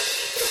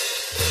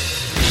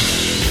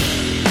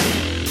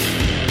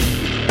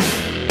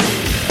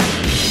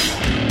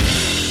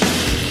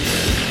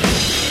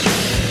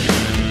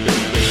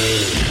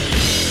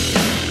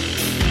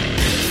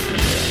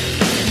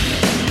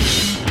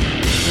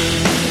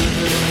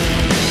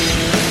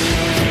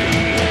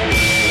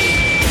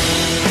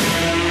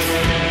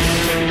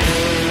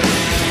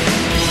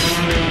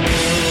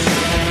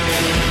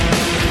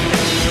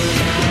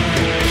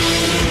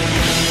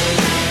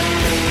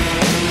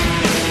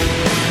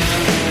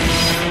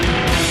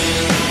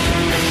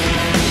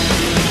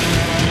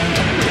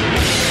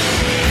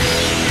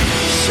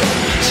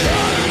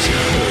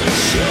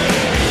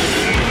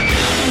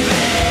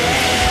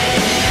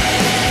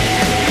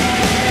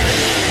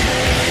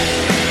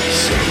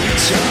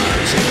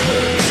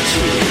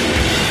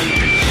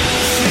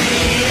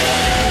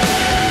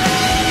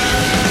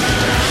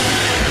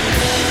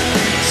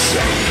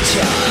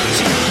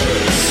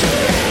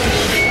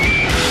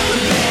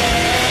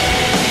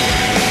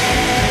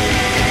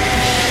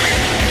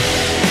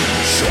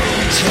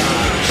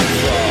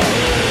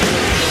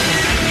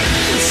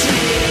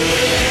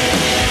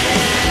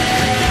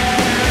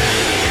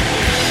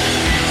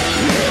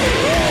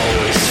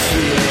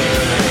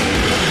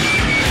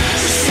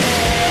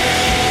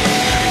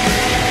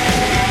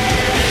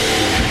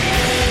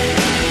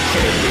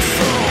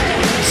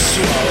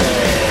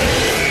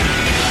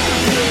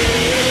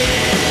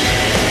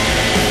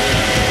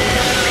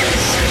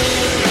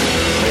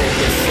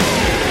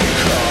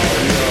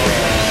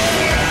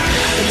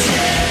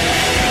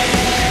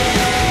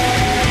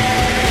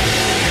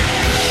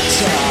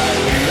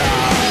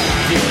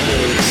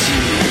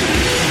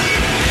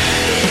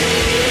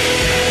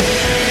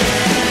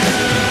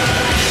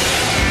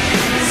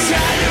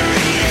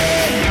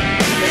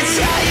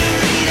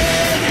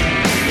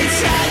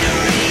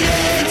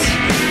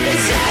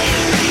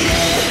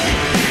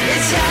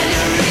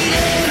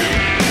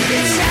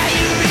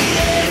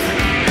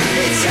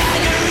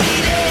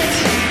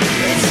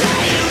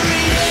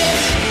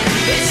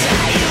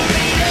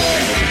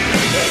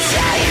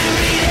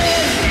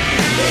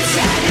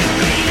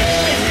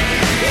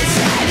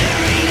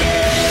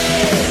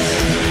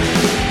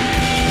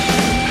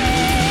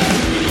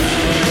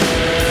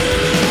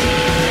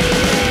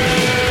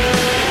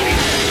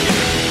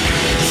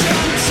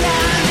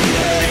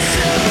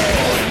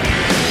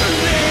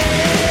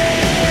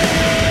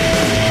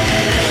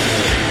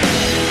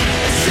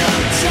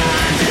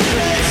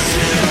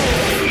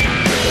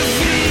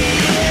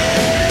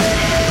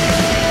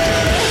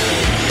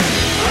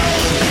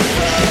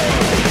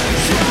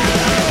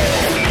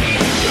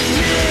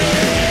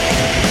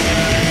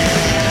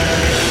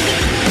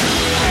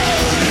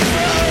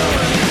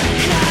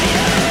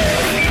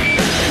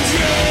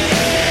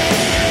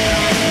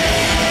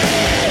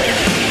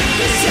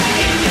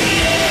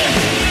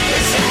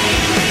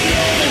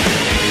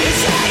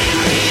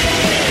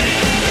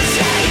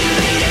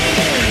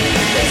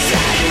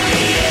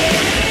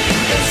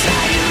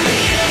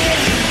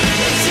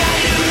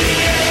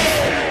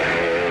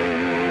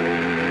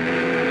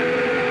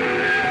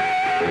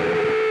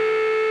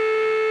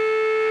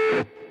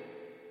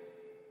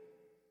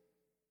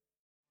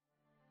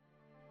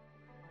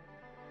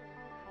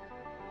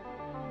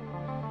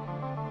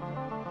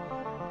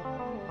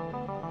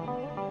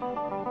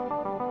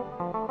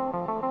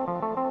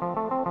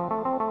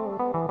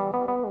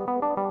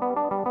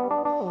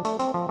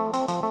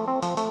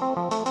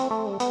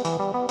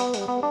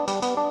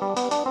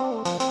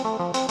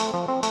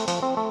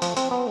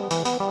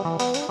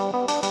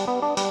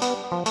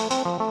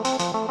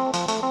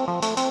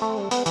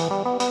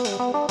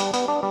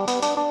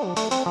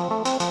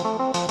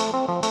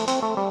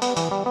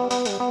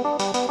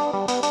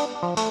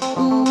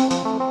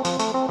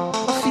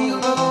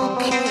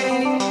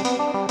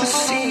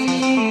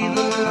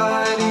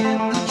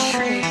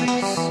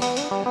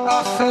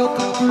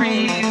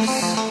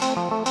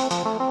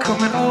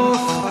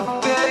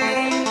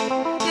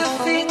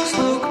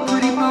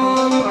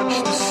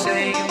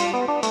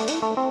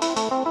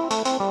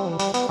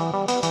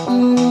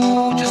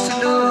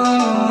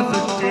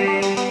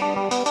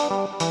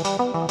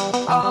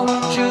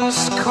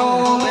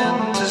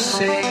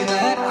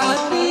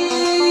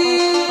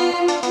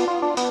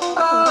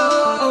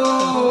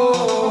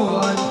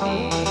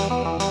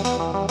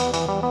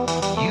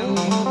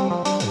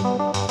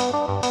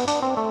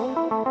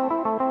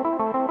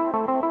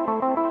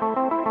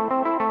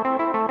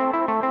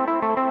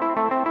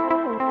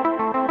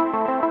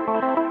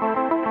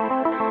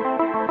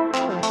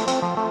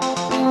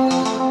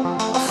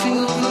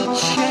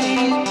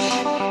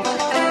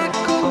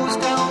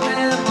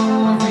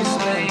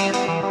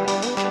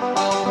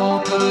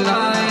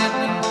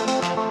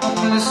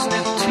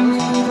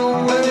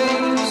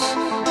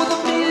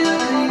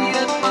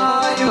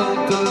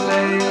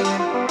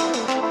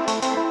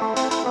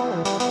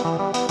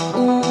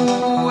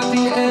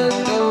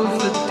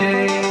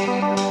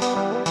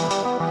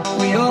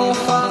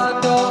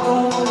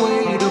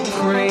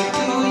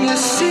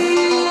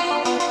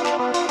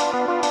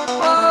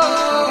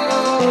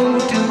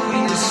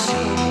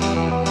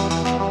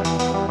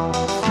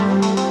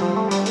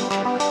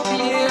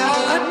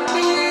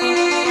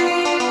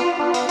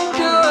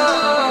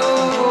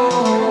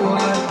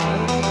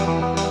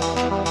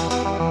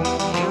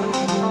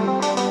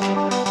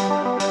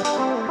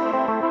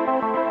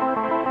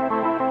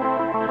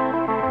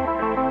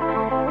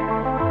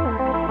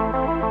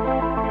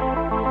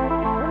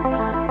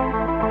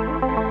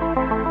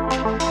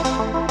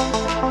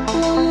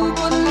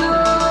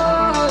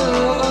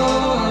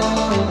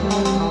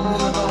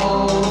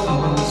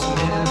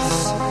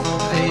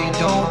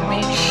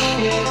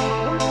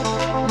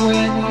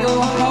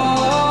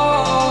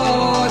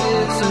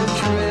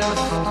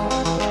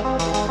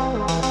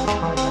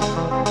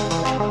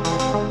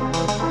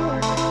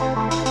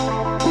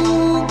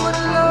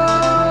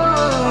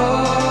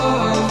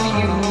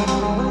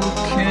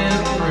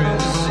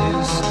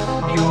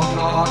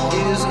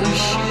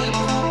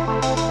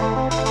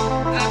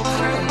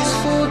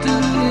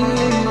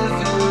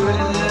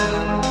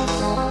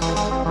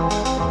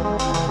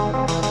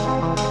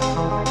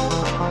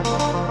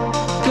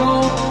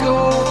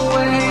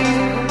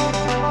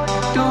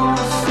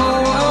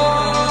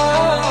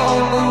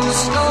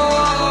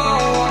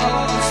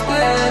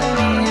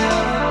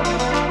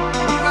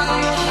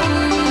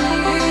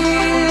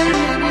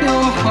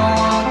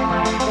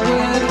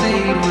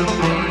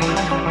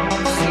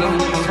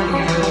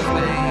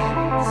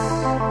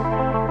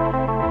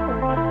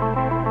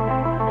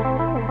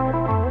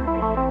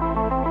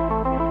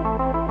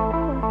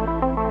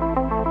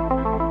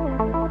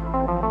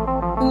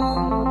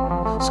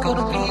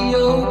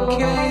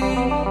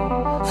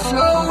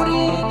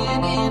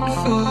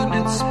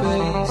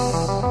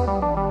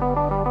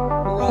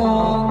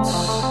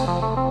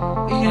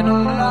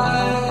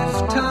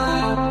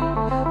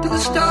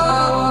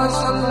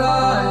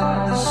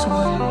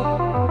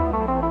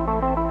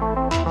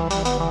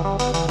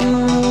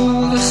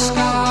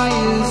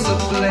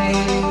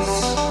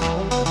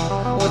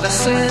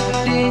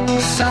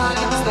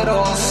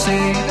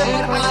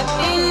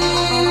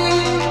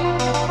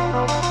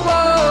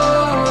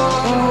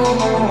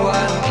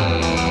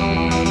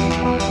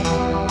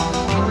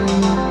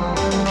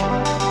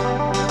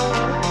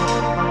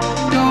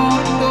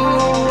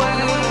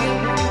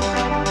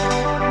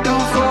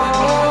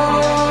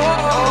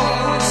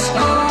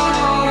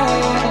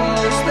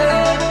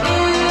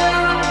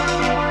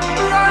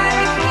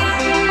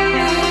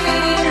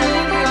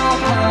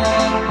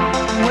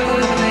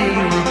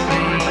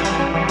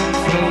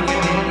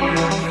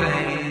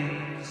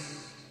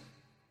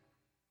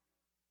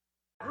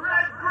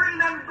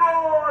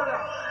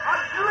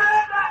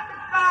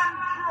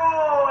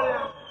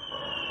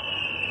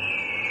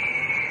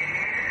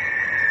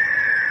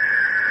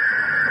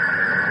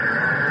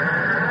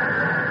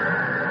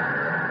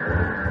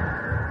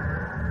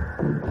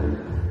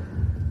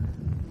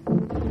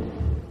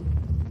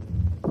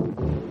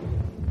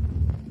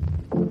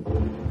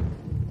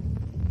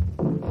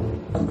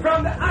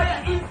 From the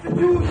higher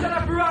institution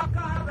of rock,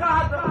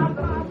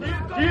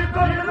 here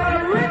comes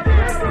another rhythm.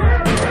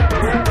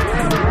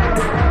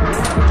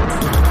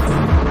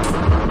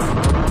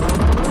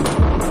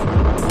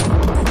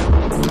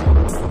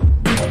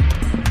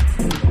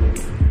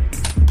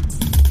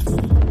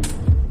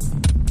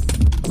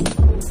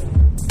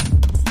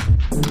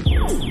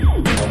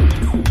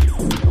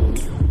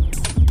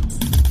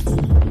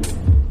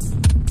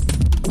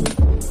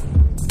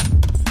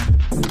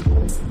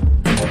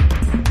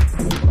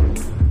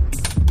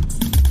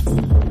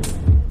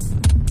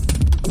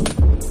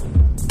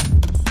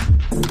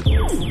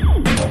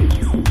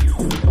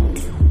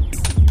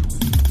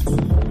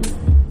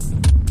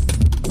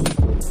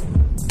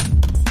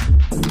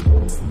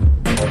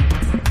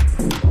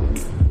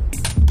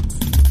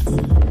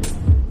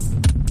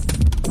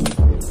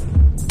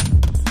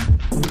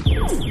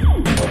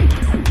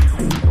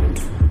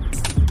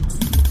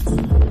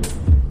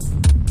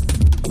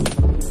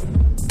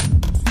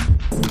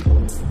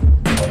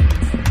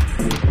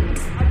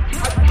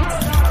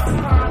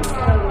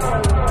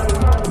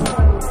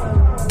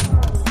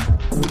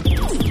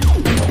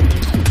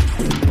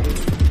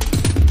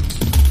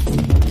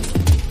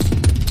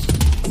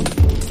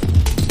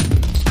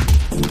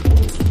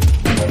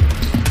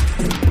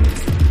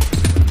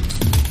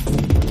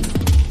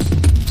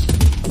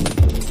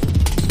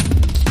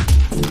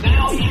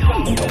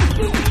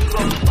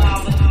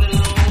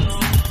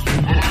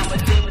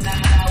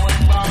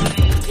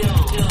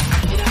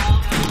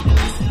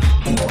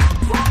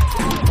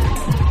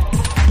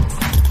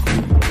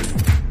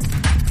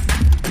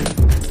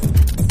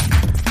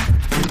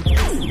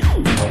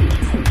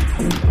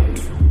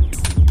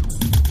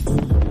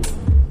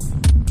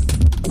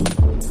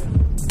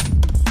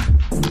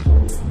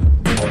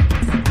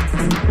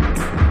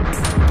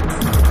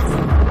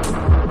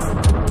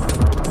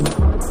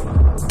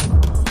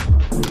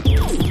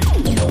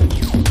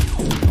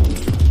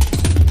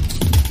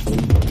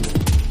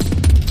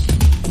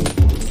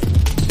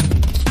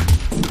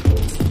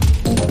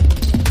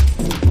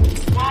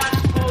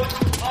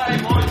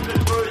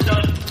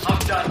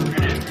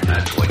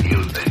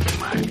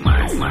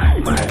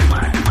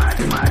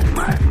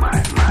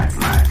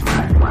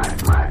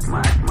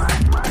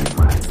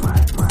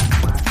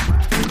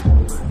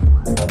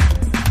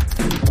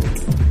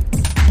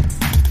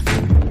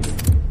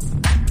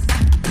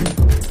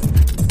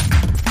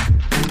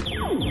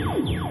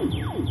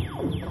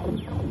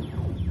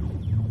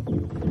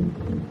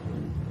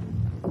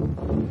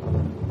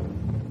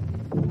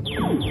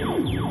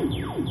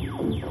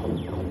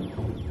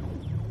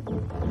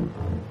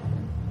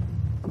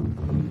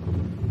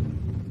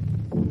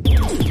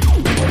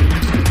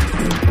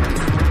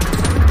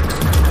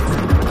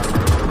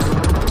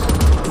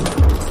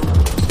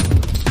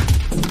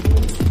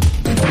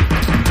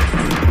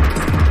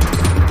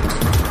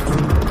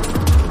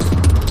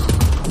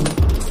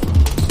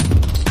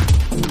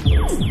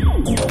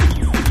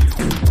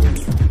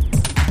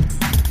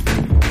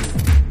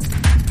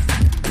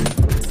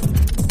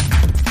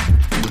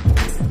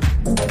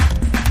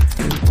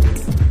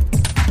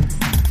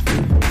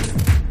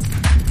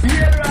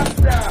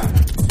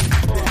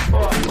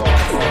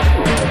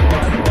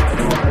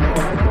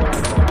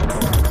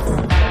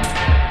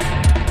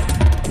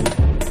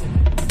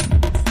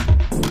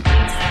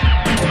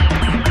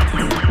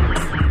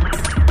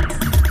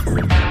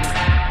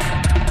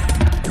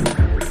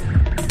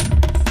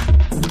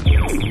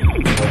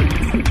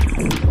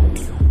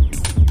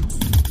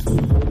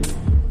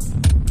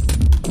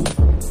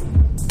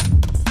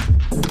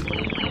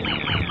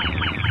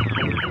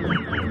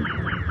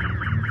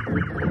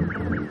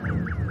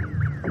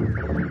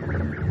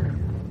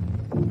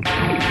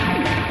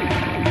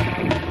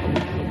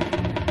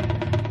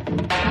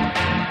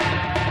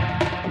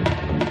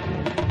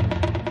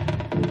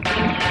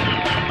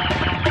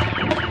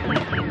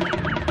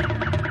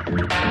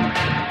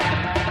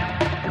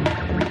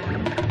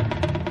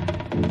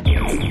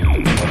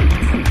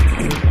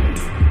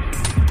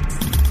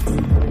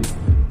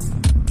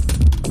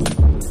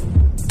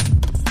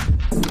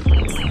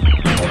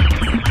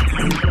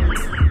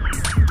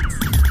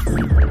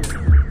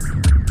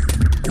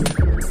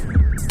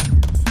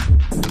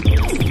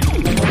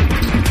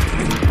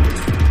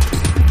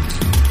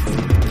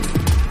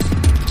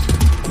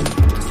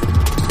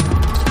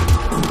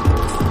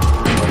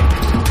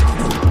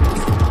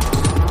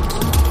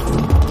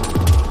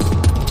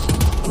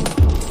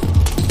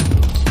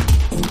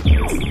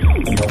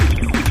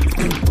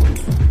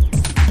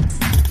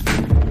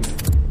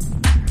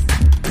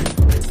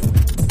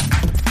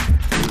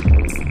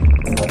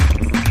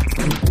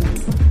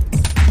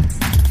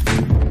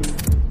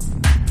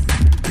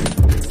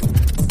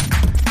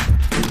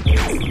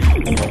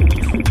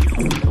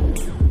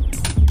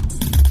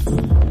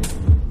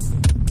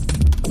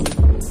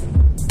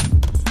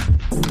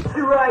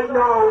 right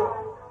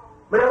now.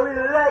 But I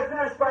really like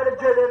finish by the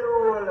dread and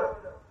roll.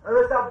 And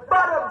it's a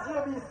bad up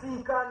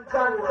JBC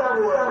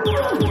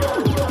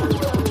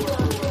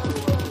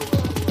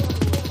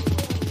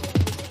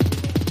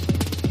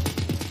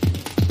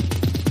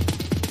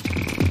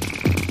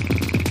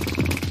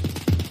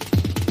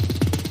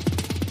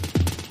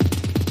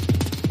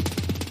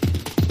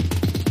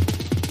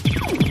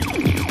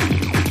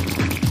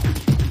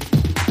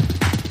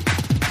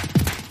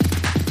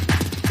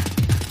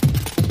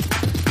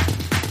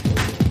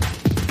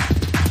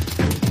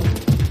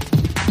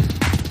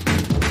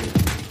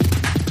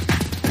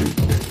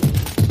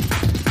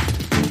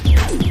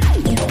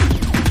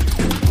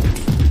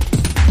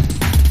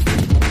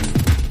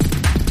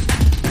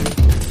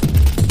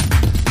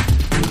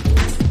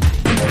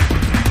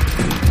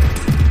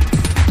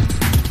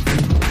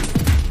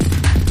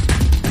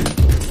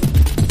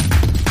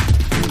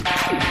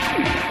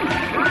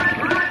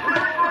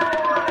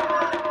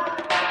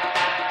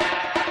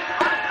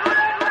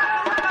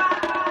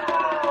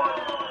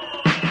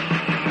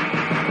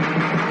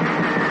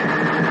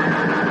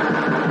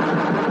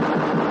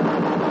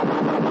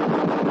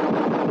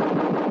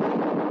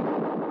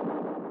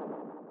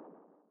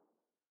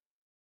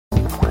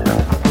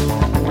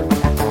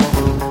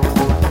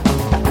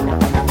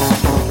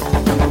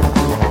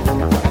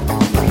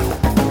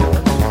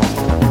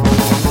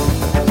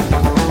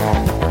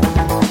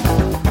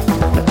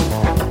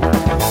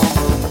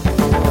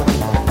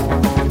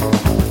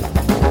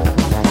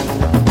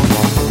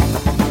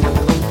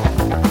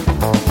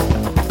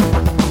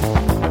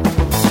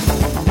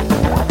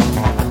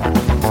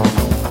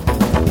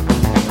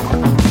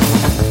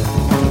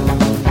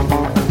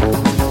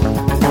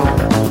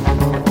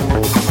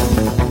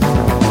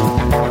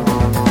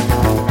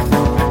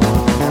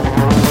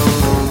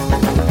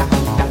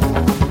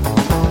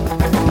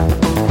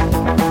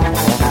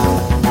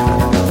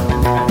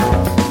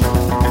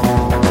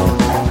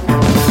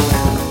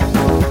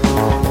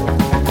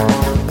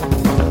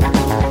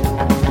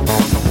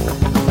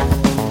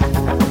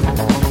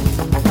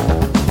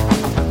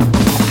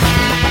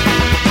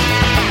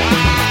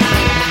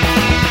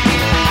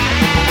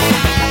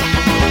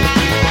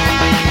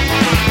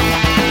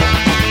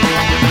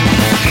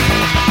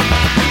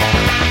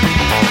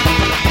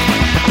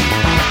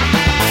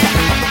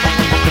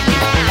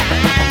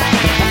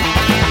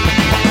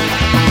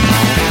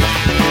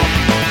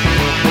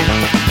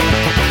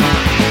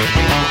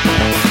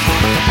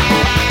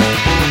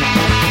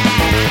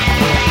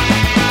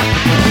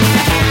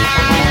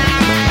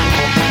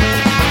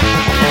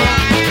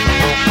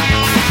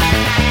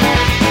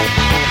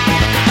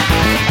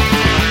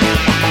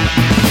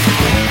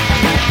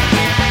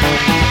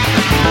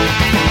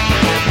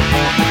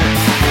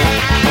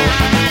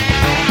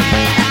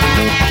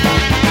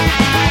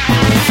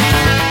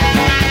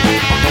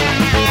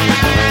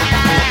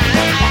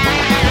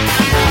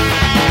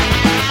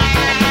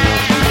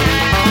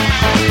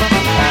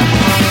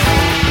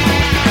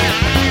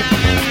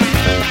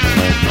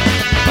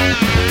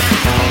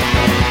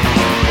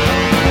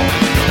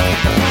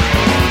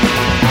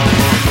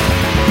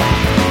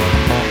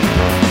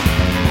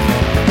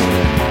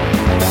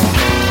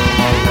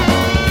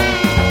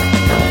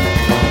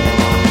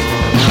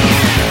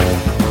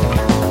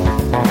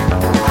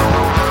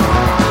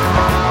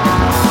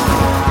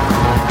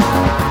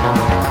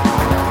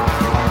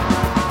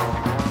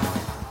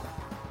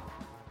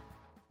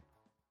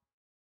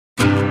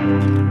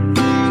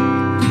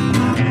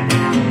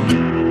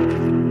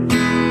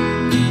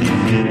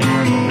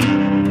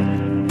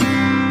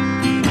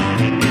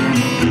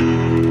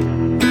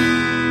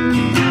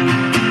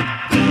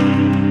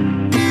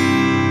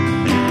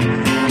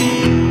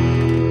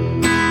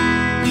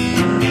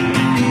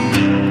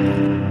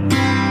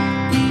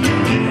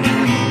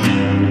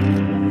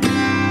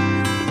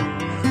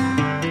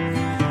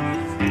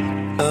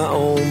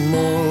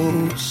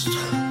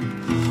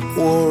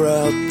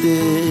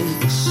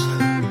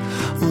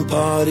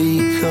party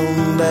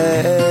come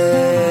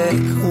back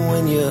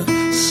when you're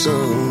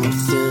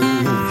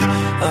something.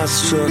 I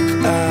struck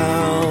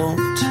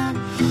out,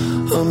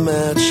 a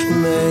match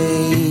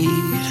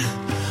made,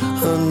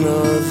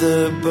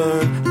 another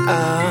burned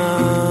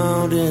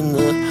out in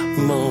the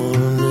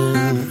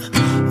morning.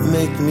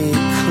 Make me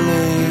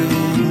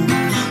clean,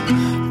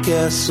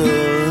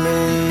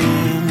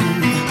 gasoline,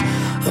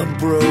 a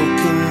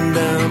broken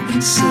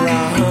down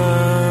slide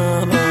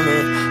on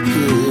a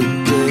good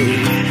day.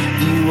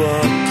 You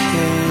are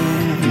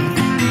king,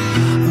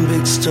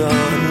 big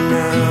star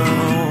now.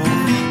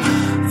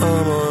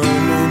 I'm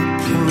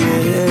unimpressed,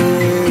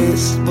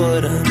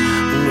 but I'm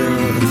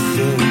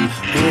nothing.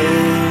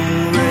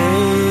 Rain,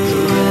 rain,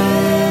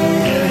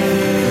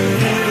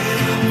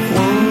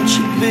 won't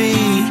you be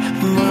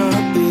my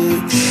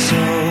big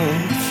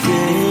something?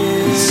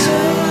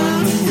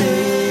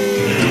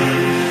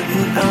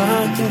 And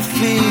I can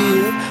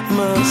feel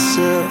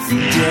myself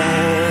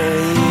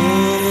dying.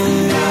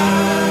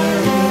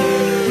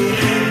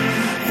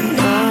 And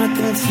I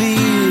can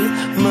feel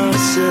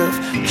myself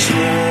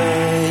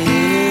trying.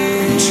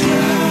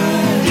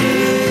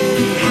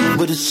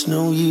 But it's it's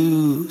no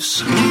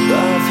use.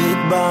 I've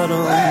hit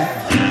bottom.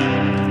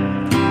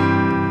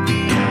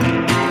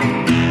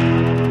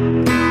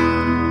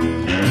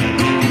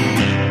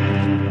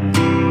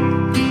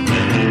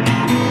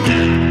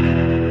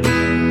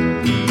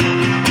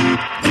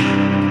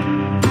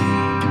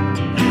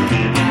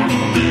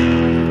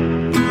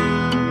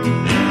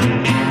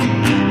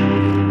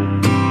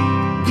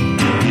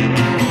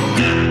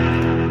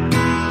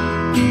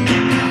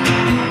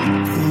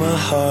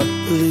 Heart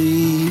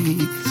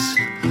bleeds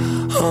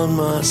on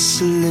my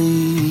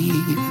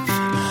sleeve.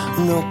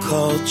 No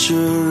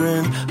culture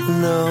and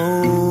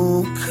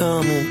no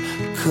common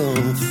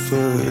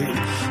comfort.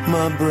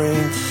 My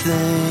brain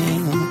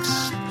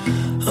thinks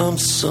I'm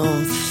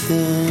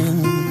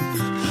something.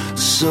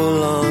 So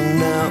long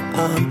now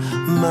I'm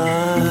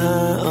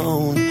my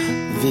own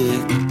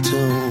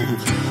victim.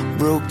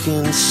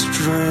 Broken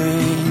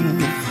string,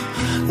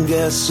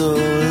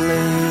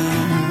 gasoline,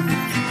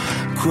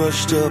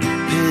 crushed up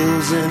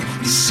pills and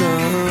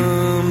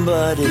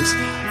somebody's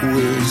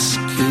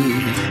whiskey.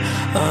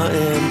 I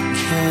am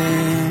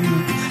king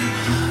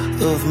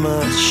of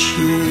my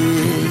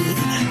shit.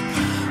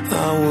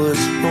 I was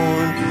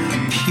born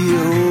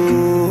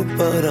pure,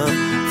 but I'm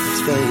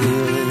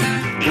failing.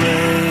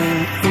 Rain,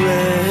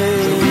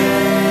 rain,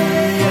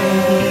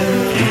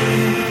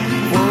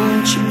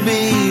 won't you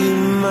be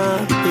my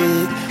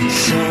big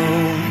something?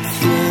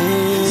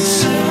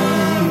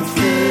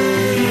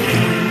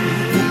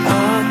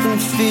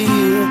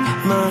 Feel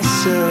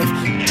myself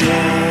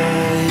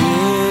dying,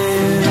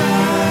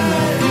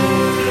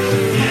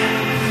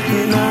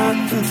 and I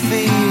can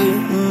feel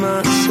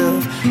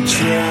myself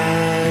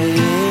trying,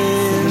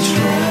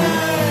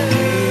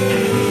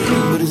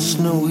 but it's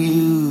no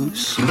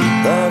use.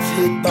 I've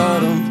hit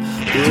bottom.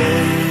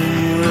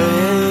 Rain,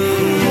 rain,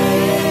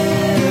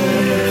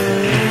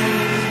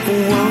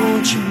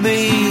 won't you be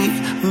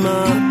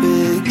my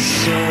big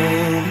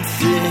something?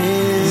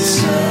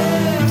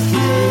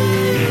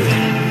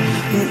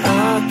 I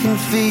can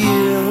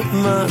feel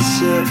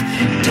myself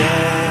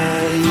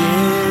dying,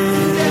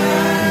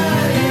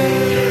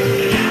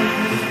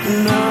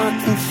 and I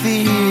can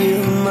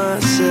feel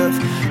myself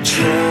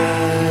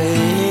trying,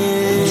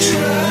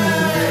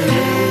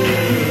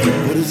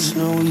 but it's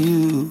no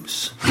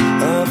use.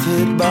 I've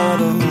hit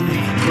bottom.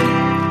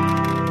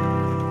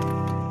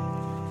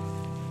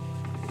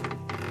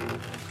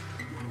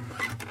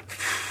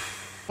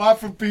 Bob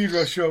from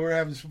Pedro Show. We're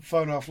having some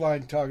fun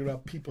offline talking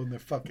about people and their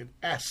fucking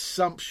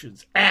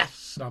assumptions.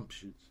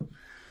 Assumptions.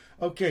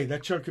 Okay,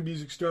 that chunk of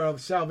music started off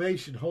with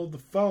Salvation, Hold the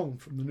Phone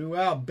from the new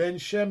album. Ben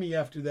Shemie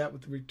after that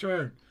with The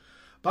Return.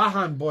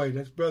 Bhajan Boy,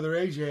 that's Brother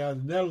AJ out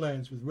of the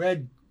Netherlands with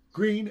Red,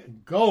 Green,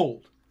 and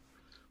Gold.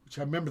 Which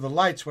I remember the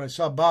lights when I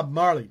saw Bob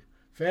Marley.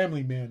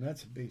 Family Man,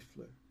 that's a bass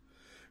player.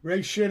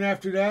 Ray Shinn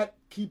after that,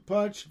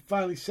 Keypunched, and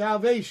finally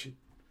Salvation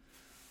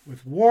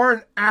with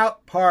Worn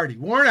Out Party.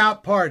 Worn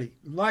Out Party.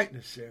 Enlighten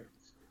us there.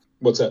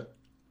 What's that?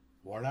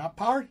 Worn Out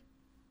Party.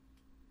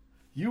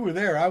 You were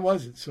there. I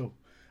wasn't, so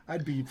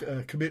I'd be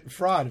committing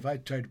fraud if I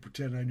tried to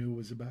pretend I knew what it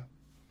was about.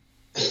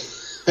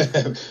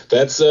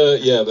 That's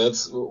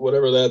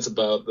whatever that's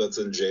about. That's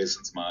in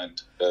Jason's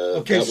mind.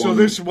 Okay, so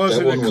this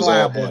wasn't a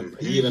collab one.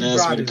 He even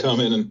asked me to come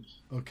in and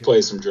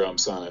play some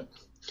drums on it.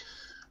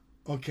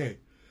 Okay,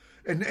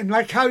 and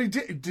like how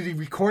did he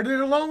record it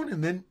alone,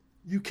 and then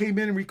you came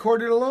in and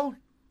recorded it alone?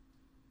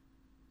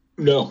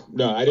 No,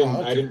 I didn't.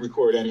 I didn't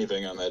record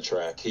anything on that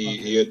track.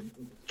 He had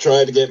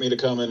tried to get me to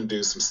come in and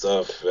do some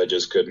stuff. I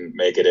just couldn't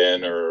make it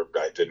in, or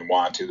I didn't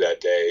want to that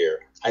day, or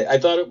I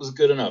thought it was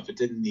good enough. It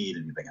didn't need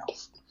anything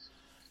else.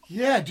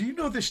 Yeah. Do you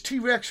know this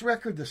T-Rex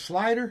record, The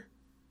Slider?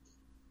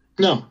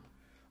 No.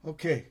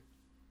 Okay.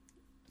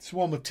 It's the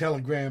one with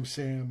Telegram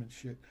Sam and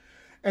shit.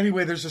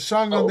 Anyway, there's a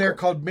song on there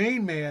called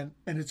Main Man,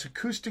 and it's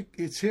acoustic.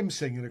 It's him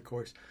singing, of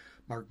course,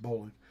 Mark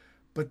Bolan.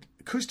 But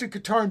acoustic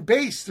guitar and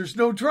bass, there's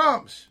no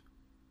drums.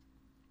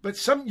 But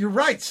you're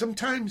right,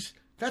 sometimes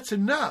that's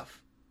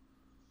enough.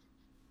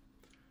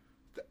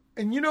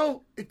 And you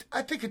know,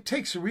 I think it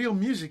takes a real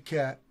music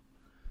cat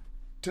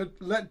to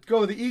let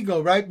go of the ego,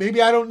 right?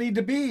 Maybe I don't need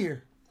to be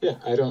here. Yeah,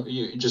 I don't.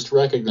 You just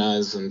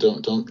recognize and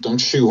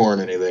don't shoehorn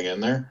anything in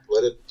there.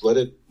 Let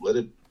it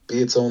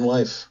be its own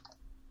life.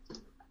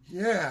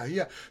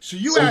 Yeah. So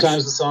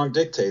sometimes the song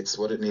dictates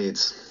what it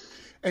needs.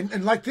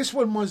 And like this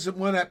one was the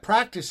one at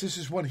practice. This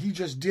is one he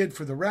just did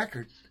for the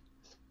record.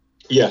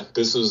 Yeah,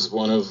 this was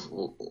one of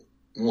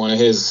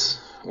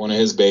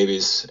his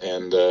babies,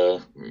 and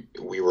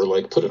we were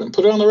like, put it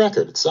on the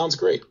record. It sounds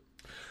great.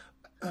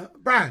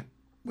 Brian,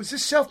 was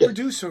this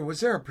self-produced or was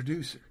there a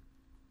producer?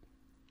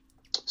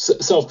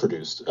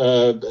 Self-produced.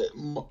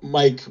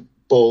 Mike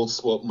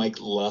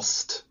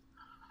Lust,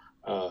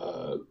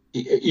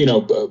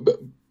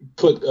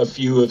 put a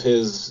few of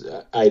his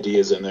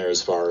ideas in there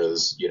as far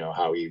as,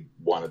 how he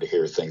wanted to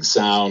hear things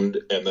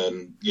sound, and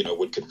then,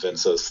 would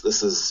convince us,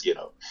 this is,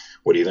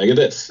 what do you think of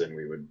this? And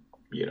we would,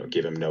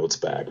 give him notes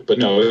back. But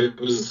no, it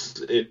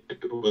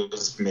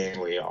was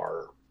mainly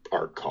our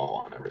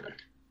call on everything.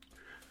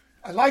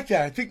 I like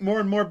that. I think more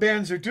and more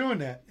bands are doing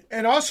that.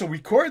 And also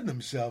recording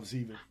themselves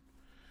even.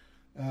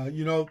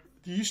 You know,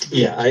 there used to be...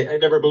 Yeah, I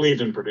never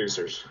believed in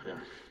producers. Yeah.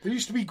 There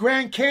used to be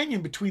Grand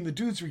Canyon between the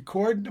dudes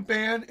recording the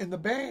band and the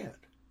band.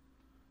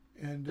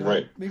 And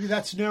right. Maybe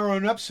that's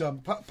narrowing up some.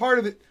 Part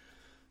of it,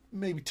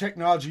 maybe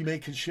technology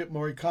making shit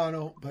more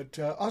econo, but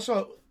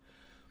also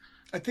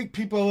I think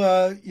people,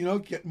 you know,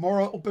 get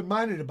more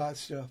open-minded about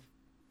stuff.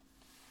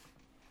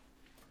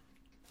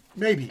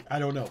 Maybe. I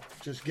don't know.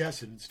 Just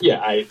guessing.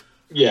 Yeah,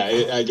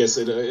 I guess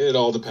it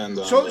all depends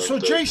on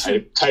the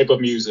Jason, type of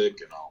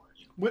music and all.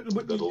 You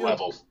know, the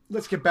level.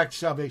 Let's get back to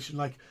Salvation.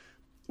 Like,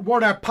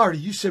 Worn Out Party,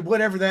 you said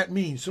whatever that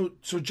means.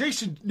 So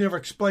Jason never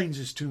explains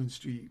his tunes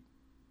to you.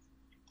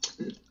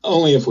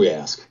 Only if we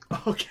ask.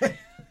 Okay.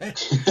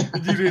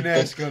 You didn't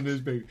ask on this,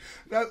 baby.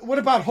 What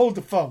about Hold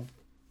the Phone?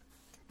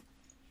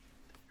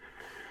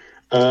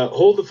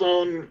 Hold the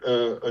Phone,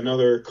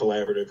 another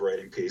collaborative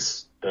writing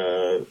piece.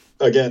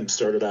 Again,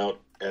 started out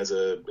as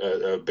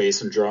a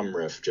bass and drum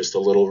riff, just a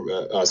little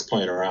us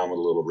playing around with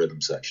a little rhythm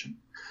section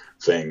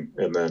thing,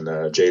 and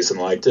then Jason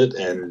liked it,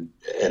 and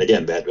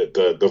again that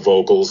the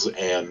vocals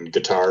and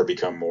guitar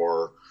become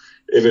more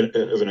of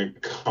an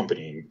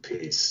accompanying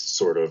piece,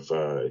 sort of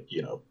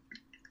you know,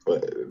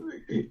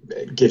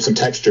 give some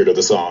texture to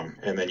the song,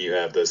 and then you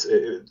have this.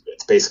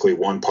 It's basically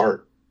one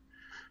part.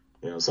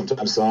 You know,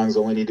 sometimes songs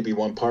only need to be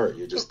one part.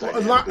 You just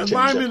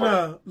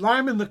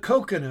Lime in the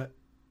Coconut,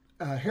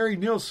 Harry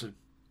Nilsson.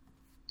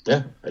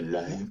 Yeah, a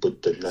lime,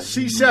 put the lime.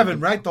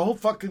 C7, right? The whole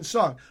fucking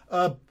song.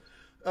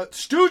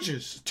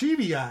 Stooges,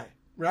 TVI,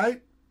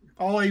 right?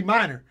 All A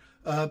minor.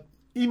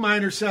 E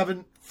minor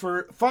 7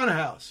 for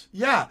Funhouse.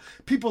 Yeah,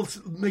 people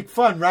make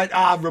fun, right?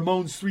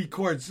 Ramones 3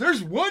 chords.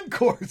 There's one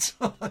chord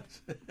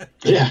songs.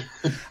 Yeah.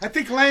 I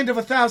think Land of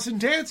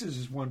 1,000 Dances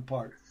is one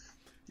part.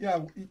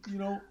 Yeah, you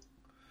know.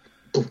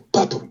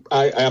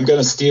 I'm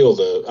gonna steal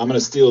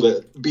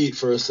the beat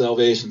for a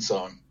Salvation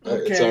song.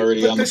 Okay. It's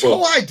already on the books. This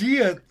whole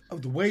idea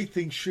of the way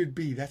things should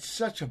be, that's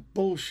such a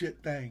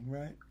bullshit thing,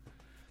 right?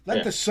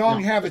 Let the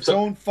song have its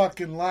own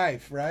fucking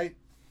life, right?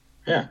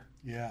 Yeah.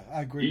 Yeah,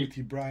 I agree with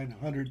you, Brian,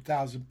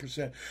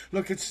 100,000%.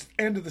 Look, it's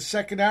end of the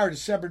second hour,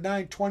 December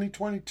 9,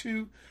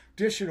 2022.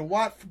 Edition of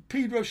Watt from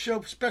Pedro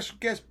Show. Special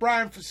guest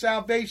Brian for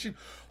Salvation.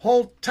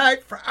 Hold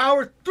tight for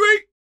hour 3.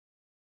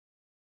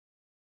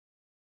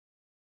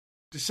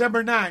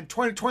 December 9,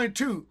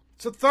 2022.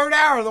 It's the third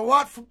hour of the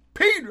Watt from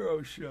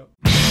Pedro Show.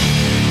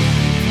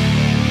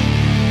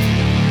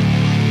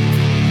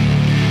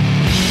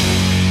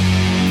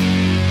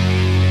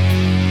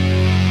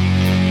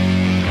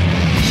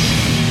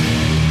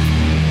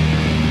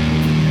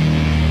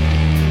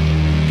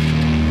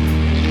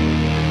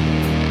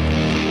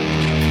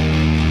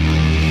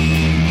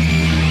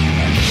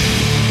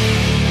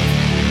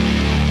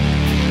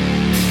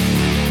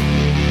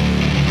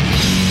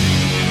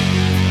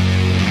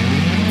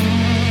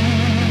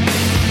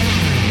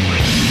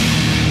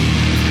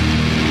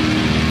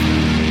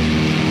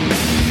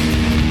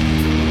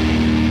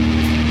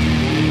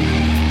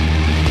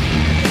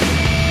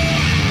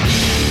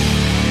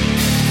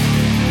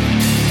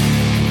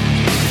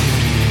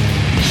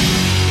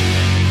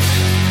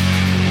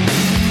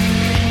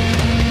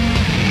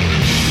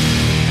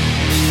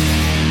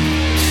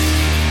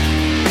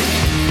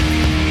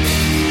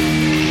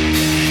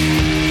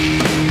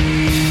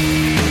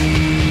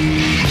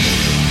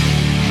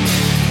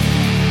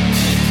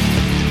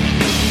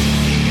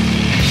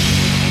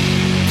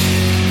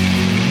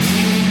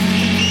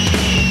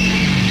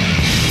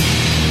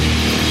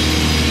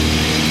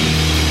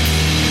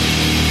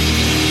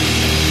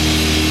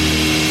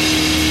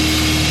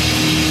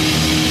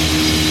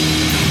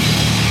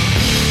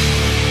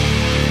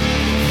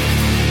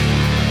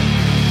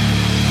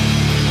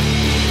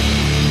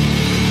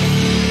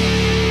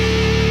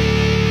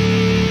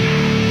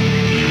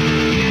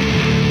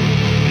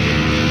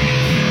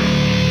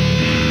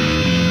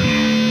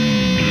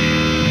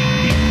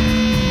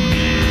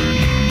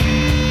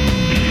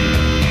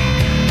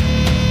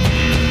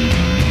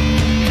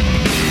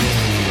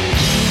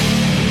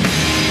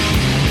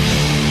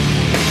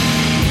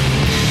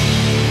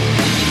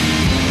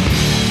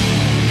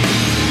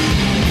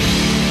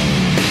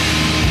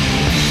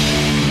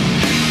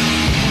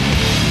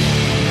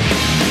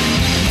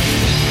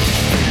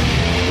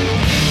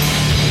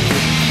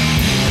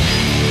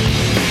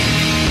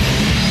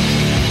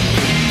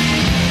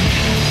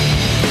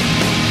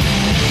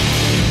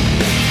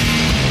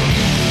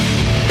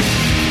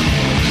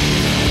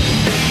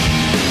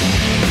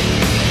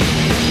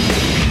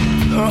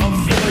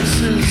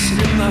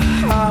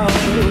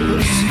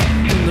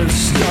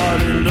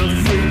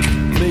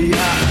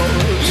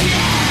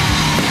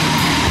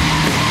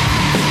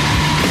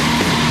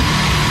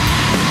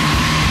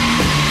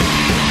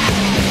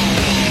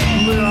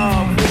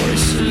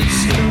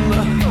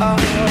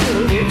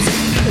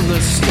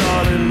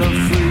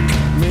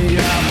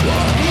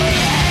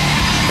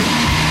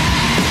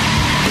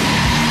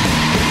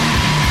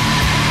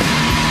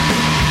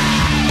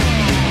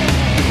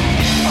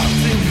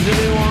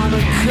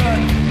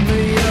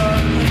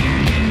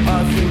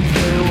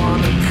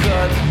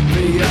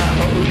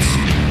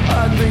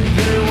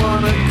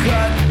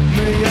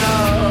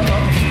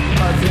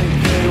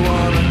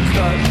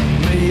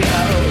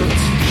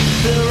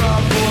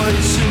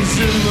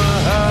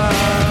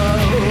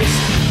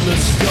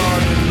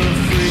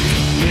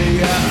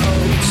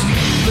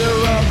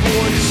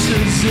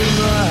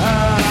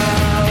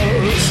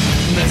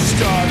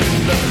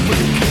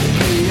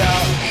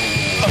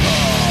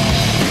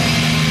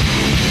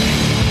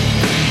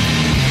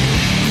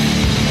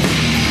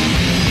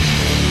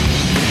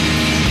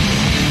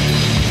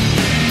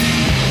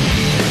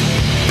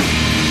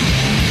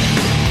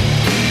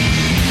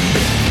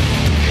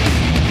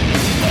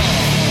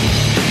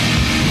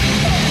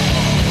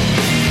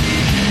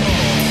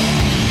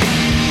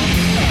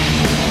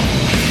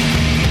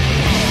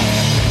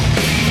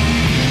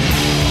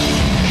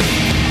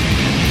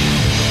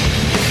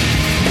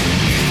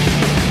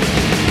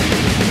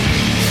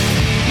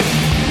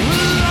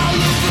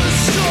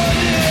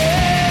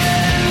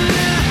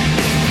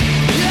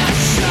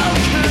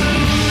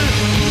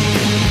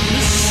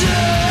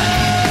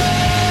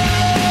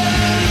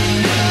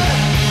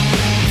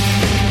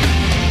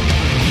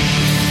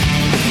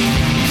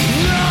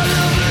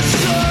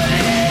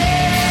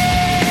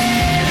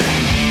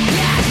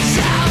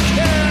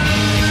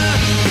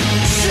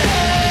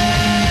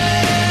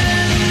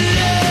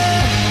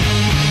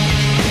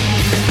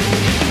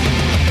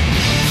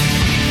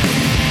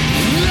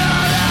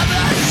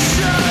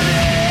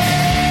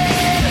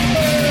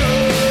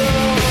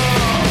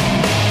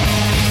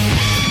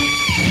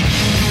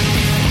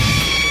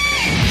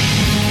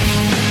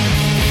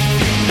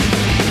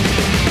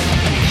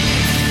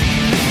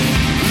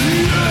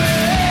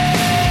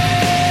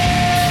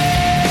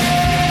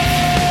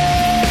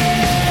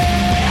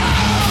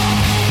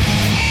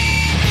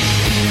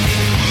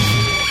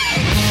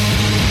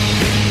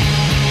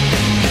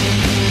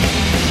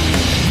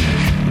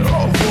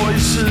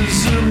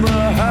 in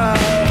the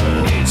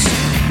house.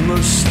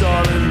 They're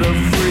starting to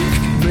freak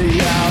me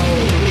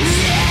out.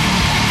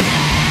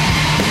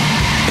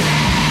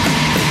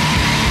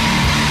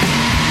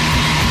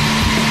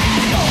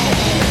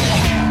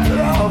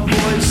 Our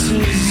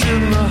voices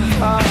in the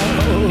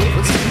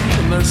house,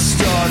 and they're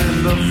starting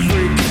to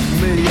freak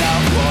me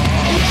out.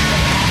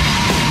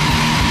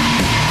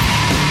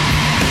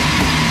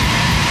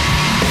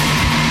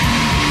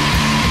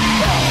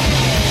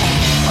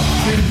 I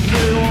think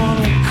they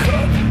wanna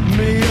cut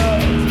me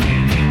up.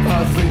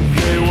 I think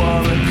they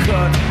wanna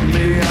cut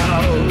me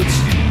out.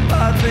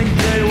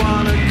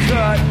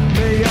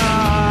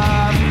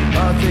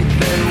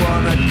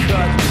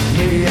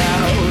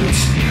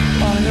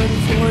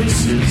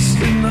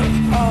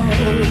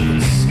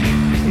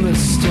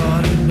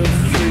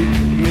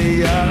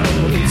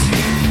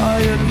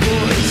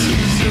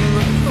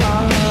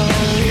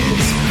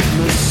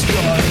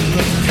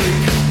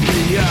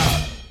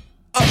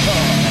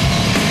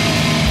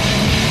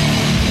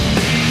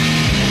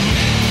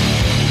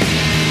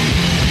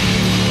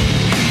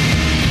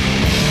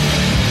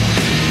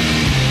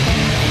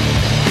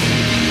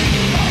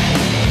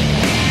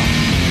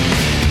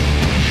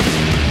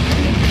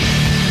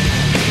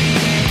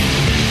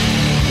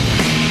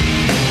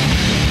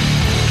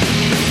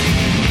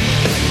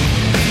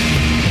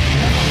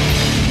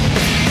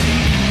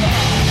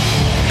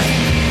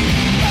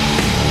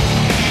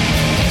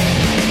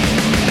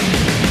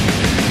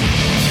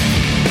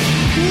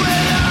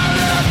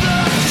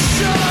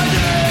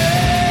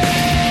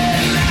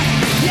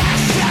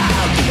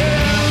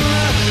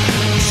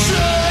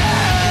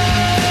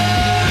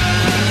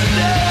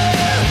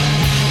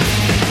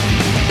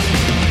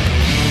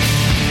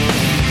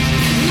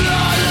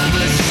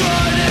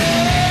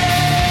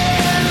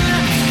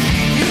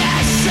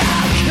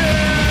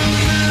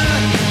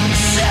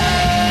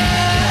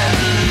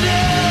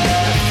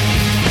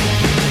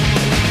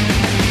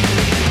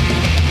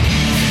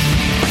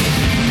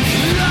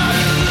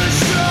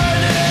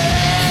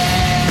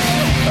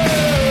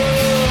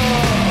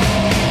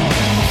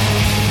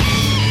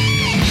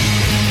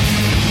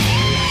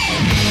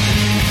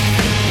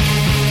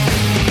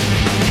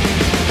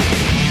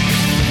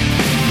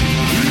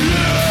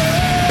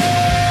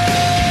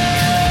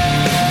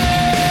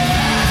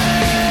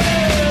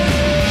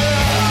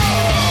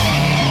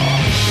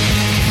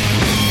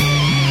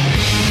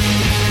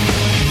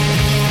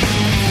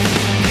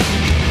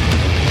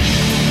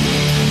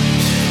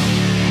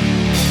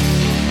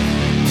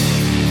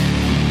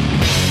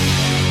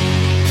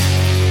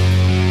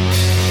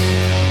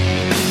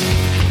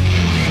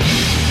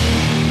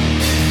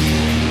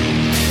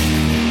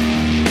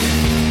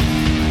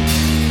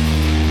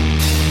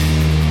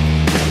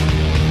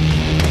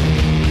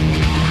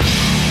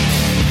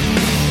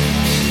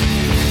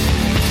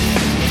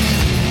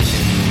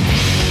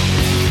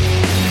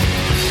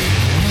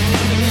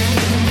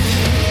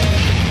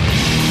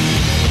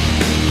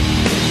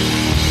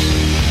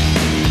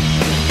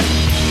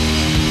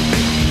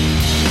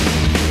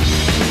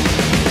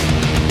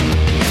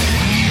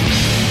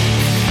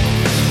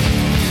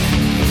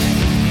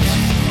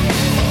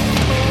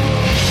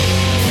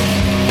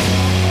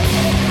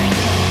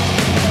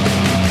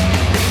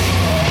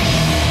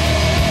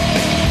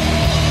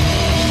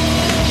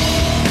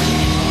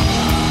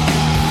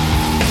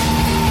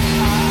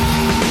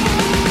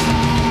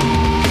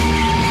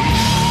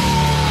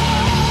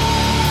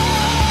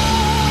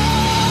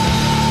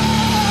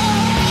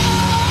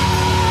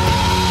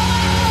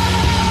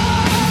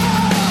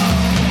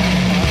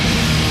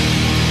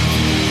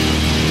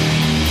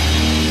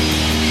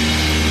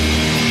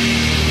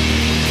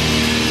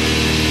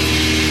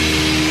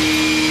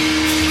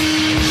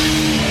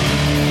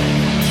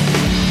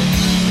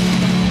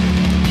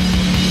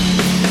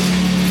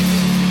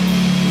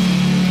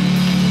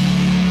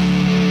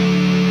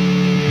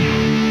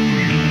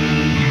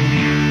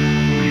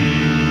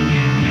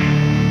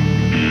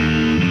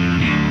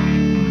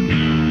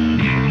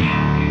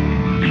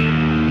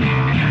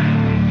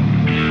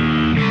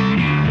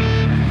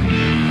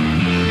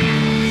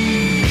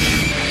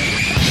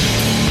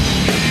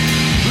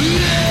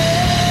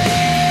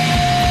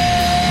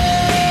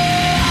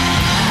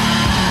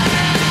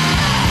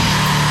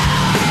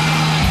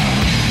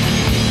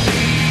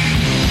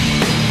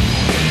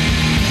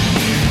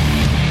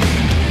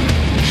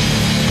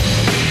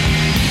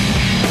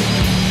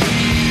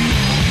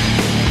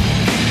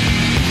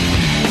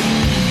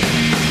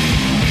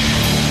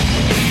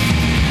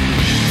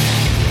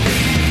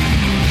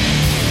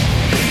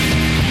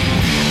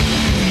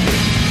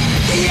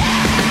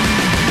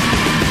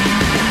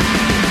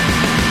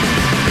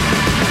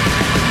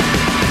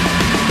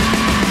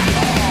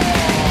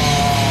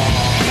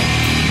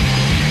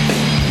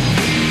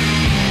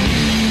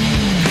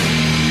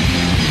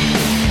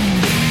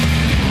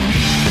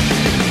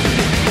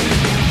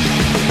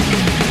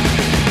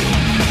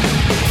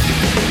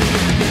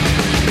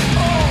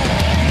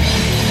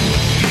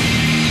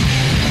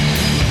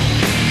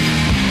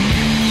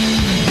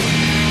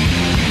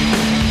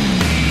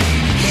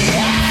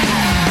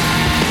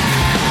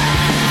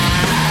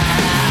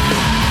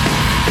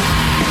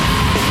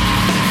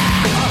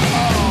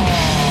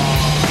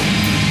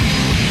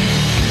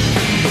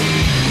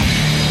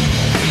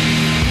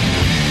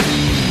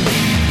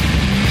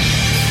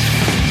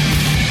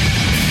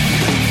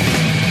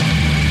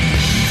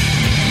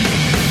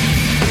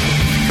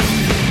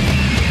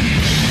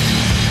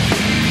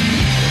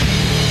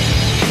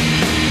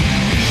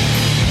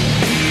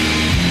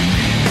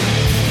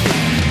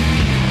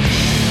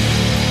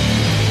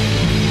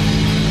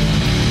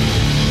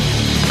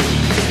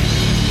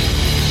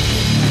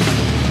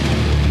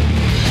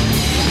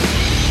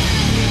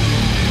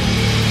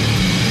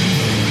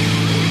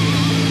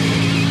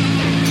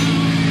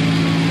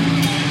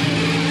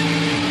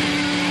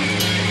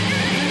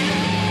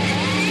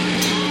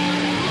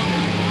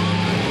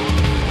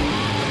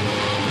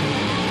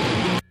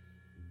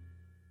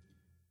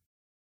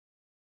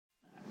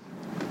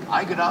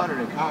 I get out of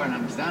the car and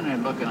I'm standing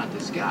there looking at the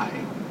sky.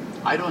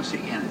 I don't see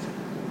anything.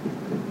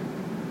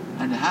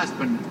 And the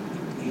husband,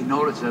 he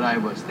noticed that I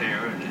was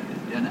there, and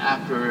then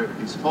after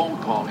his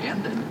phone call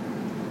ended,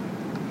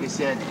 he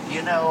said,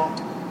 you know,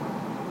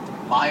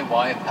 my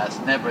wife has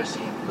never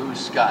seen blue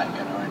sky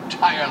in her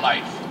entire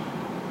life.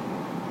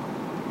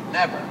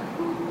 Never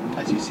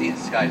has she seen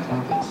skies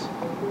like this.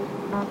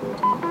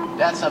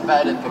 That's how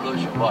bad the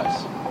pollution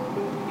was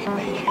in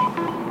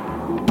Beijing.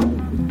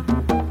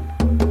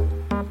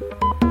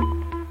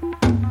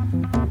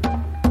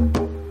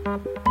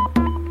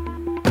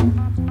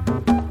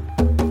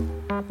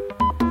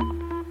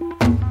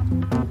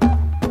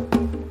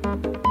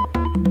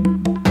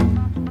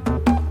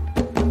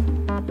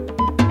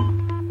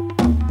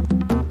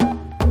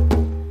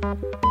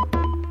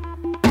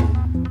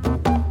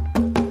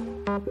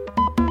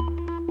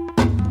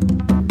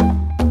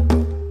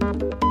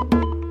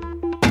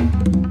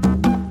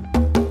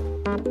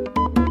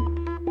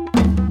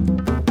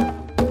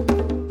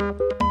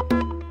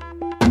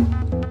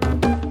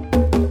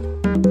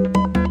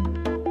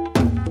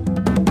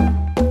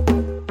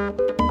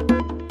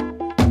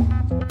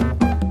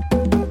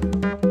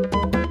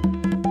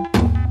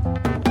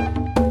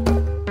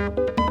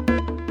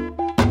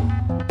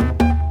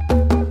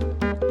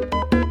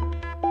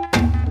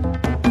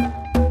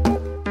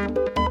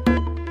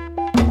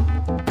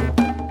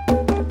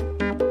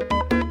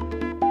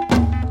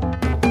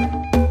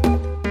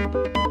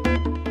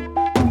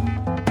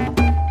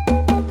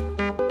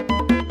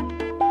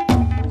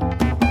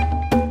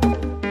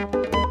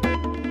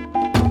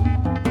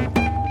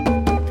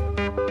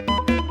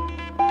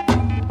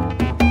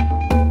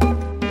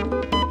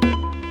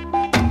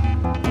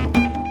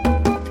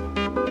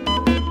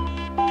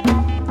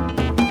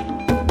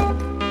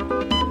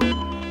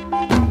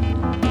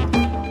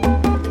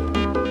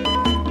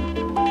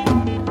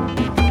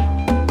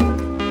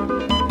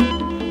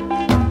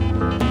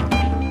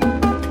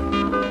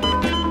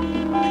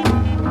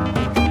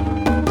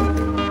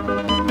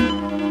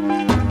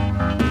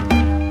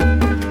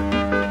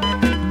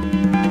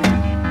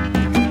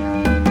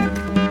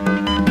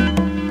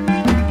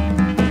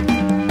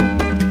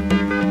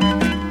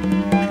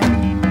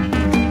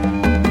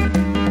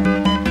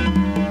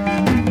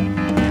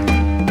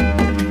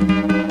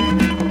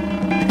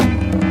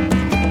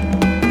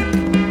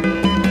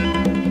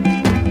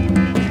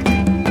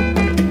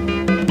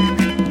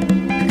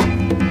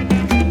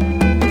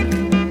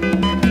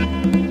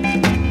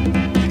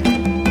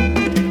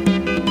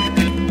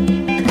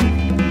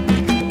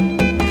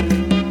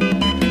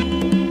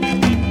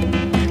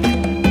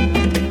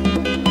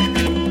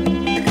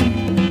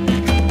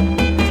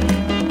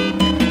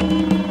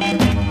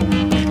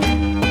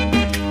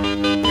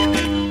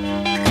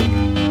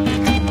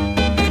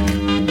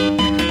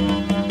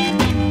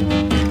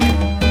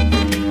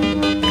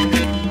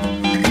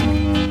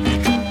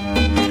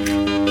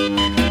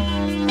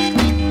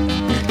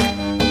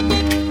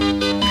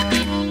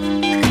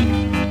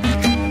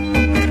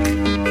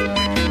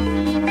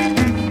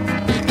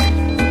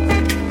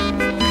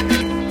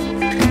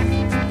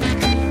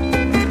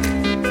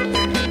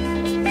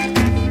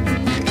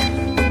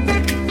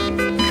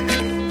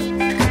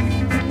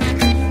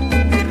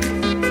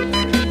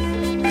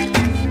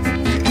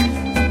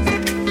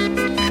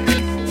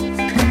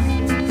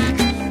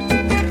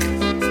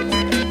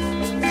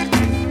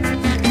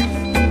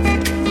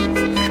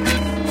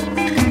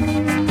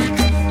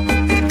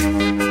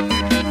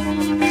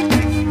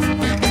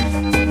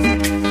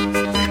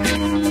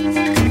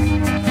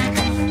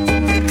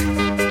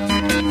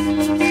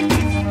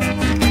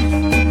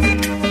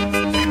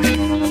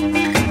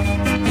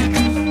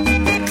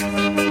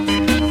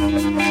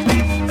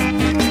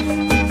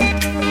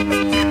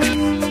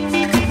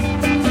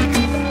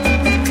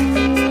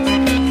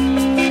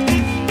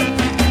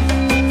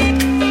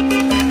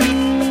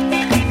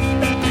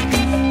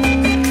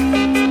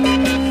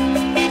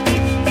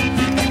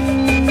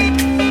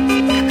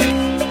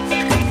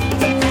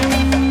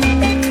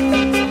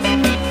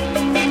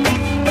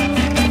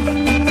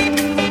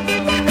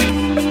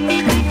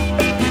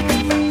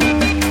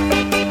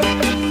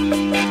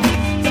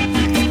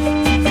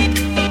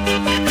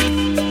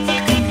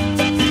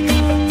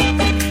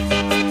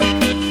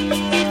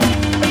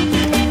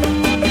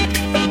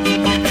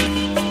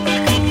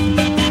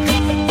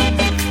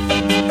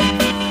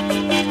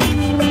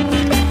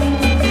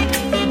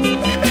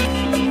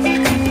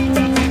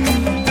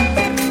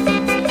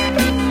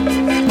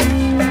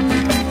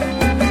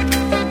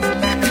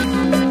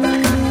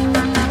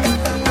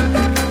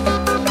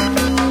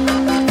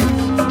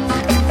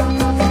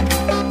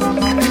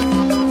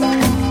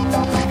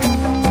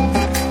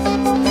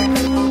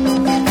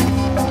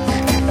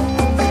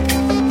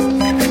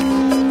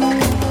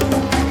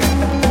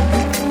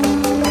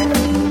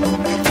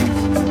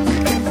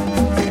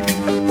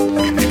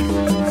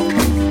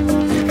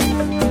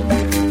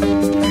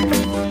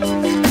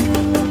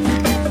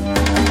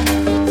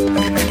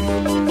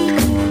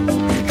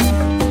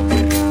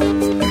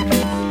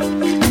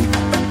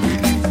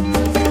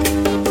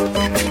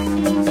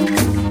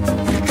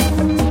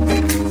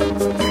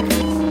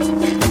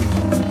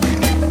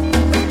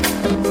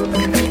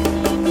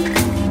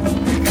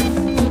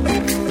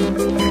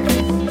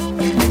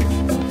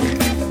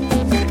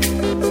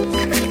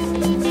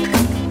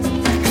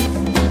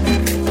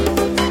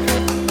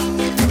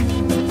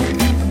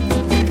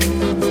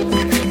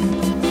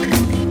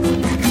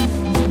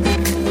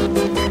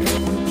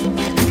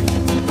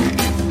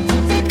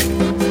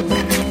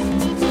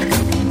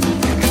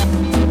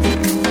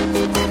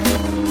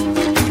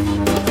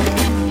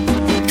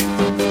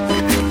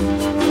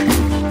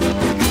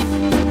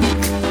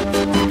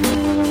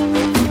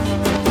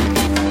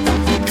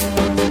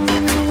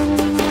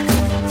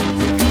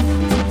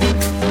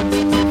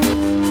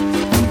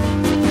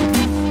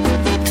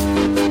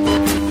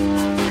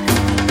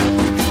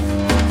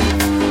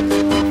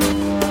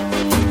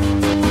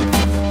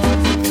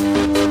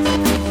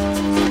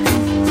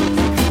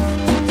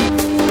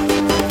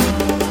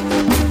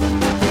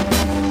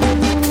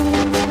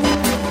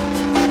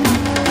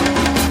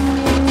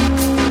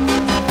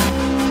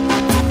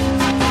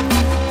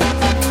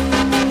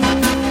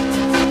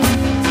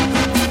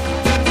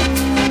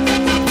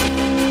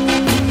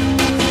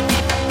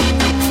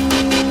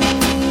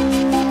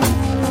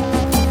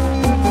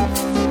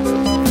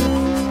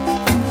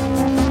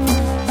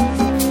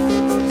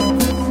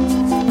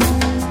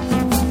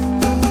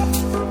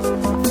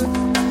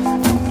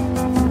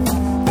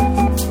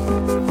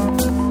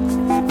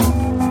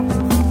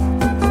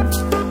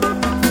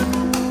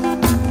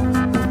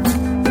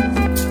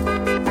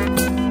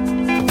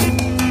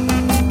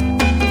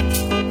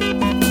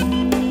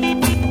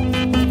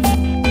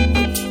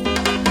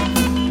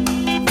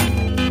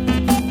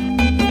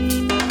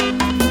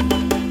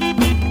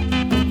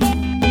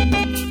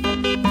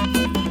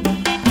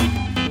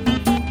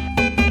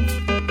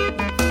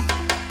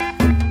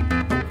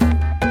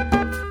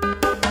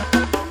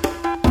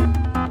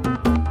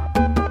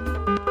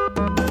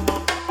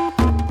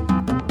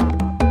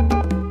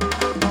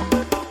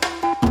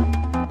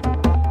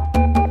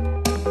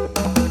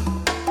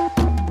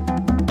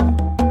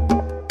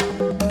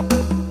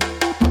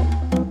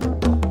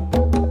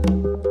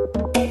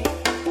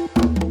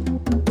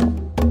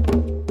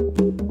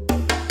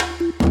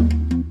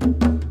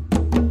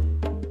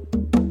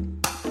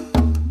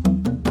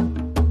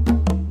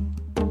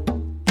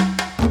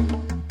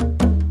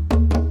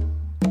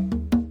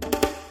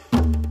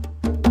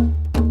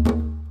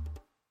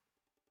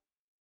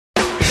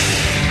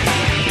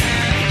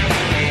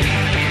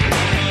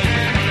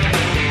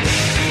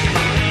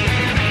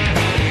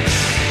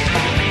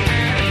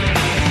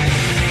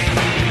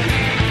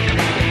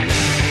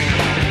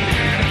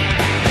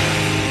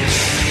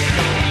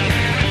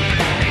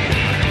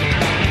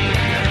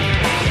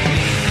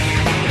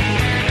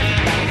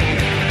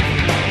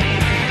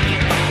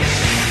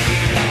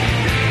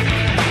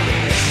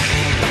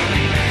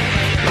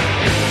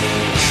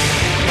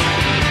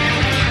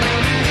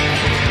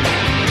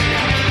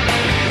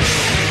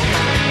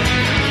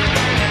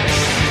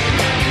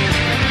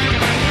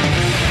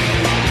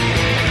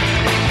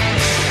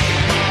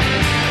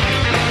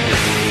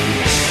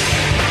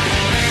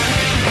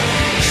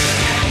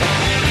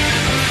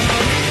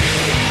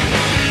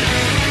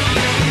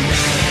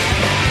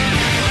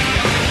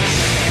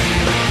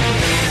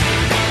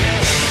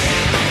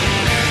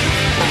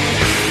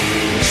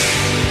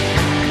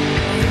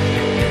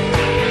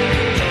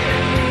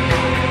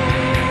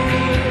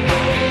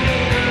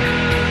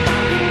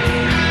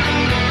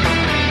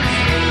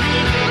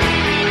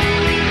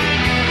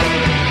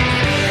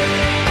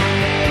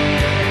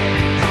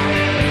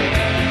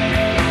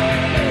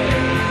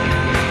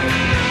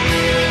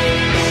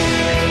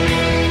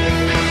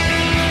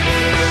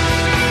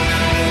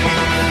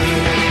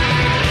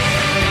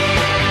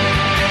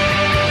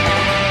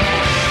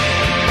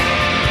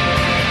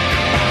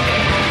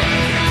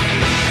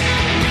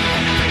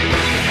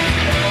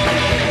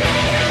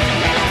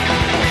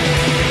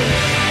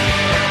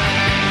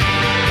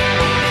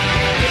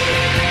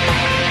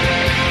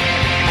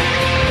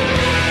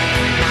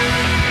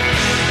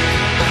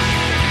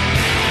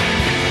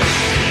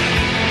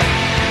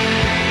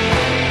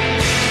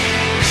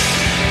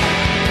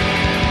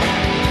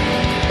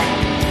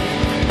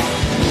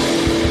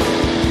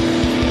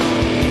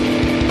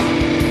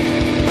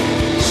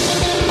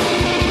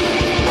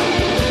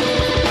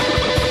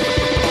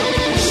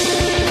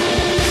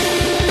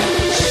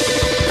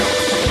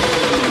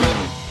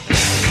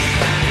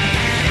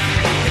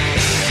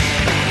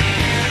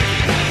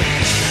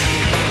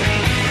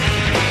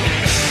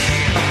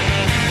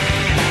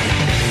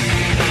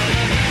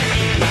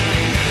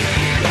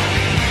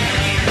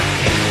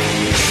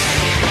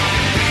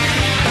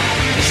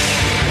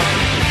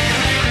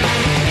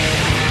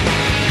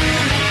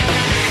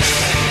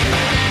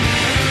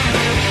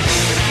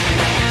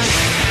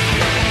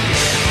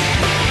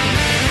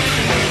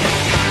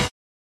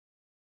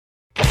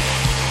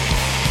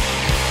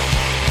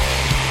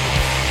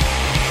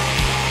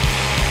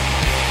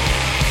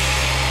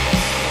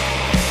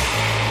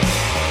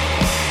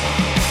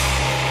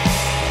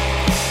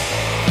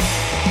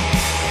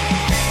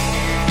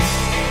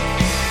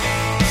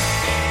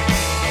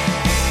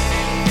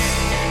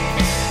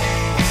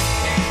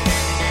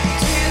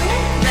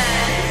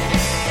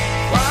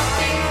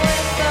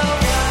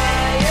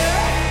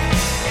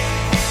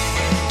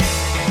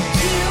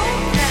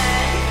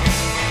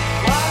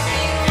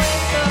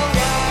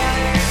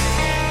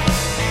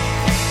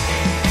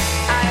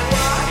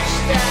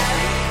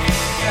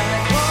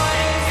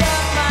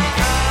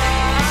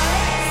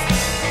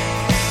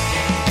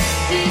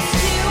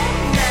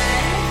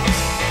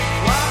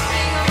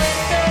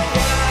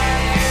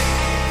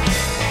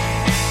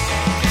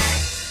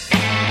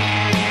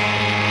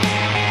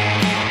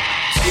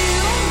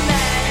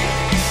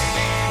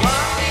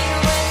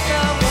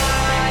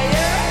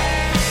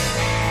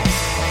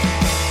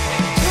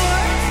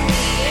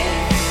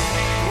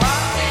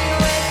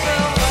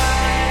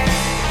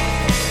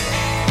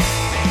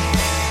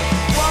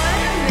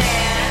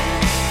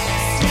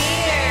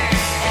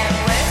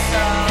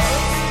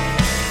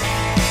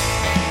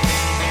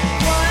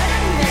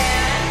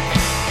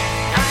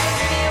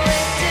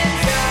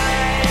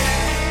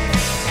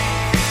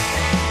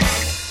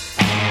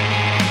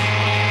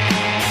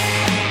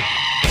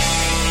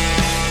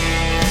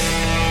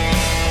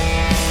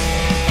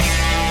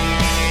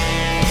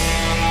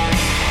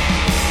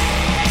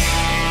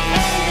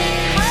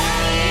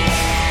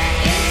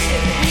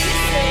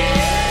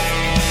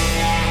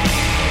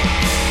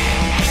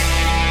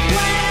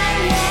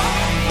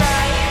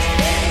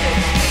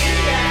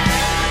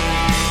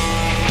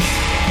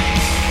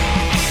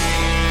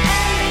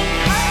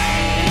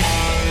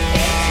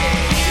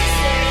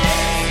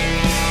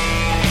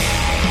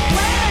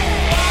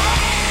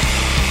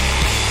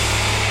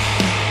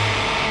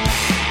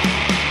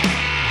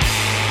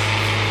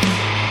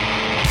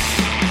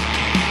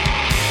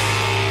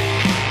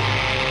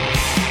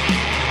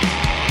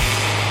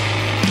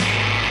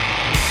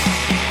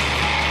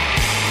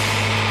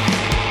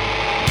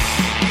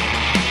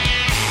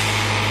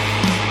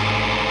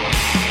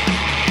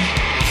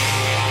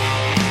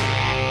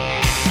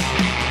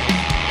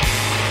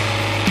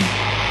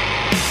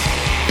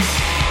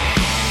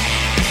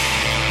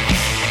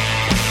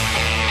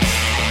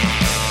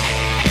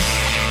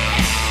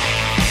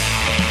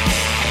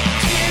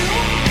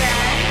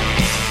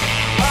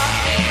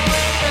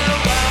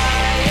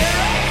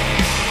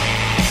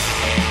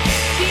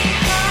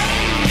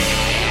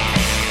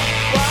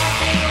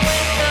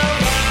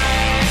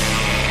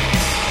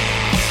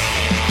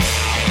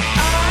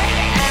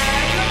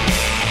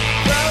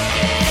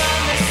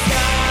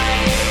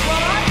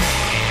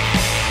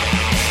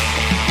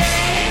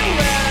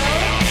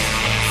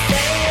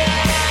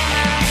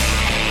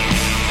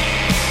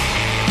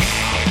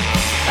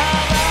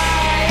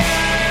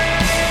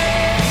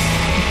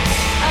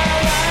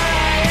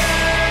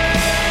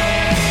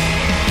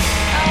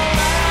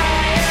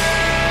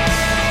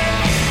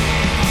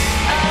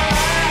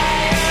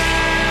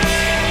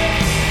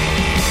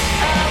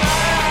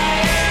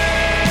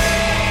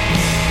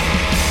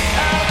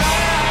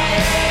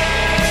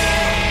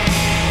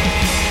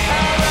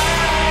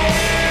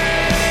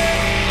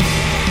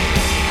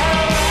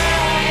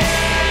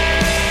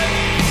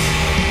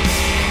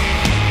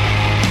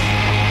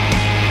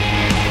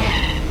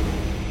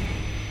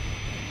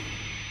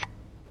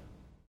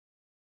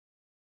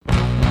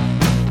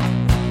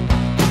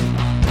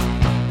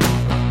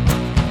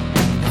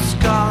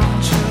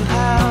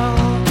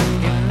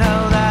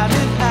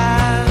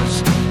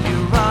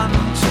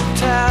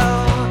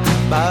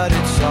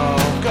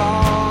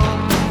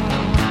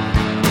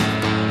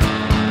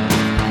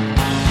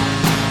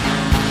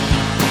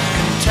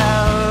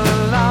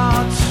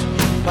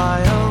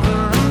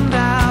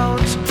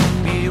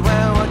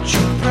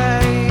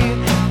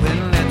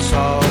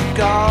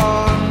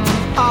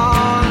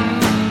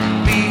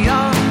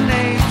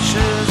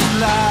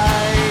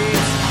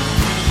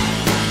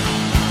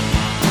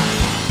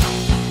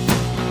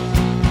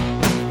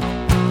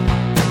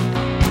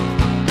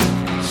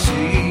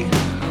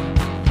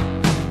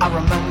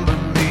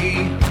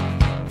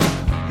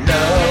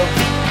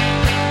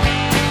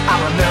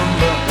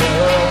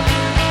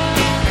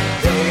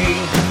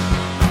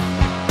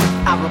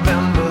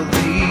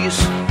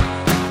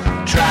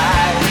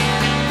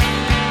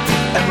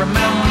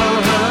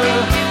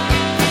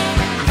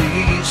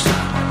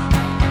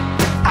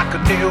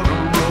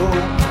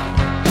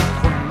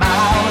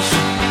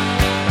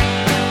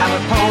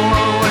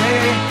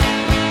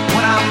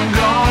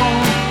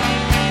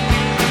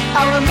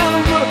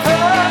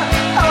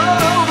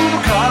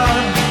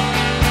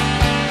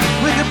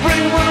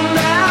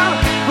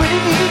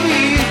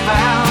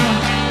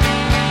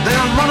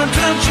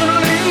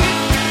 unintentionally.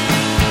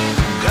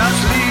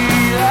 Ghastly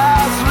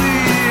as we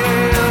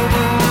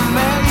ever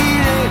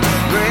made it,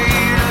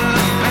 greater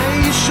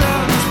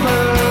patience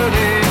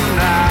burning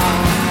now.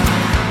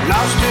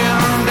 Lost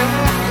in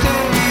death,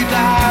 they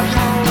died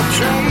for a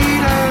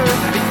traitor.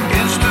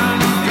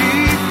 Instant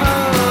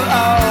people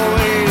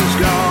always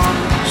gone.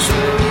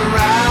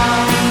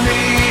 Surround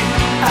me,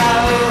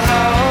 oh,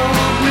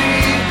 hold me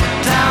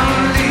down,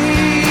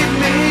 leave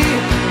me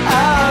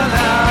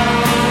alone.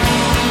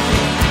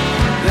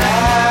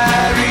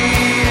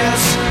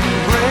 Various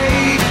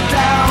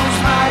breakdowns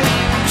might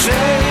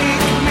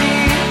take me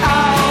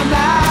all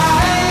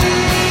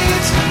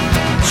night.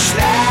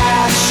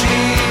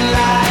 Slashing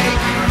like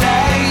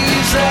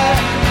razor,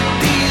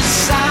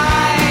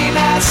 design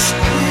us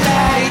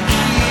like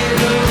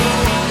you.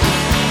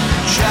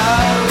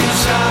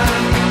 Chosen,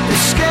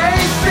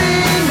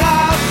 escaping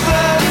of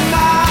the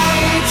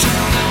night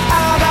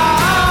out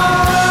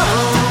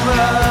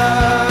over.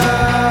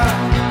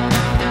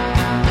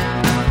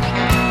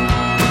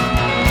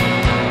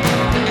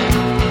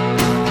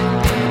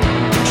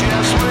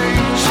 Just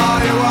wings, all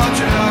you want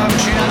it up.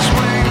 Just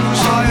wings,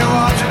 all you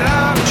want it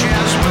up.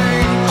 Just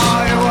wings,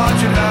 all you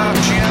want it up.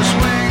 Just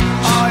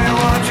wings, all you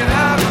want it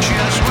up.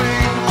 Just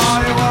wings, all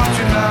you want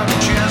it up.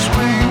 Just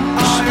wings,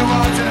 all you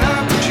want it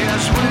up.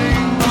 Just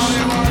wings, all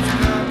you want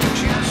it up.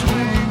 Just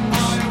wings,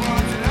 all you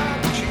want it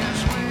up.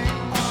 Just wings,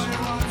 all you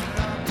want it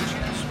up.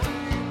 Just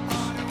wings,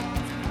 all you want it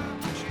up.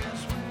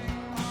 Just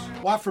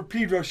wings. Watt for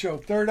Pedro Show.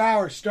 Third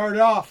hour started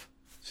off.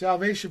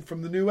 Salvation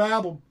from the new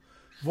album.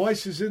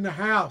 Voices in the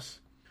House.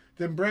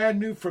 Then brand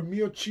new from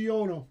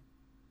Mioclono.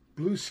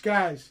 Blue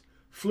Skies.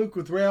 Fluke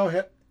with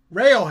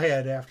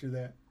Railhead after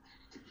that.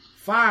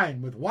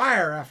 Fine with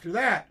Wire after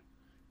that.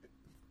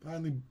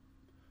 Finally,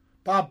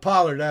 Bob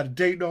Pollard out of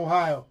Dayton,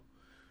 Ohio.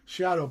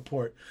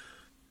 Shadowport.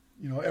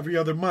 You know, every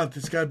other month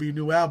it's got to be a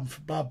new album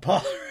for Bob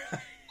Pollard.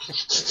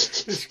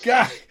 This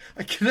guy,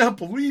 I cannot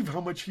believe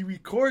how much he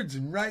records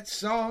and writes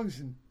songs.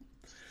 And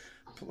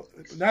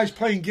now he's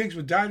playing gigs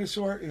with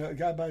Dinosaur, a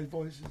guy by his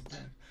voices.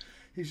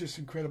 He's just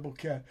an incredible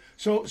cat.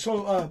 So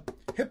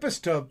hip us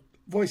to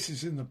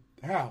Voices in the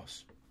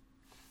House.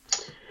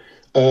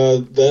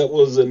 That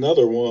was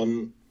another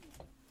one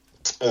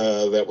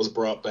that was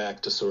brought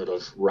back to sort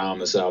of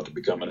round this out to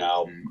become an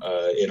album.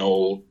 An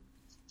old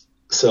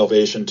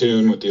Salvation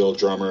tune with the old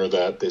drummer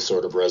that they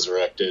sort of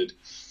resurrected.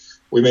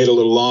 We made it a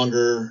little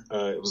longer.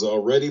 It was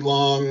already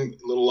long,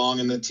 a little long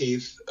in the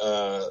teeth.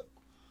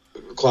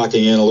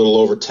 Clocking in a little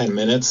over 10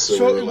 minutes.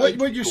 So we were like,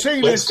 what you're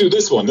saying let's is, do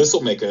this one. This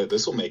will make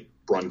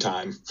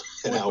runtime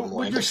an album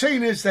what length. you're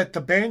saying is that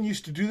the band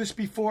used to do this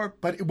before,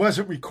 but it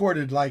wasn't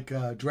recorded like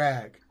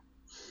Drag.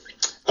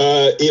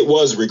 It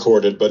was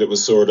recorded, but it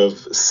was sort of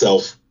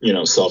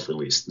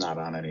self-released, not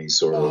on any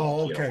sort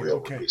of real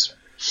release.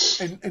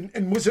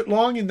 And was it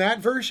long in that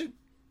version?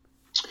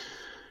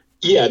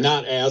 Yeah,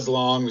 not as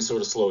long. We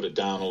sort of slowed it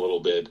down a little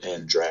bit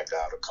and dragged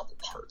out a couple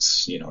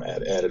parts.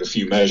 Added a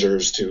few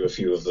measures to a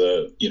few of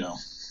the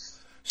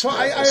so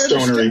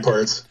stonery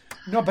parts.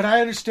 No, but I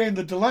understand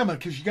the dilemma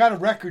because you got a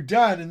record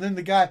done, and then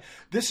the guy.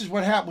 This is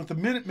what happened with the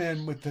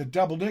Minutemen with the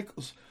double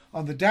nickels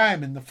on the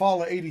dime in the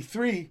fall of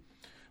 '83.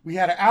 We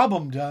had an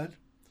album done,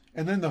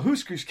 and then the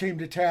Huskers came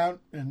to town,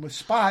 and with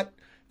Spot,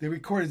 they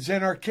recorded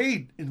Zen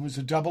Arcade, and it was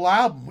a double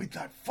album. We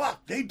thought,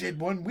 fuck, they did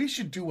one, we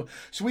should do one.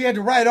 So we had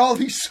to write all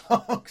these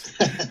songs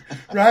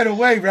right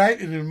away, right?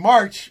 And in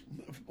March,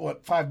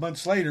 5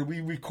 months later,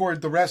 we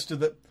recorded the rest of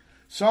the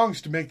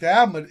songs to make the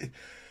album.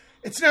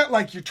 It's not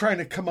like you're trying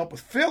to come up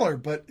with filler,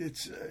 but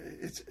it's.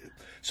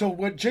 So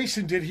what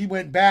Jason did, he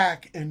went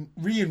back and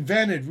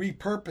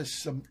repurposed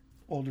some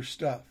older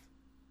stuff.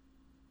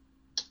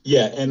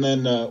 Yeah, and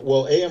then,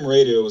 AM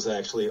Radio was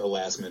actually a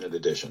last-minute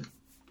addition.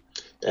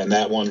 And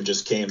that one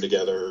just came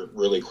together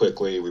really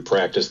quickly. We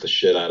practiced the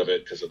shit out of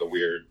it because of the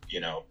weird,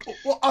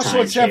 Well, also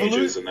time it's changes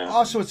evolution. and that.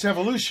 Also, it's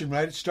evolution,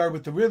 right? It started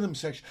with the rhythm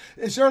section.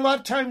 Is there a lot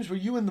of times where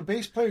you and the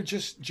bass player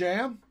just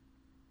jam?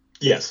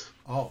 Yes.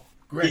 Oh,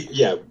 great.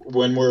 Yeah,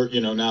 when we're,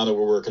 now that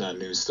we're working on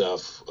new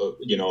stuff, a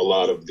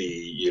lot of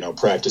the,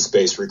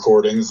 practice-based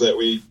recordings that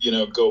we,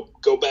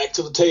 go back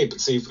to the tape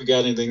and see if we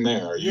got anything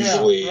there are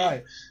usually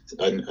right.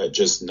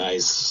 Just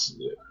nice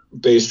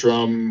bass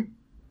drum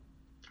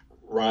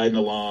riding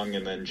along,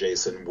 and then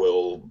Jason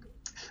will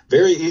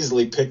very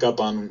easily pick up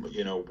on,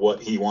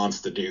 what he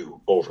wants to do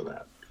over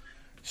that.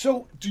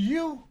 So do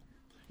you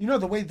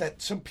the way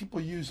that some people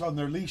use on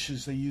their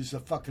leashes, they use a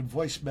fucking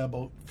voice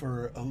memo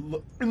for,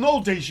 in the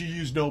old days you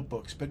use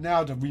notebooks, but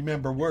now to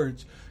remember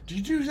words. Do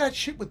you do that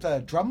shit with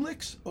drum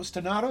licks,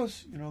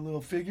 ostinatos,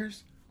 little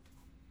figures?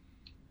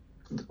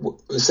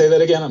 Say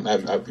that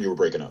again? You were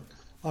breaking up.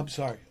 I'm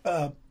sorry.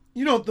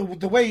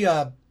 The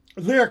way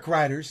lyric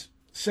writers,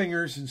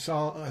 singers and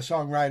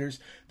songwriters,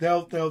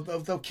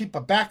 they'll keep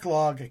a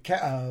backlog,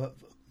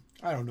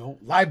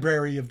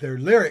 library of their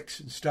lyrics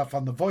and stuff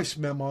on the voice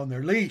memo on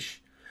their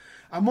leash.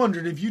 I'm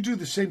wondering if you do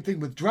the same thing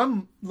with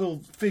drum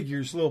little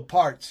figures, little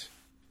parts.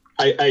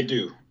 I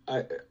do.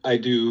 I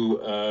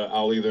do.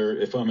 I'll either,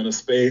 if I'm in a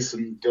space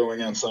and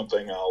going on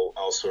something,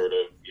 I'll sort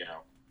of,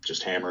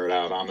 just hammer it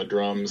out on the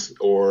drums,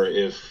 or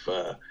if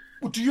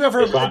do you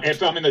ever?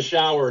 If I'm in the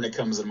shower and it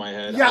comes in my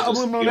head, yeah, I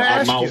just, I'm going to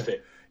ask mouth you.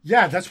 it.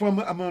 Yeah, that's what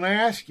I'm going to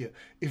ask you.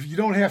 If you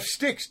don't have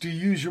sticks, do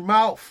you use your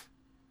mouth?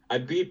 I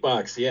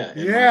beatbox, yeah.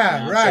 And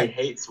yeah, my right.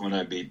 Hates when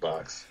I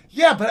beatbox.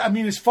 Yeah, but I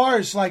mean, as far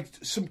as like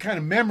some kind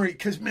of memory,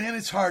 because man,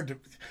 it's hard to.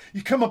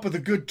 You come up with a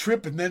good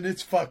trip and then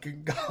it's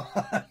fucking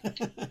gone.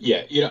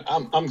 Yeah,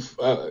 I'm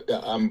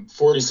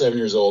 47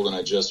 years old, and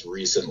I just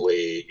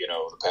recently,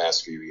 the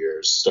past few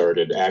years,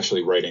 started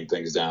actually writing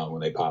things down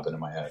when they pop into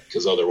my head,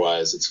 because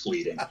otherwise it's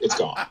fleeting. It's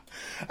gone.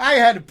 I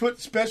had to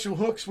put special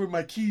hooks where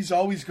my keys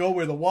always go,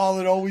 where the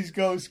wallet always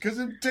goes, because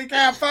it would take a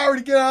half hour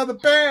to get out of the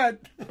bed.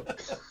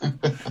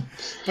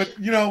 But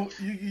you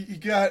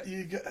got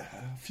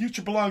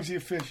future belongs to the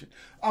efficient.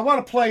 I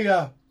want to play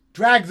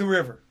Drag the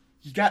River.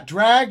 You got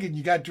drag and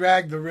you got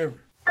drag the river.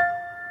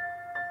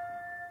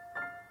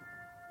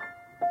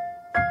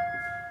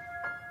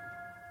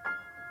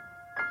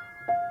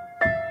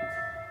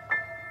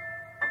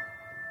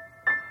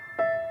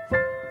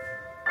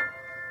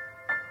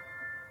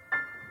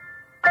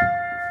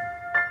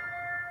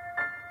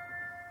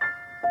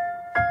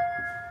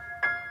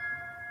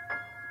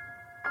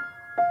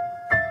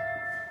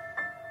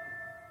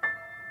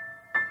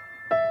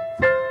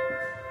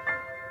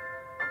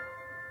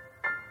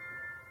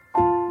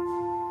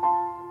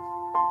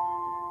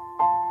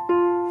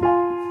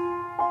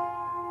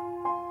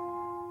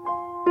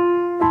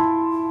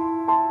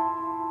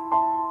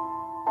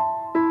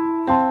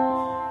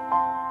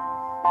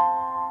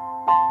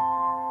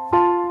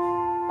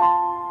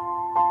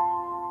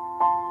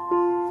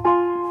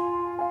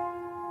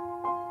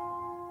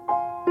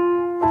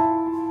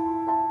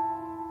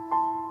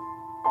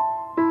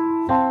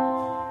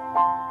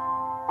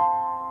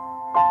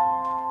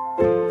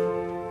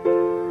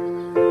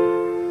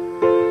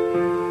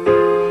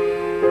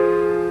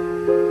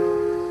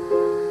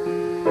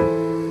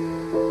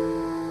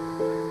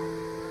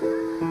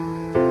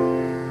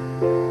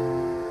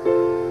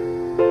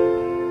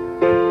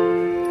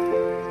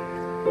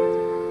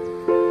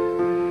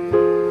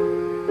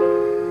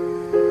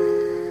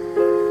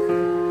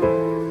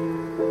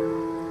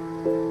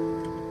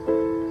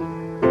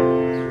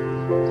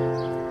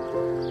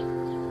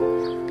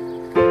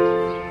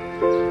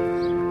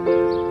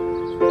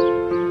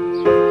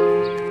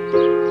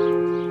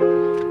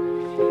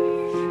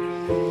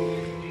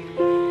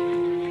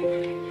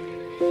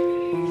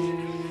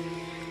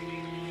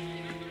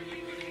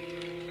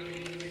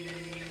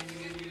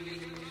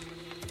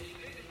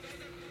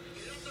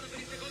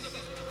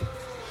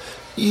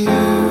 You've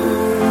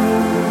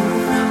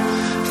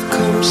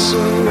come so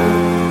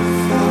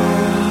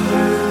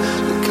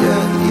far. Look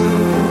at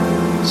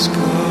your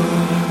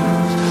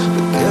scars.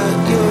 Look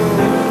at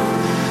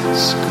your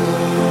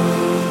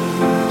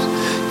scars.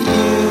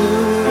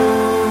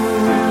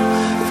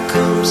 You've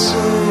come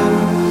so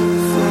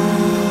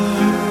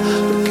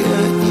far. Look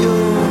at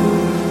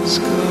your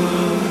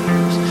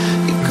scars.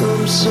 You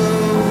come so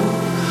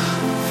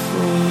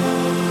far.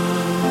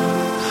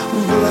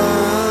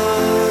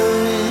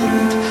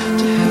 Blind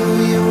to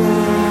who you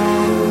are.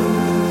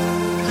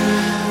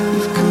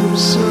 You've come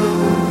so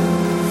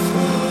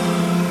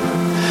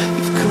far.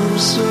 You've come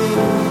so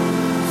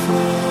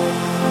far.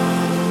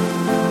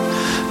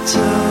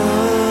 Time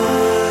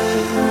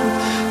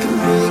can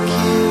make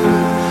you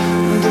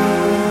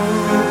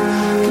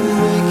down, can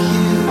make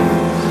you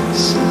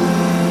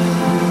sad,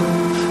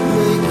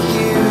 make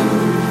you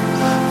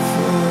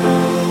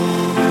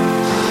fall.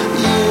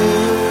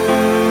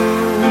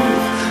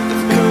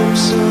 You've come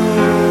so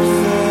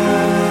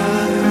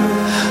far.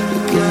 You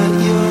got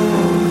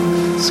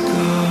your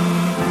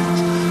scars,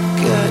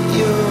 got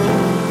your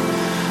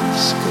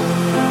scars.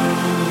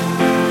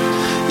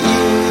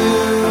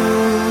 You've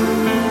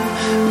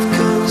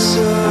come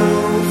so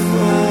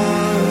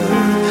far.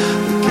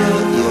 You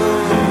got your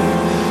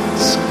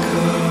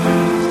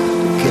scars,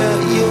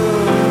 got your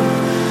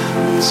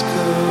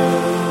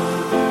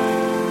scars.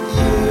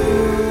 You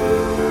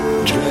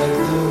drag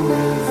the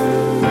river,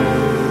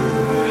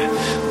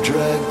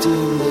 drag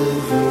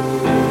deliver.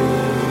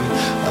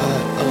 I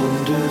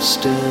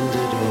understand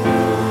it all.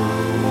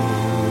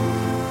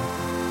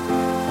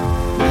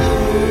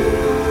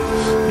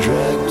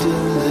 Drag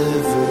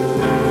deliver,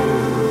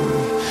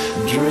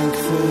 drink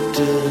for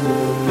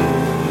dinner.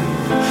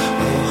 I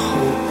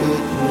hope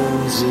it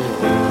knows it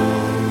all.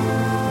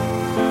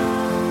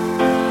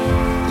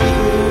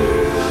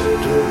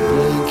 Don't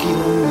blink,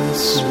 you'll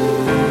miss me.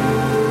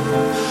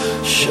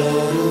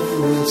 Shot of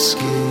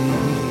whiskey.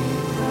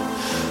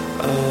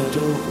 I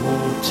don't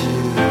want to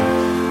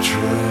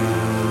drown.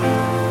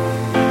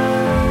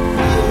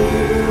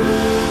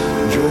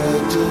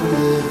 Drag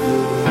deliver,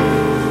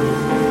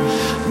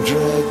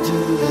 drag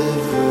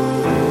deliver.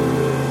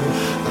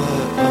 I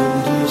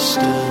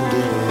understand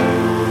it all.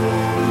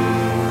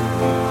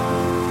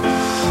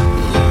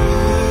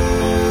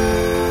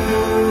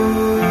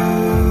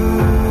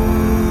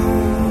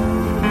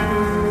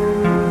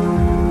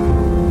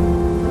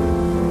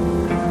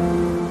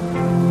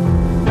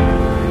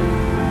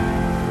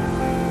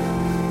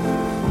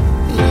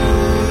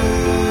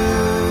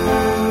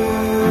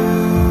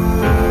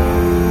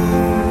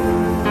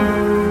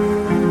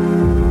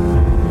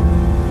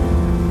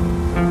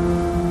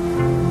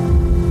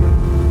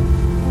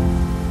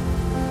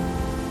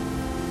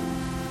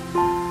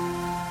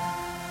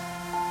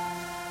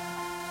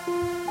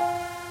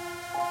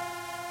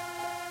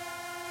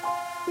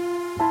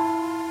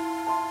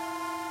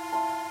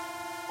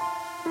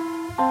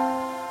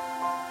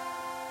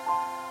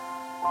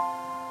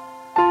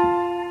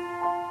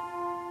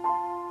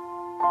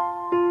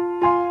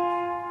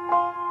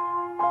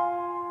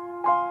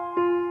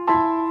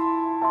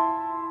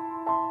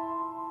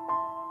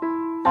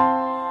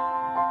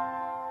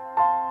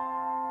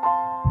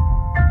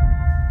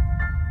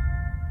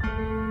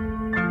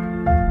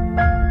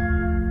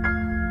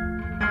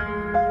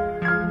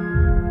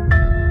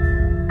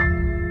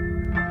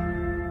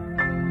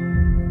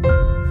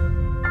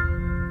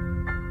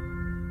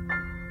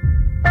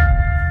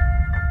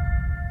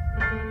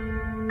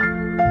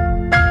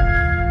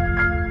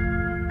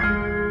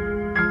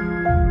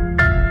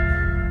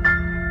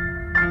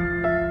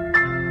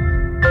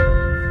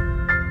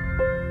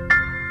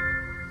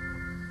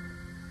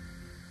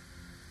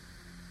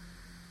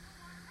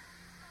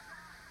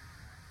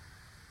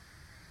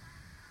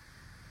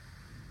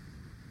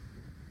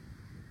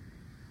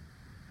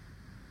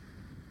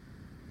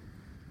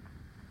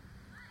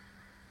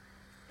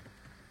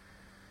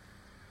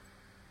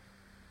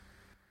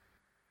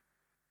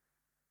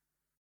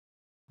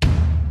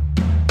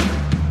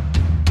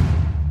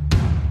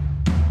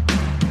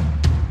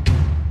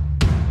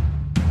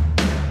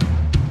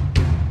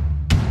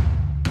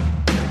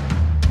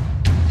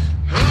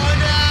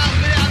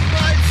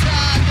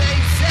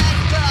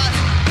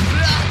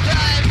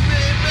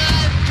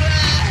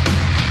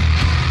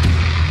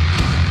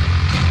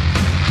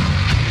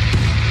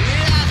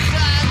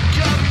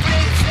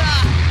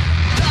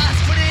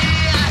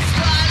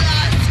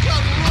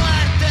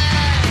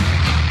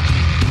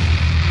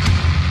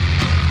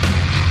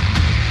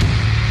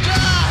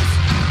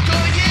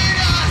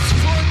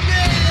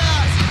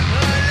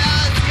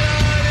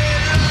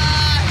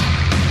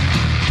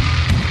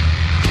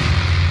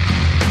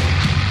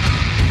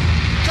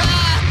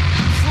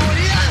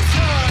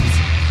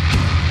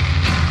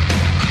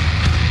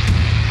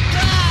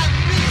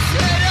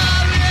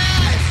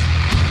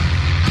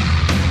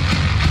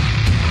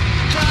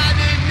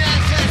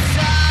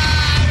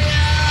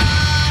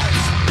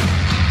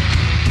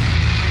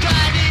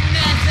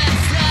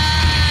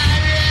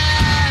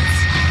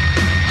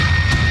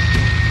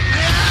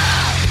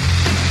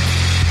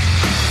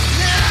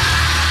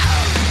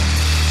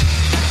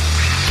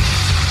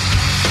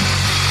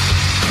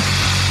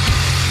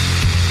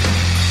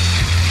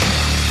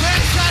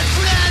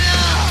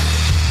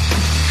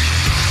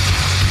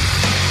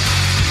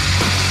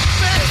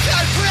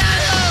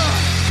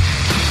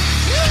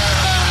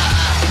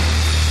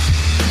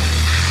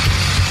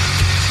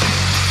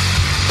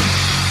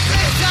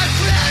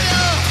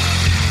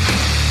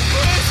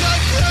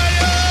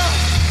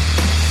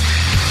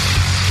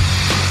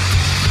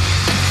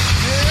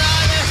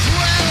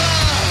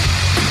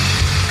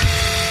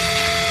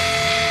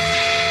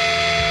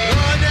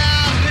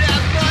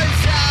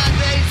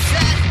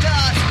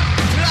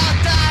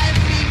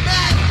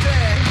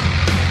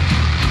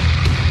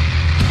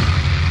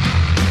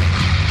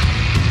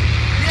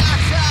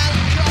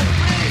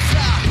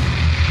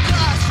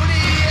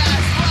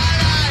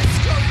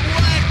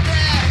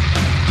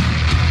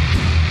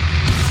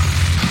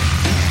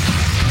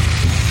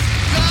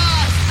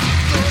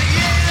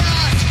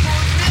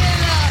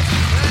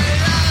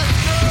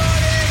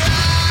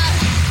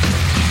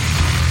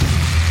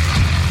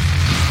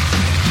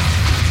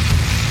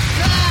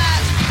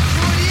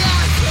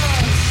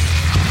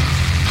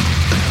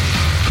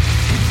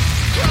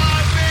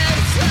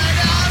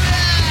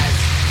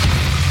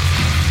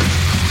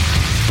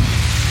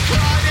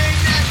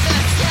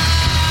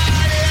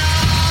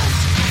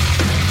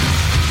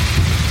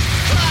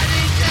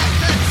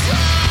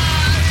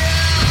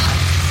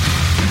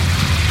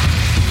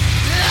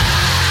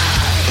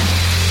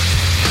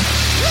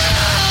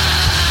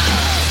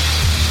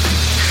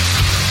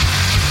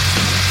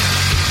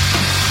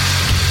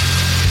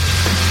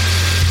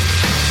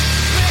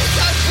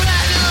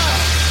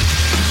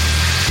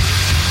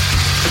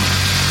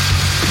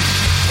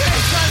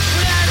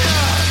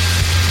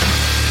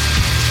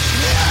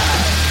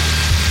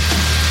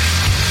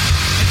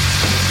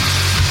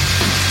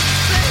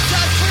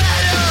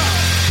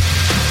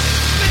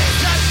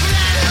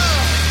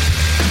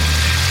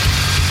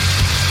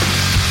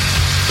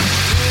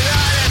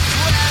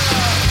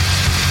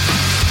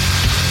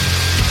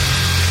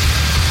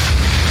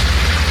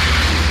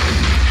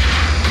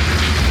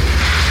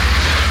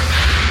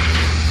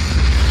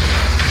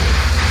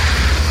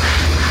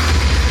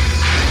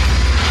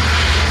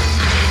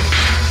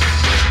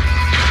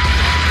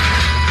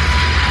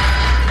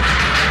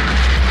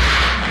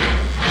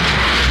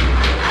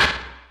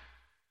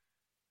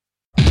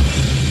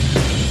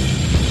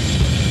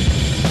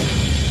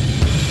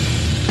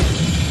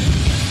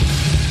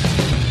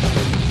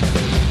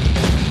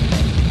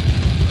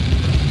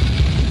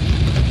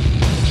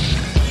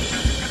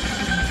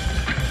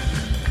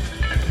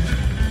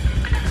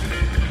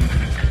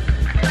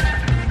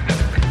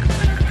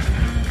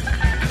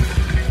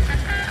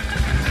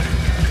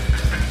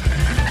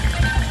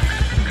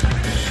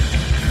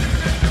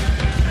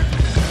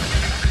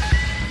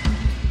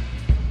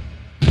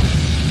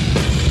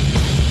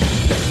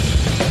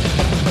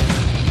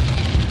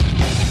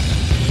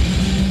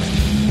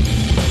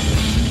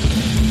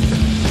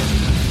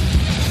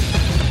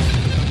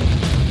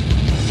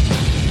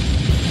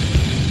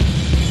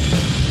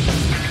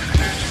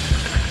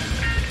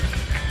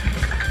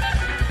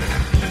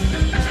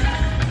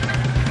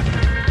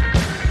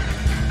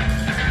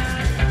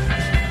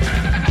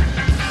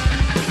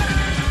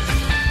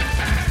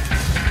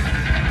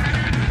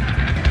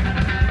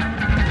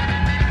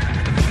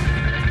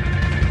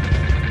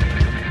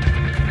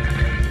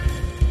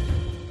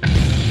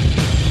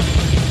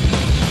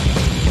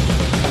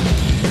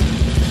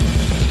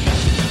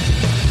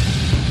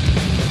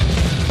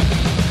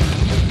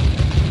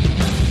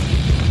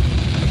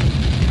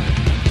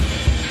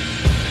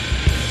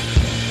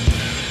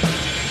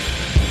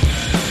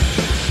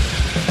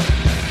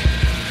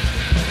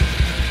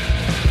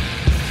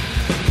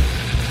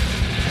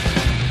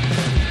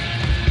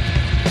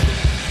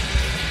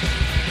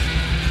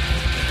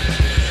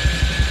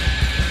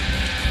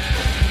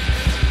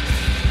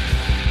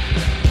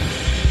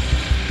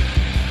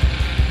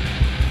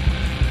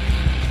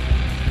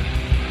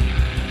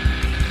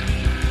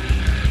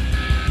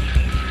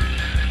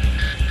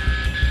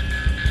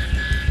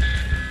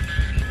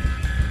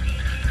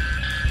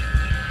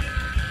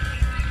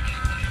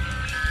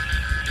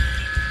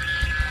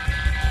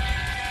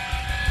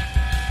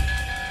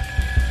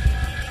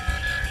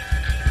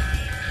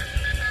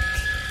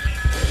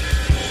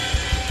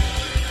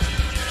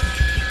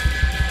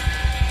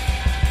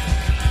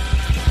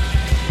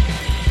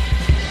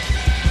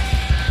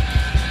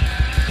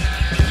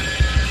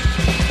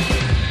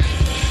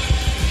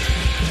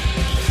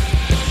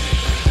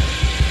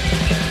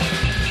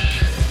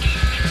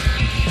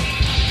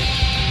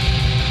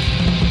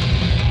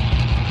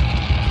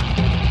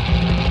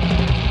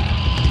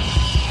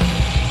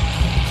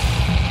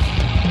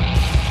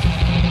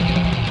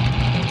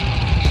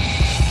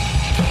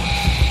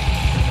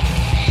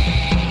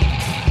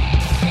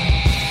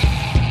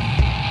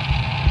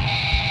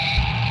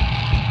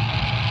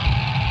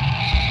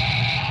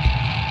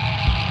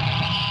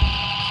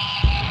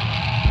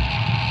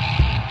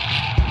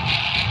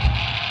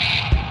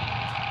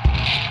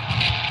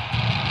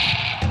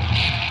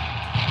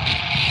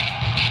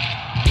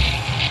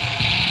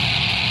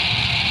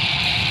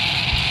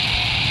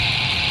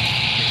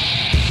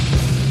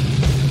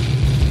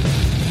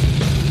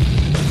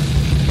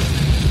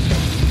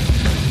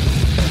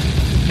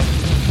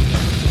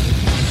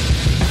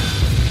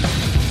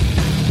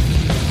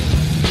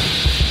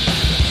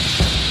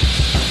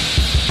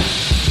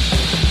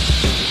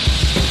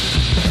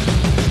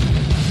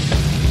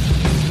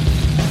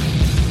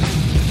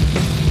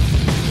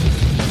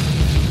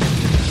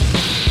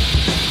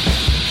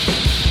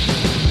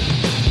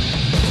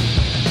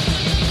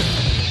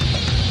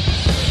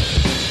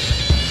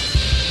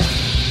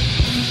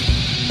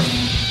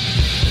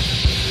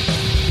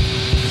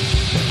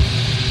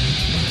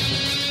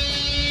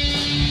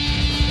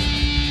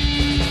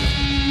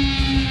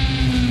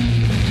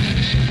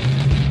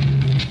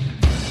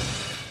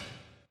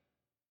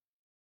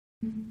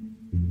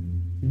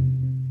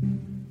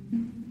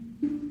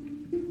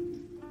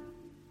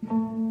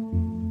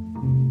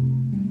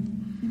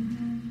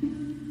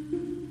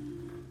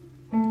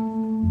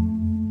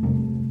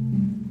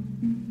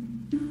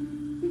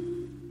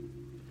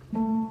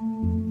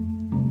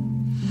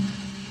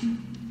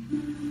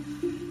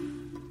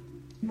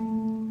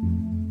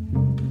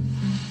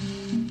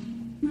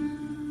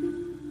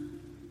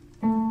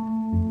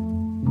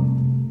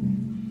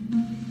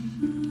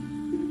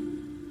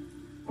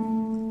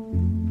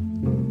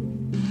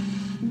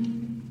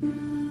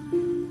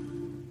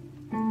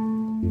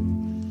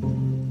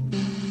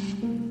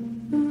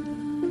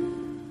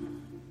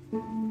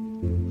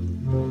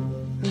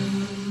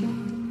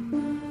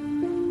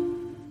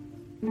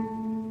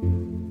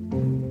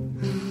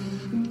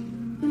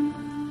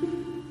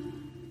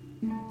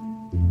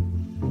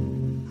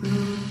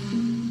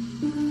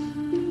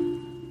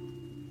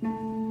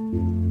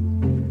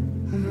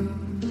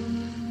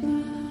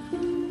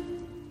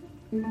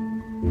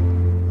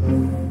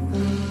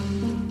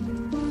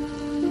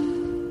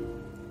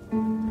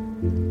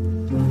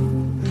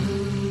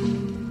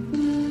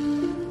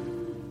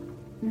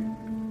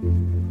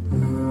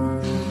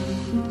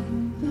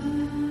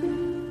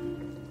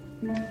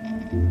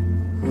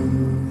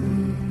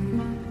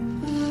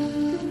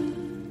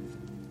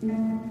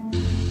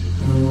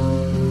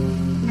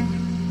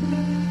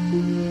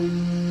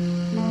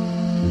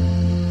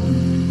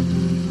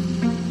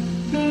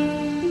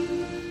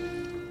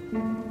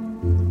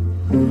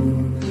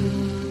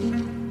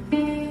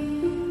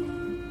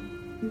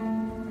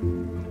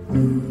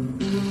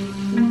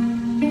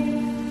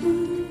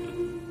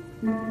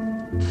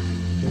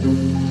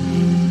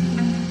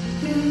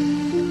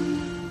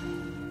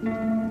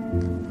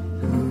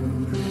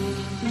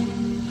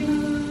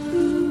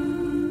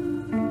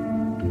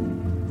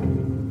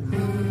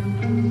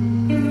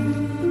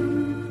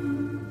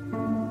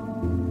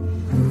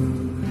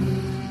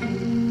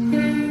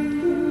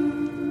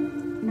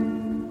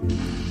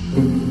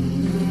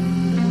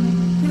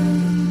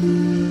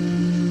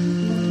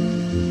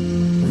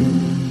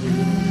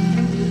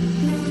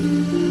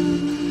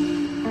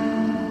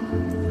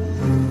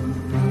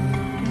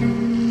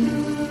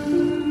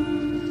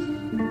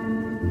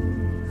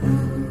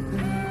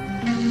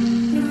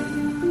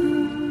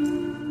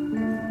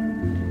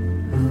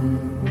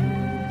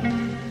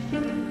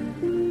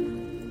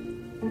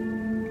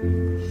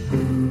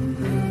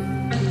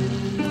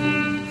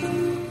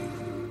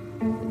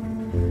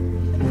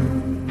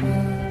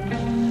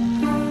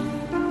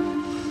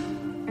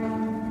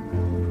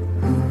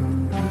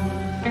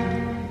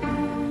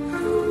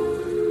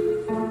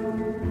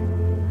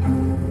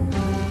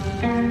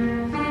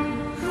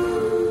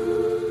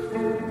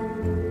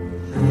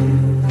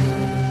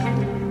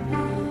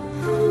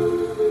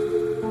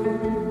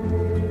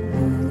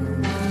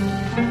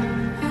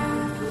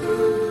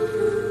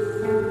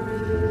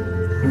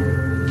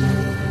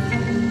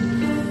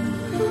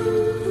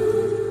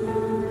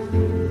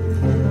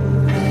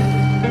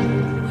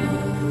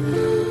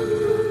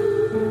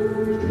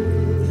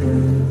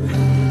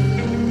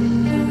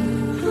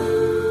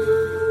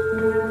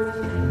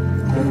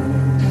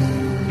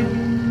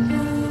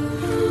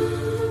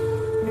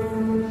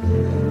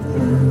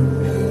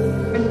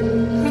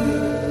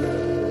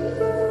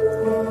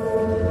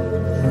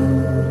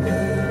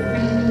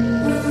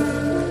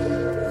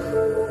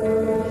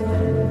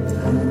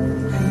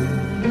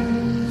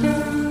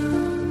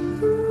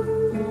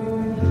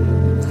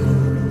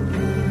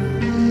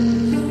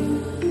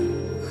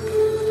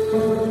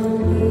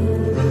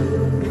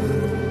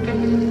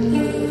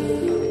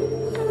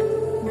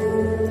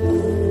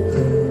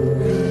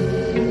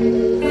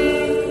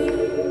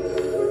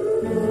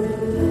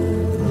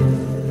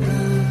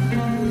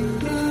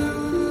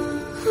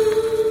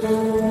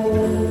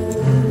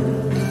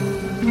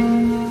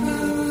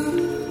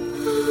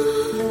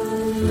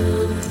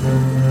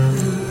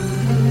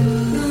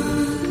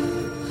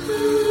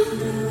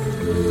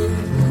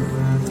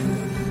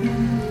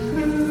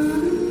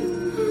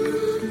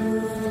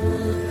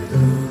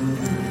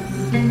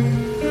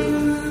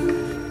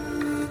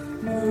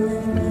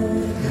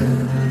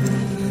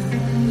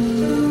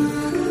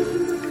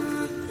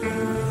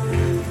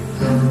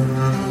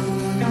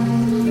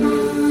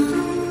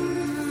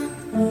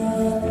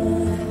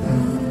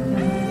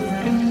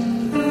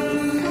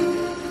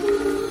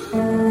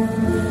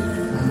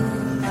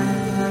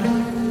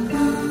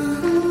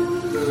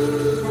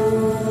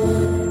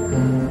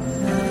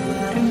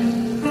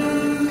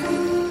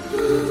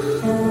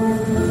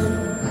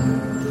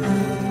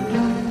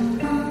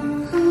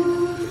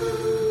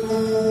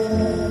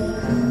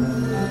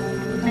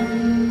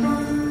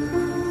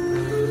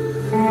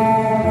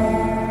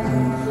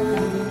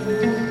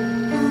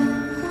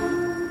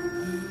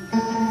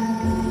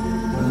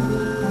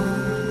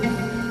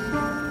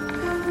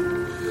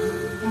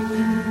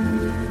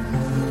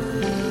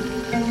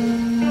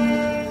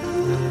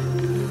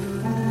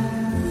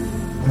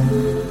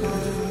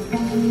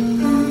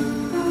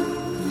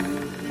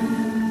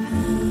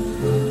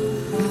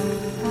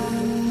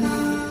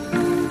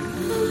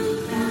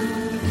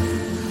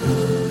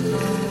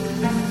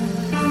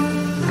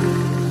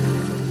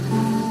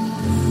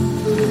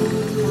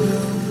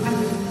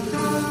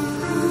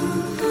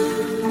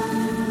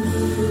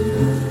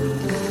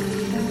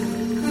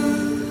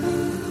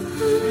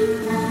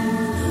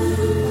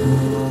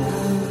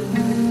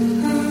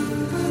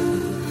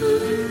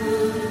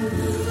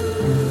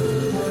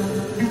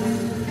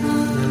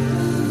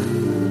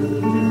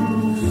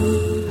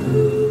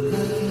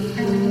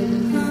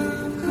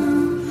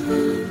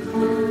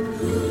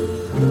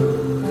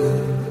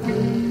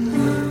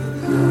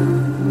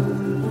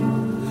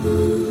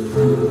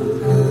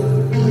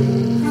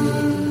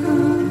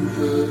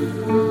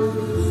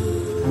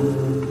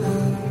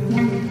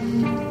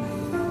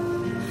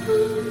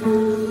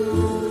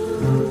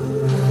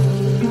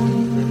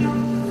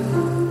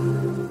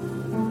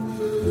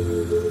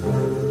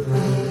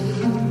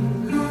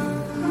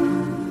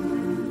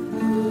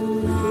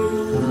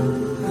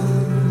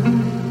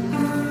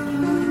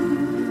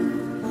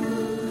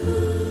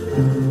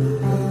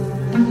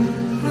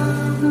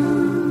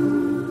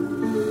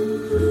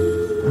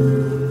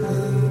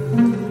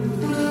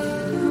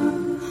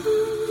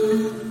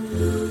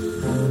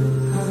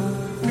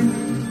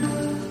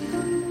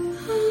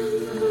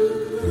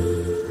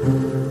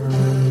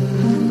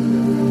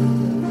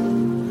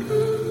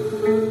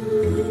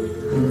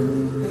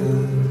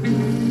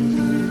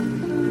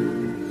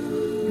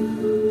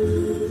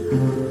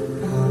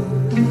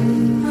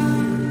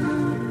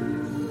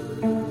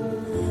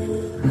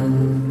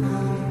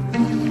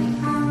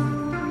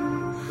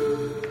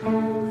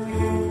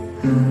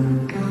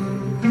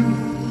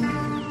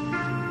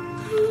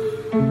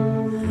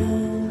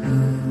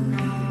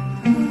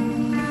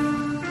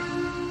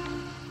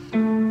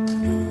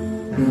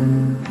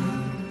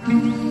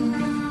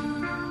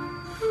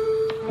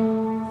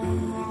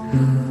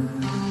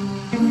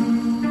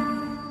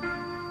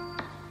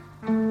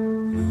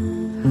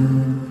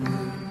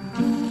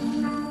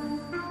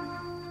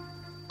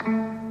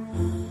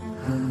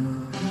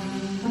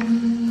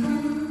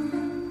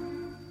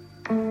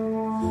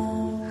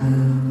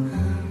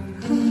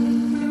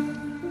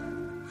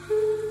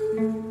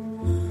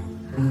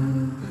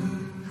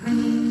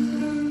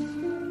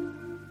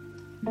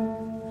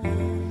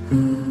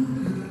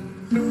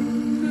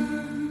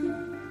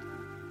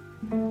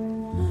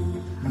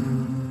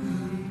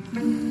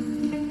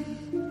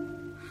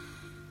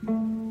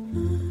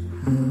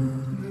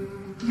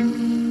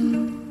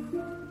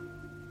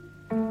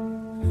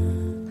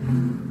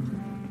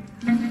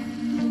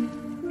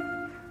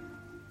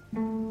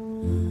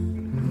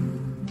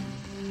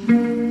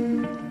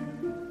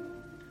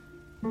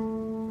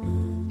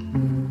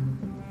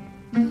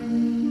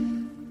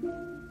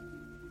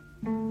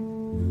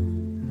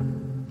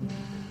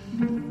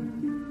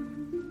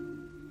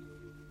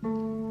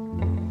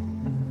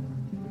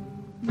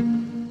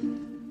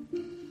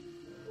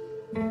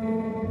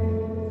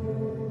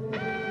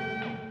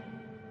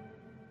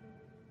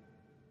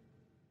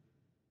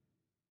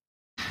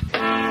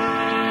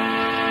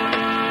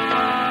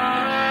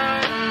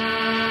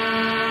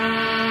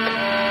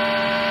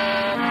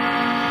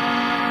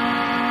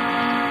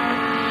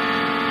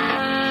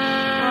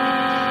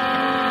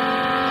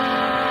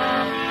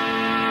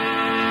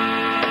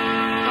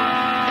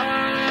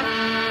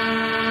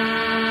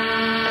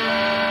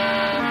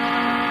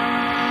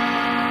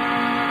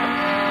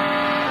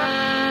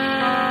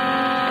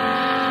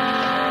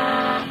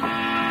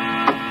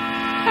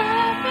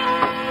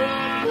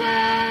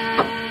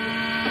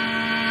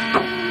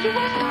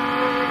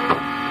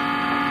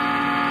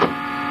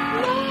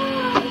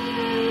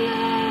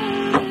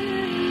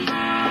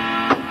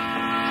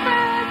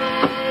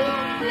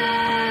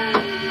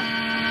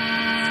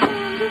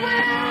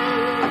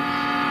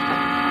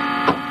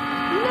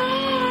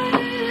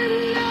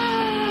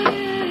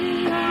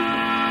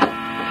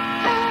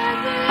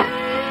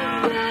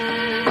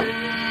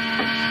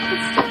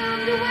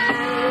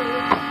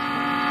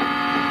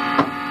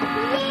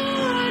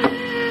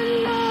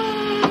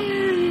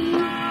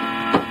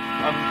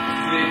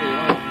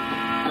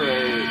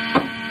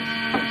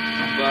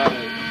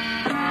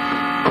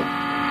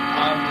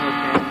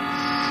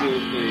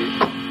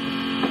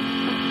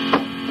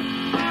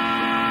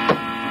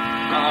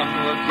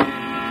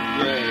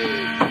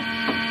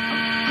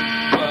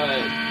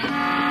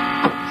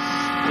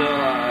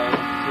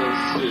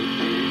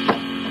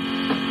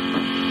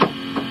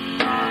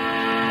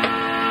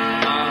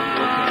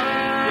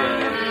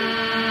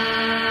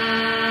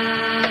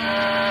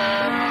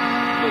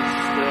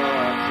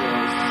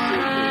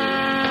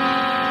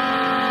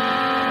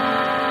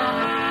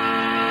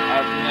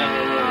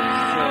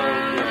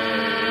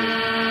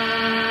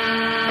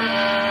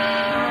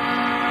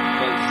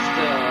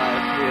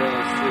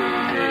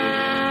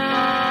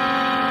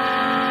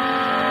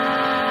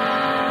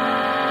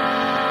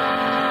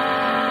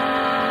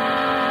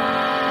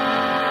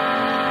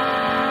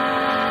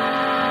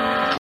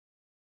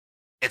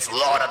 It's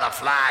Lord of the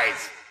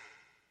Flies.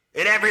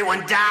 And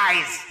everyone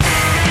dies.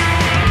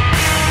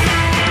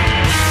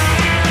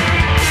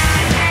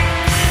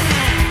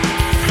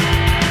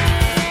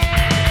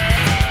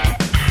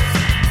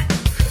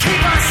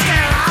 Keep on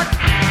scared out.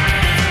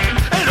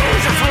 And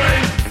always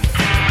afraid.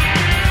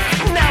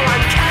 Now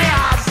I'm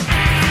chaos.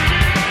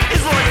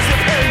 As long as you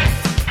pay.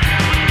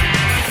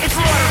 It's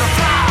Lord of the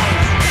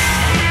Flies.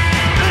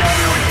 And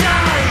everyone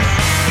dies.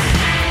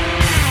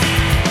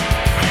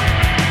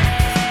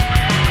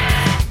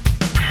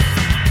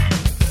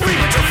 Read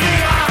what you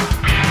feel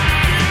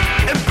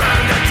and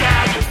burn the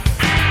dead.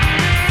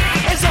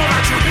 It's all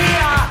that you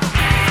hear.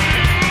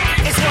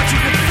 It's what you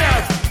can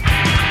fed.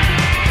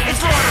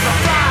 It's Lord of the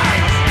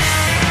Flies.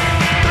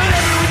 And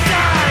everyone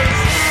dies.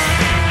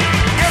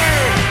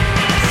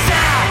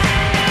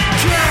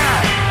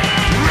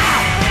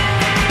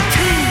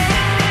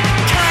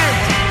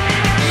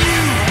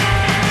 T-Can't-U-C.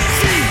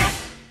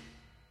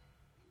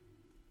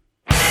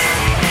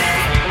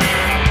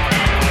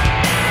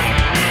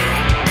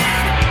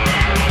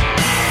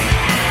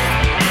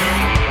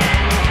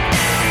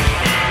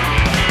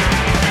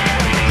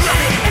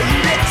 Love it or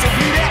leave it, so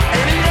bleed it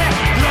and eat it.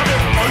 Love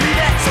it or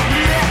leave it, so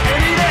bleed it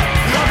and eat it.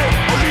 Love it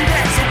or leave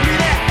it, so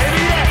bleed it and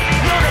eat it.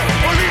 Love it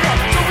or leave it,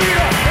 so bleed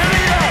it and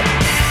eat it.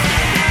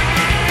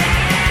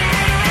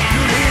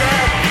 You need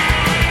it,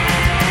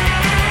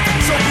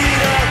 so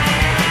bleed it,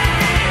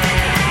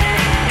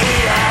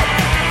 eat it.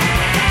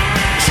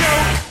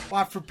 Choke.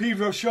 Watt for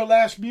Pedro Show.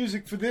 Last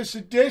music for this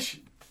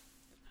edition.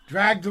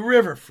 Drag the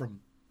River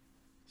from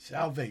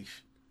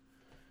Salvation.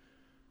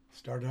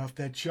 Started off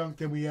that chunk,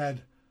 then we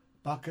had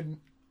balcanes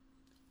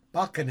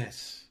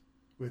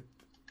with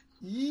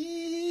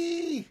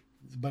yee.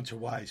 It's a bunch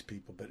of wise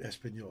people, but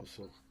Espanol,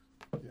 so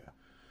yeah.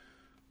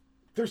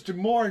 Thurston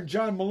Moore and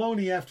John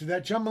Moloney after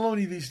that. John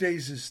Moloney these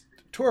days is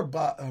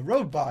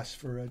road boss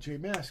for Jay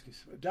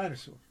Mascis, a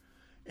Dinosaur.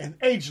 And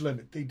Age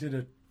Limit, they did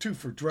a two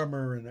for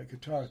drummer and a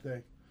guitar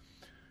thing.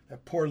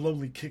 That poor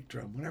lonely kick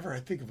drum. Whenever I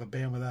think of a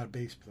band without a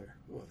bass player,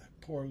 oh,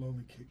 that poor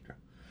lonely kick drum.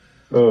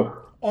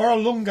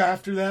 Oralunga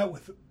after that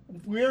with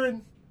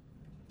Wirren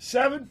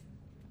 7.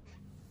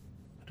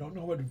 I don't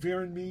know what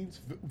Wirren means.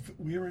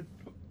 Wirren.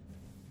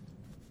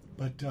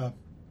 But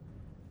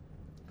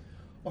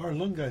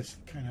Oralunga is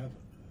kind of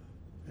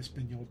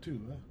Espanol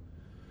too, huh?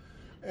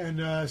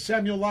 And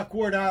Samuel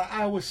Lockwood out of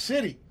Iowa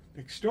City,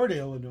 next door to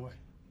Illinois.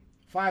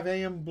 5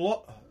 a.m.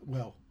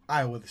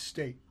 Iowa, the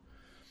state.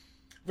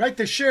 Right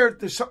there's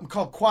something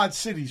called Quad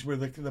Cities where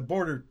the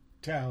border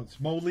towns,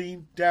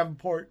 Moline,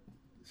 Davenport,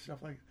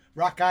 stuff like that.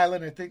 Rock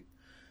Island, I think.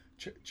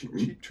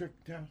 Cheap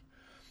Trick Town.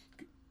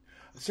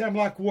 Sam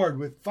Lockwood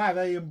with 5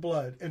 a.m.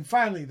 Blood. And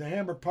finally, the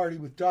Hammer Party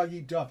with Dog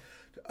Eat Dog.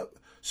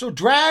 So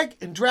Drag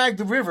and Drag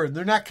the River,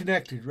 they're not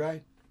connected,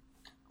 right?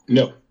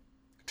 No.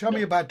 Tell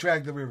me about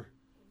Drag the River.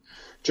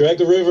 Drag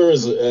the River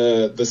is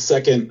the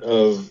second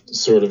of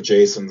sort of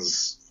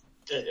Jason's,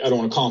 I don't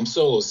want to call them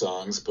solo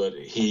songs, but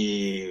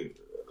it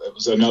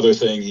was another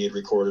thing he had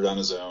recorded on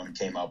his own,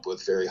 came up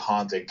with very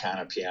haunting kind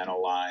of piano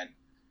line.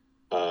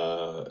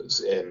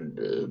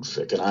 And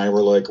Vic and I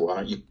were like, why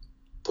don't you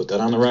put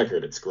that on the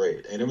record? It's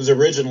great. And it was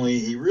originally,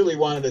 he really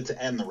wanted it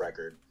to end the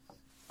record.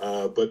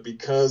 But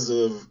because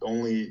of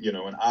only,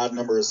 an odd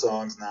number of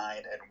songs, 9,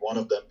 and one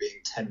of them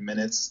being 10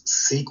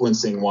 minutes,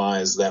 sequencing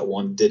wise, that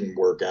one didn't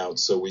work out.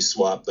 So we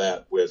swapped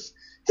that with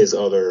his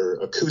other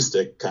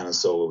acoustic kind of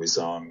solo-y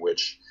song,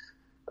 which,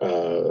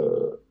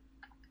 Worn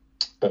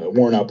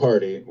Out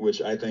Party,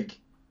 which I think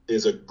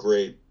is a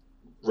great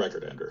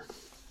record ender.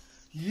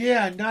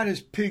 Yeah, not as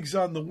Pigs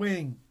on the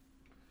Wing.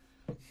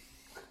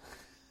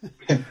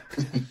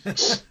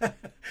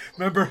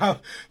 Remember how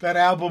that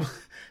album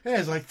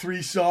has like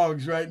 3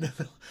 songs, right?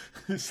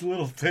 This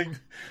little thing,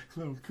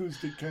 little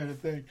acoustic kind of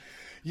thing.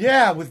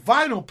 Yeah, with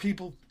vinyl,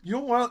 people, you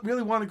don't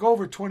really want to go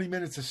over 20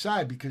 minutes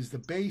aside because the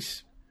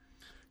bass,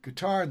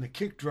 guitar, and the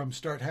kick drum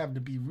start having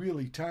to be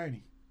really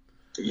tiny.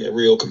 Yeah,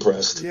 real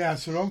compressed. Yeah,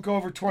 so don't go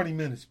over 20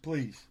 minutes,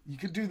 please. You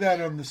can do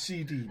that on the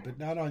CD, but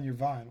not on your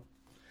vinyl.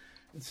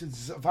 And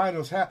since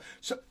vinyl's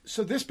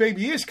so this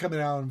baby is coming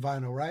out on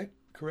vinyl, right?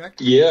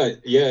 Correct? Yeah.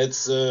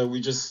 It's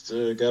we just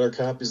got our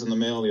copies in the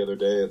mail the other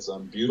day. It's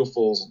on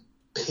beautiful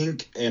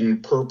pink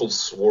and purple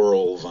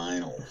swirl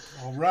vinyl.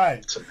 All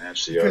right. To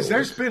match the because artwork.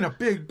 there's been a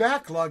big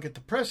backlog at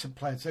the pressing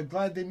plants. I'm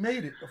glad they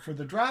made it for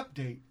the drop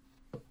date.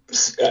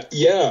 This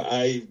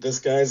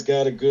guy's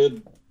got a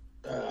good.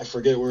 I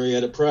forget where he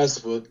had it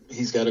pressed, but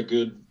he's got a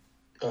good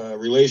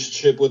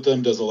relationship with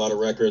them. Does a lot of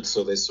records,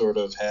 so they sort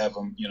of have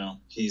him.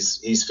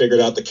 He's figured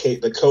out the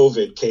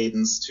COVID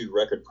cadence to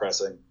record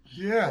pressing.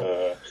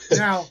 Yeah.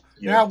 Now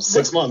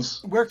 6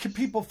 months. Where can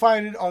people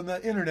find it on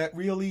the internet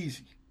real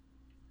easy?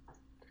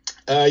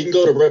 You can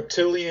go to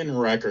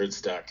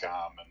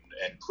reptilianrecords.com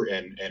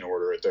and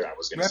order it there. I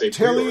was going to say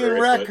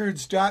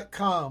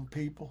reptilianrecords.com,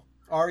 people.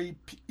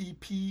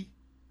 REPTILIAN.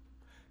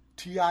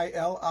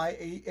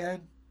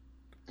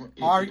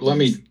 Let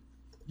me.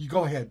 You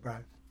go ahead,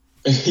 Brian.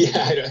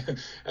 Yeah.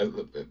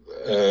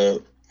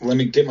 Let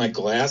me get my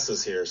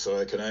glasses here so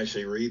I can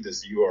actually read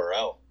this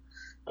URL.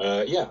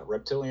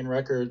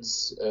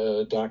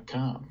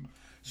 Reptilianrecords.com.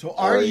 So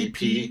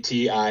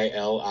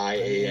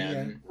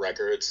REPTILIAN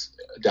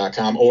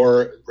records.com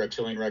or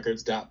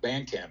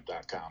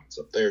reptilianrecords.bandcamp.com. It's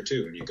up there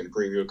too, and you can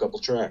preview a couple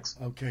tracks.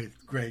 Okay,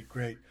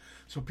 great.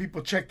 So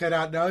people check that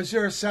out. Now, is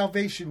there a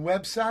Salvation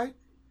website?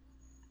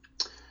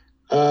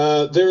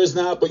 There is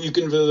not, but you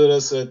can visit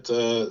us at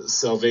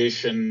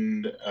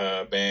Salvation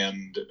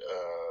Band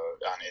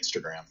on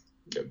Instagram.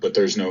 But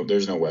there's no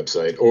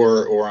website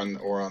or on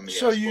the.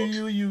 So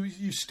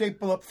you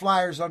staple up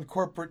flyers on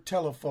corporate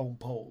telephone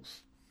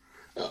poles.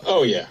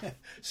 Oh yeah.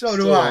 So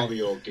do I. All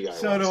the old DIY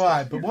so do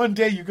I. But one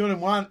day you're going to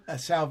want a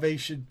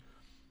Salvation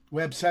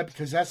website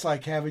because that's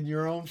like having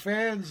your own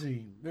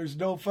fanzine. There's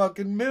no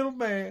fucking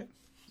middleman.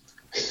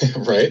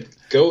 Right.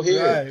 Go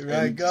here.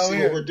 Right. Go see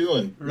here. What we're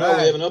doing. Right. No,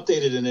 we haven't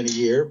updated in any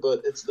year,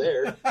 but it's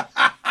there.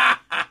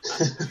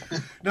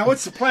 Now,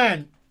 what's the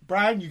plan,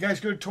 Brian? You guys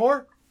going to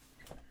tour?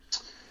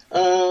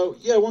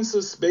 Once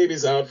this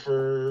baby's out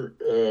for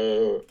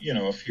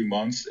a few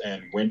months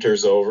and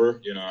winter's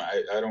over,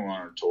 I don't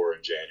want to tour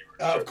in January.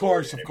 Of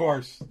course.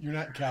 You're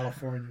not in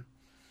California.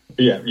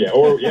 Yeah,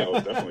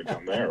 we'll definitely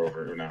come there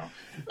over now.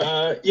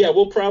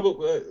 We'll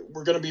probably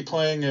we're going to be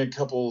playing a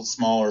couple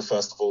smaller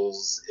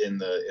festivals in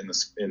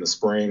the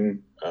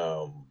spring,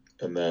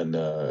 and then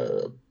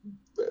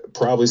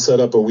probably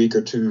set up a week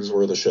or two's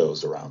worth of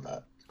shows around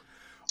that.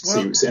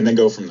 And then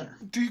go from there.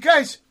 Do you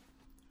guys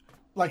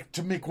like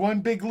to make one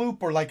big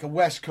loop or like a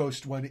West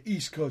Coast one, an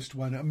East Coast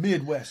one, a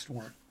Midwest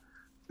one?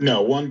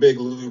 No, one big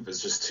loop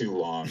is just too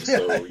long.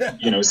 So,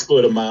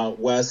 split them out.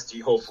 West,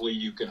 hopefully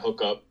you can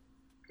hook up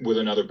with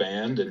another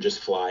band and just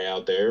fly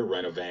out there,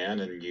 rent a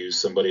van, and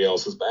use somebody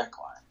else's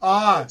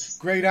backline.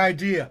 Great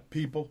idea,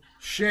 people.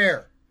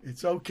 Share.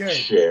 It's okay.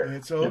 Share.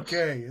 It's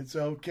okay. Yes. It's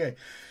okay.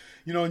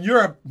 In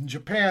Europe and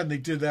Japan, they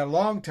did that a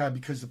long time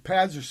because the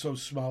pads are so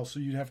small,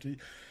 so you'd have to...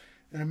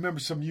 And I remember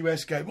some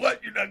U.S. guy,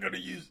 what? You're not going to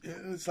use...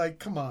 It's like,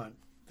 come on.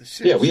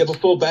 We have a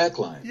full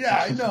backline.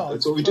 Yeah, I know.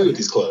 That's what we do at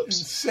these clubs.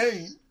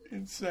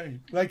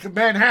 Insane. Like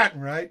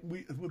Manhattan, right?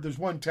 There's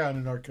one town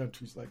in our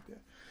countries like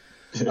that.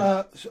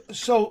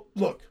 So,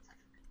 look,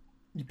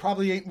 you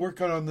probably ain't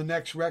working on the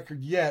next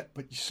record yet,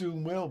 but you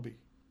soon will be.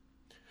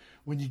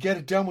 When you get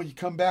it done, when you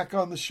come back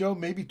on the show,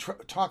 maybe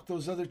talk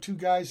those other 2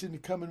 guys into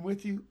coming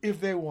with you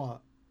if they want.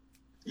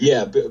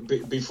 Yeah,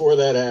 before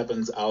that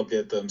happens, I'll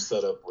get them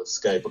set up with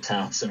Skype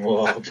accounts, and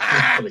we'll all be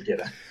able to get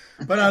it.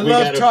 But I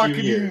love talking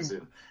to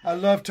you. I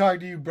love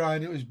talking to you,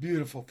 Brian. It was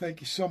beautiful. Thank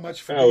you so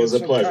much for being so kind. It was a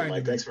pleasure,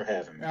 Mike. Thanks for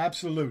having me.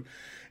 Absolute.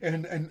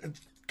 And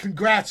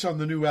congrats on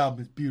the new album.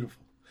 It's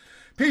beautiful.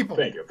 People.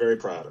 Thank you. Very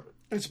proud of it.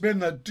 It's been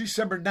the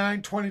December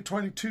 9,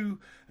 2022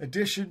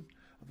 edition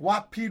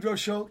of Pedro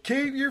Show.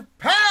 Keep your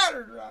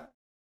powder dry.